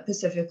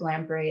Pacific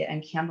lamprey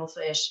and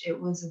candlefish. It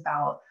was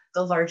about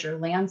the larger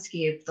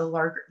landscape, the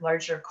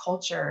larger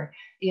culture.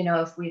 You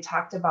know, if we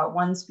talked about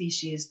one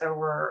species, there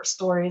were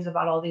stories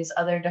about all these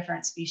other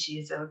different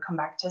species that would come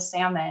back to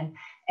salmon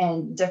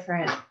and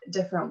different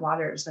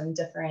waters and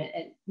different,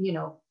 you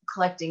know,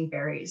 collecting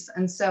berries.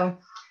 And so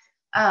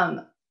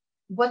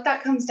what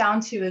that comes down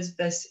to is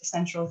this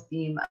central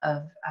theme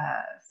of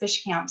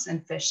fish camps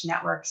and fish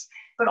networks,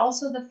 but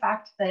also the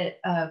fact that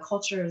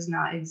culture is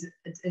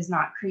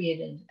not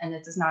created and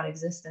it does not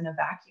exist in a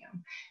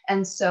vacuum.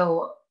 And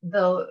so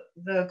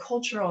the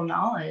cultural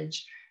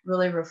knowledge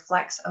really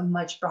reflects a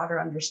much broader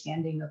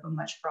understanding of a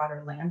much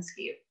broader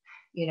landscape.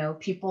 You know,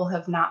 people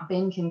have not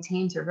been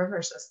contained to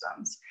river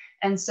systems.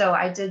 And so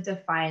I did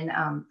define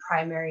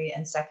primary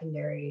and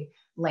secondary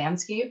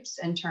landscapes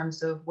in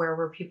terms of where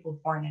were people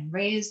born and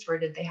raised, where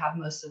did they have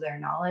most of their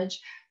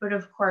knowledge. But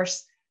of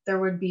course, there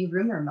would be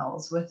rumor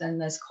mills within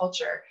this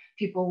culture.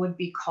 People would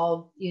be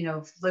called, you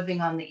know,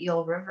 living on the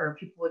Eel River,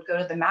 people would go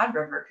to the Mad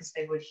River because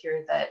they would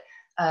hear that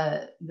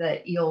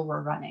the eel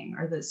were running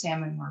or the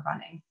salmon were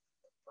running.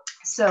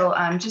 So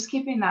just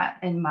keeping that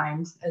in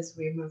mind as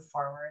we move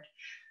forward.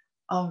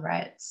 All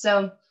right,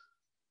 so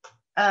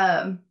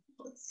let's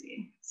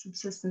see,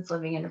 subsistence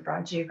living in a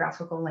broad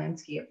geographical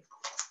landscape.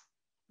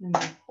 And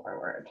move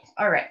forward.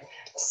 All right,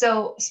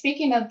 so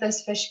speaking of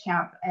this fish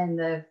camp and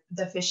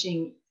the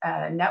fishing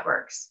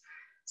networks,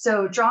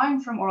 so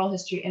drawing from oral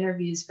history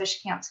interviews,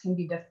 fish camps can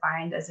be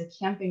defined as a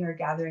camping or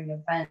gathering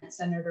event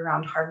centered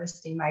around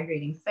harvesting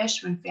migrating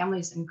fish when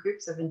families and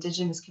groups of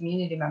Indigenous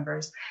community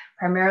members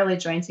primarily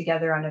join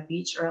together on a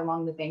beach or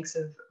along the banks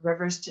of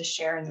rivers to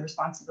share in the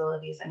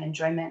responsibilities and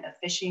enjoyment of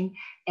fishing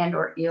and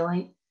or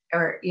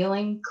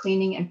eeling,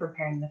 cleaning and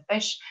preparing the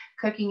fish,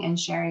 cooking and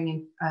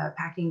sharing and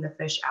packing the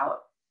fish out.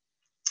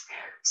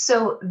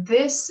 So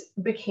this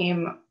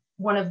became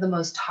one of the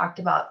most talked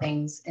about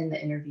things in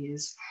the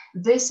interviews.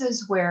 This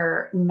is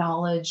where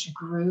knowledge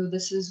grew.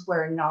 This is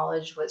where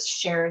knowledge was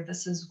shared.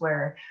 This is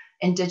where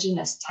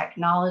Indigenous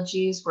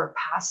technologies were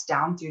passed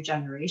down through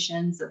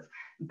generations of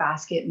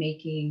basket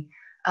making,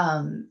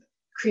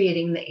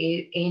 creating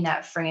the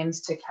A-net frames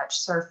to catch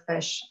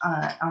surffish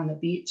on the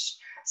beach.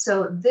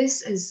 So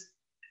this is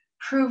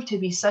proved to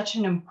be such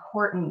an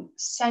important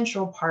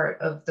central part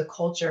of the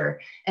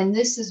culture. And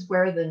this is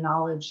where the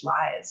knowledge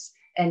lies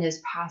and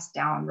is passed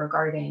down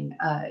regarding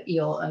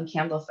eel and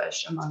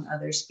candlefish, among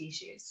other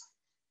species.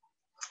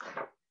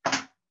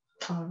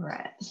 All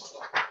right.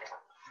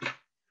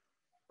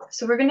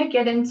 So we're going to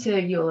get into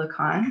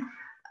Eulachon.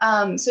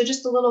 So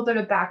just a little bit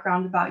of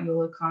background about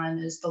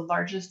Eulachon is the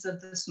largest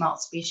of the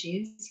smelt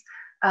species.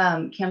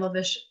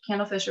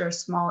 Candlefish are a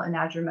small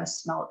anadromous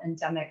smelt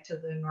endemic to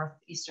the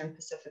northeastern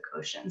Pacific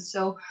Ocean.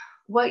 So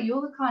what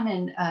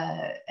Eulachon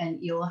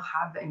and eel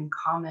have in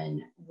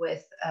common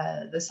with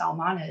the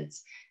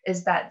salmonids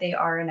is that they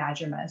are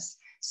anadromous.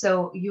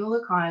 So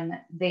Eulachon,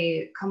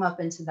 they come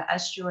up into the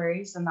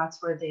estuaries and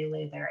that's where they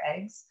lay their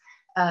eggs,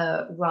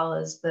 while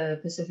as the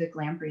Pacific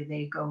lamprey,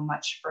 they go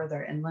much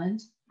further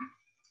inland.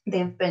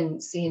 They've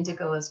been seen to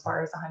go as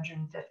far as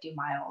 150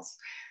 miles.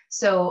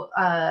 So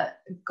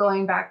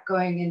going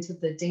into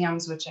the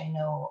dams, which I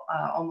know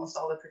almost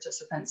all the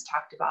participants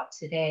talked about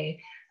today,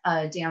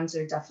 dams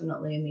are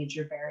definitely a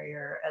major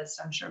barrier, as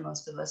I'm sure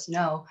most of us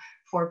know,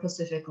 for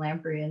Pacific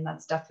lamprey, and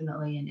that's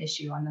definitely an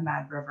issue on the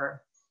Mad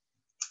River.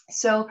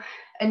 So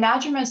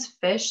anadromous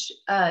fish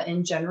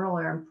in general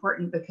are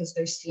important because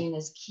they're seen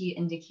as key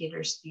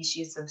indicator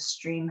species of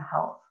stream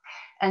health.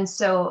 And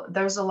so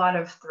there's a lot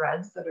of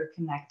threads that are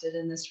connected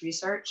in this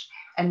research.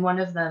 And one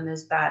of them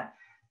is that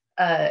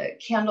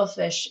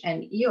candlefish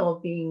and eel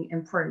being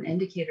important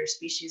indicator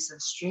species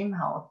of stream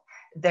health,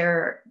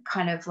 they're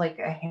kind of like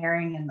a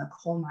herring in the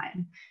coal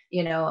mine.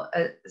 You know,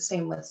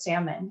 same with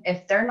salmon.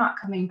 If they're not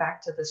coming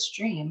back to the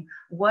stream,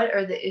 what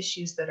are the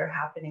issues that are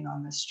happening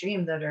on the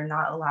stream that are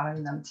not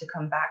allowing them to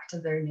come back to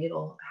their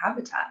natal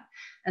habitat?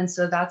 And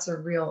so that's a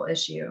real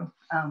issue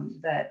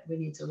that we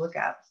need to look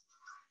at.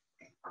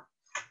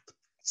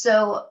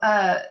 So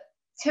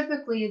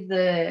typically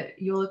the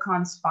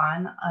Eulachon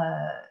spawn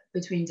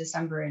between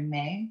December and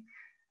May.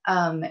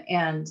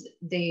 And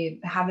they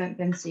haven't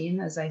been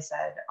seen, as I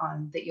said,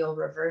 on the Eel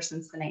River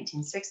since the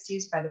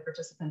 1960s by the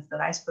participants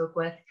that I spoke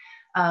with.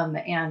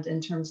 And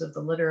in terms of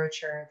the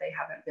literature, they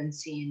haven't been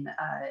seen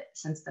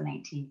since the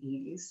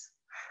 1980s.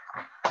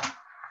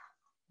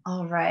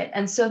 All right,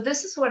 and so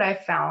this is what I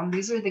found.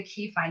 These are the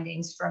key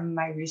findings from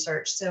my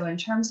research. So in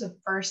terms of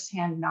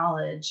firsthand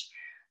knowledge,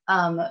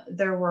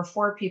 there were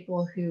 4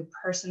 people who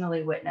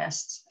personally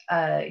witnessed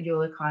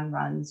Eulachon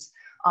runs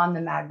on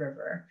the Mad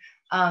River.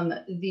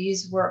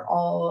 These were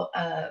all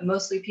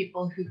mostly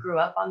people who grew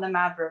up on the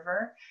Mad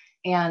River,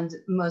 and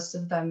most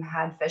of them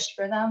had fished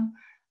for them.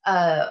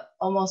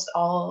 Almost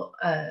all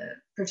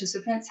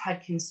participants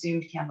had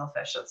consumed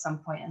candlefish at some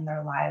point in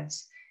their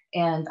lives,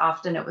 and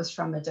often it was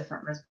from a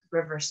different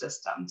river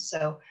system.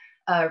 So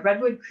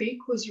Redwood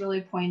Creek was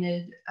really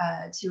pointed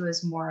to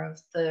as more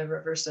of the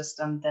river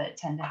system that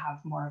tend to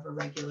have more of a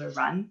regular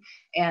run,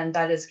 and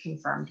that is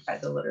confirmed by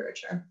the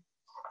literature.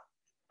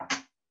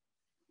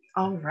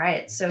 All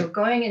right, so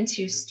going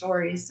into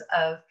stories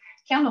of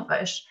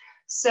candlefish.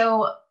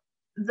 So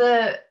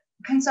the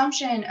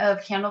consumption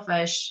of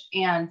candlefish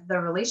and the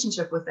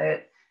relationship with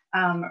it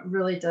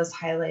really does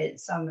highlight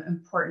some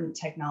important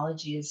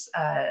technologies.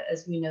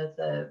 As we know,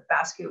 the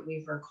basket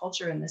weaver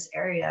culture in this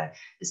area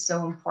is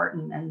so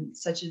important and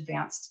such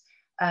advanced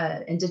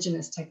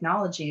indigenous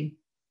technology.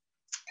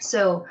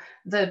 So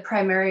the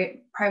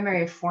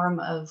primary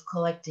form of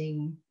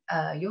collecting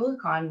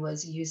Eulachon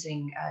was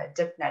using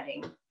dip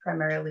netting,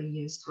 primarily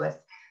used with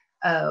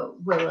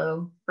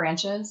willow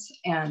branches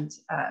and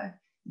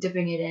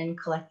dipping it in,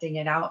 collecting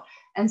it out.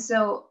 And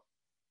so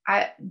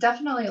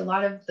definitely a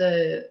lot of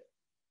the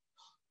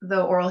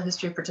oral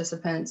history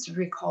participants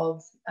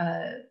recalled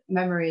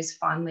memories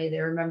fondly. They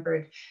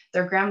remembered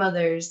their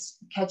grandmothers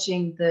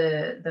catching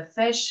the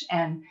fish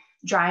and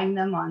drying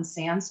them on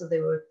sand. So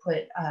they would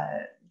put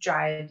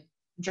dried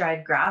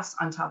grass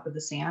on top of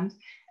the sand.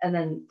 And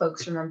then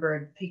folks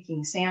remembered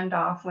picking sand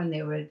off when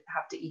they would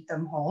have to eat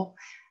them whole.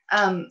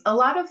 A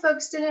lot of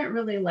folks didn't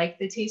really like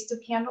the taste of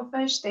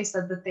candlefish. They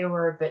said that they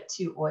were a bit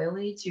too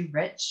oily, too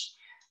rich,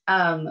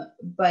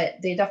 but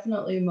they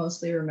definitely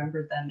mostly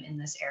remembered them in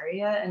this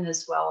area. And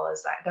as well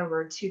as that, there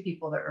were 2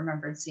 people that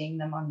remembered seeing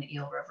them on the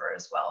Eel River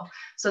as well.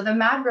 So the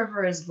Mad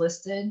River is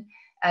listed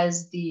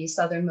as the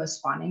southernmost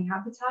spawning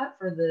habitat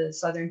for the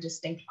southern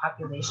distinct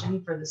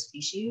population for the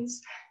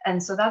species.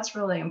 And so that's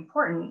really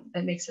important.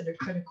 It makes it a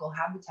critical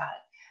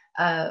habitat.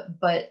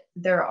 But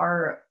there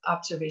are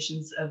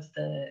observations of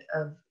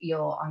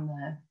eel on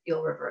the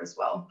Eel River as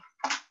well.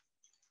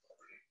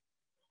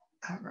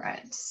 All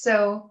right,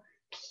 so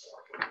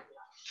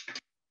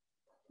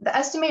the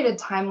estimated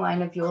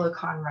timeline of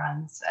Eulachon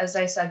runs, as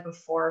I said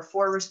before,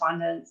 4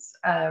 respondents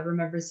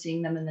remember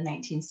seeing them in the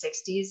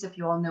 1960s. If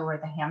you all know where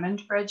the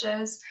Hammond Bridge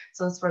is,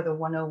 so that's where the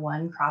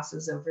 101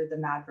 crosses over the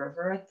Mad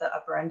River at the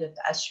upper end of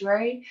the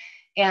estuary.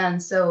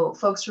 And so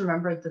folks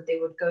remembered that they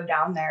would go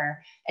down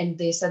there, and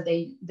they said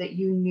that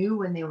you knew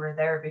when they were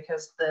there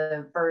because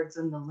the birds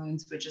and the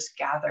loons would just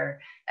gather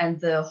and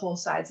the whole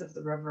sides of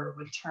the river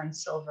would turn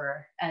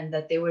silver, and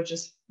that they would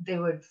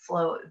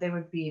float, they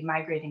would be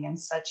migrating in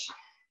such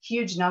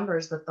huge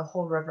numbers that the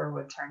whole river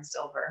would turn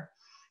silver.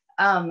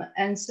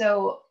 And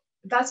so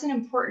that's an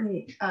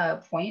important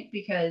point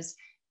because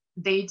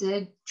they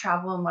did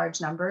travel in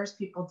large numbers.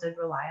 People did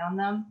rely on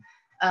them.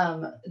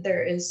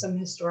 There is some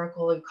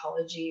historical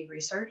ecology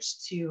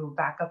research to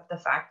back up the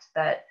fact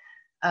that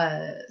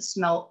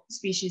smelt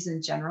species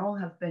in general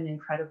have been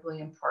incredibly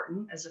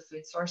important as a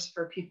food source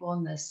for people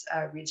in this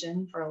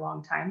region for a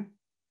long time.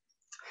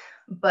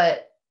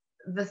 But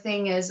the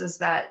thing is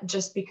that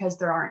just because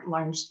there aren't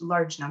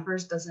large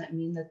numbers doesn't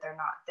mean that they're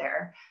not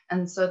there.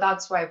 And so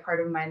that's why part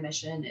of my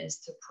mission is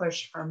to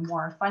push for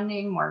more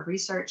funding, more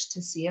research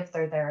to see if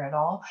they're there at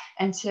all,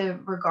 and to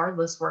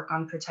regardless work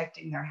on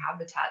protecting their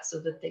habitat so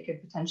that they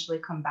could potentially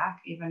come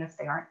back even if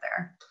they aren't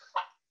there.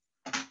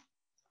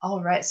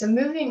 All right, so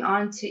moving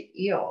on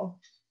to eel.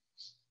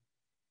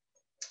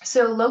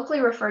 So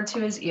locally referred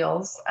to as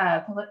eels,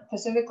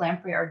 Pacific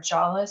lamprey are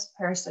jawless,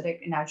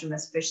 parasitic,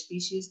 anadromous fish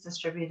species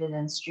distributed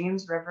in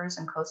streams, rivers,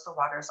 and coastal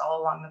waters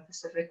all along the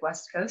Pacific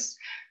West Coast,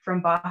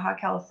 from Baja,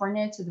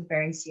 California to the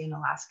Bering Sea in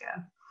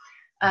Alaska.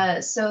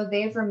 So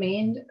they've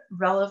remained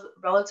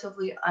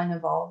relatively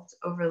unevolved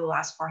over the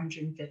last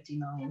 450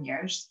 million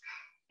years.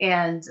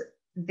 And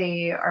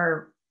they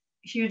are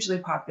hugely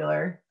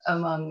popular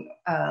among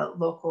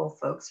local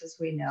folks, as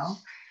we know.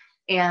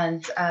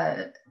 And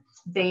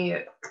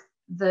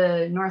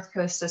the North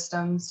Coast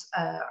systems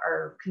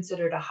are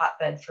considered a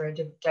hotbed for a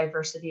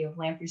diversity of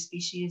lamprey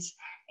species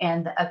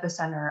and the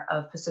epicenter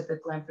of Pacific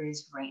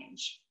lamprey's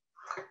range.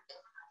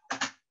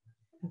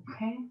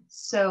 Okay,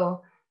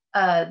 so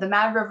the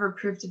Mad River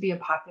proved to be a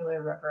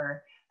popular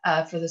river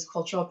for this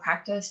cultural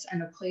practice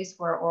and a place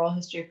where oral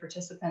history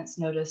participants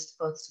noticed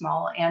both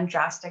small and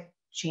drastic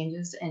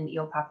changes in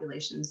eel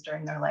populations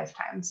during their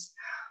lifetimes.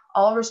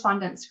 All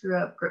respondents grew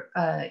up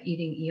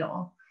eating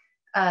eel.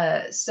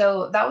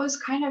 So that was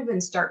kind of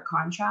in stark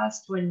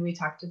contrast when we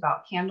talked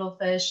about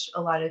candlefish.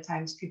 A lot of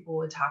times people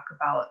would talk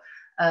about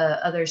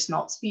other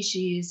smelt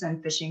species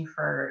and fishing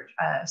for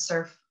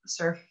surf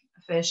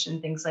fish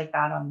and things like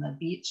that on the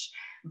beach,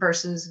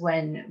 versus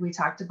when we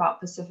talked about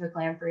Pacific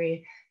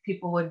lamprey,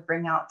 people would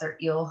bring out their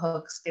eel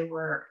hooks. They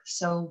were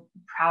so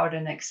proud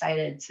and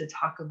excited to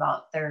talk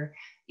about their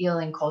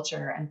eeling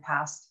culture and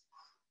past.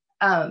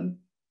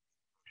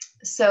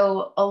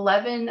 So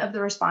 11 of the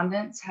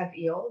respondents have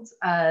eeled.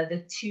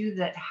 The 2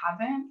 that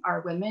haven't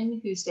are women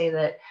who say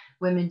that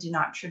women do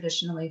not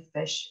traditionally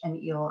fish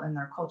and eel in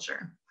their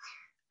culture.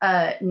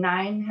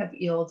 9 have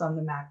eeled on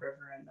the Mad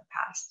River in the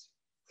past.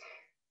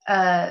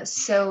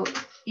 So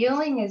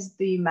eeling is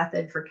the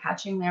method for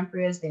catching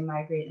lamprey as they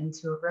migrate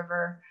into a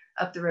river,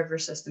 up the river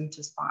system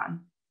to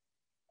spawn.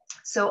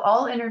 So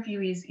all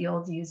interviewees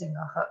eeled using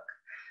a hook.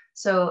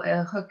 So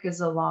a hook is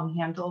a long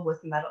handle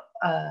with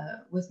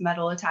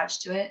metal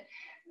attached to it.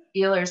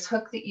 Eelers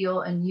hook the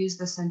eel and use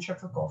the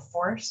centrifugal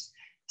force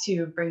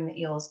to bring the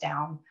eels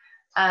down.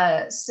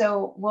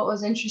 So what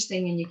was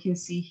interesting, and you can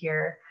see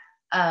here,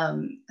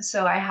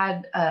 so I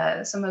had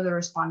some of the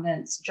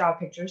respondents draw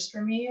pictures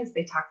for me as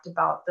they talked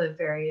about the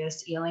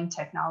various eeling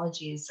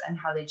technologies and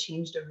how they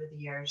changed over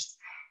the years.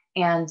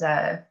 And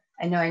I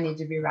know I need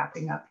to be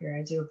wrapping up here,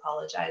 I do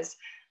apologize.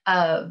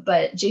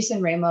 But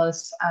Jason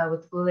Ramos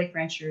with Blue Lake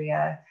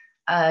Rancheria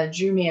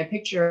drew me a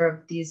picture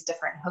of these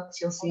different hooks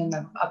you'll see in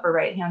the upper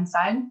right-hand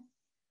side.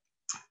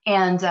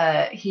 And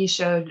he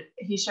showed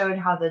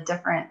how the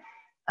different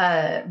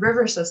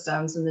river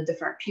systems and the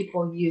different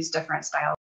people use different styles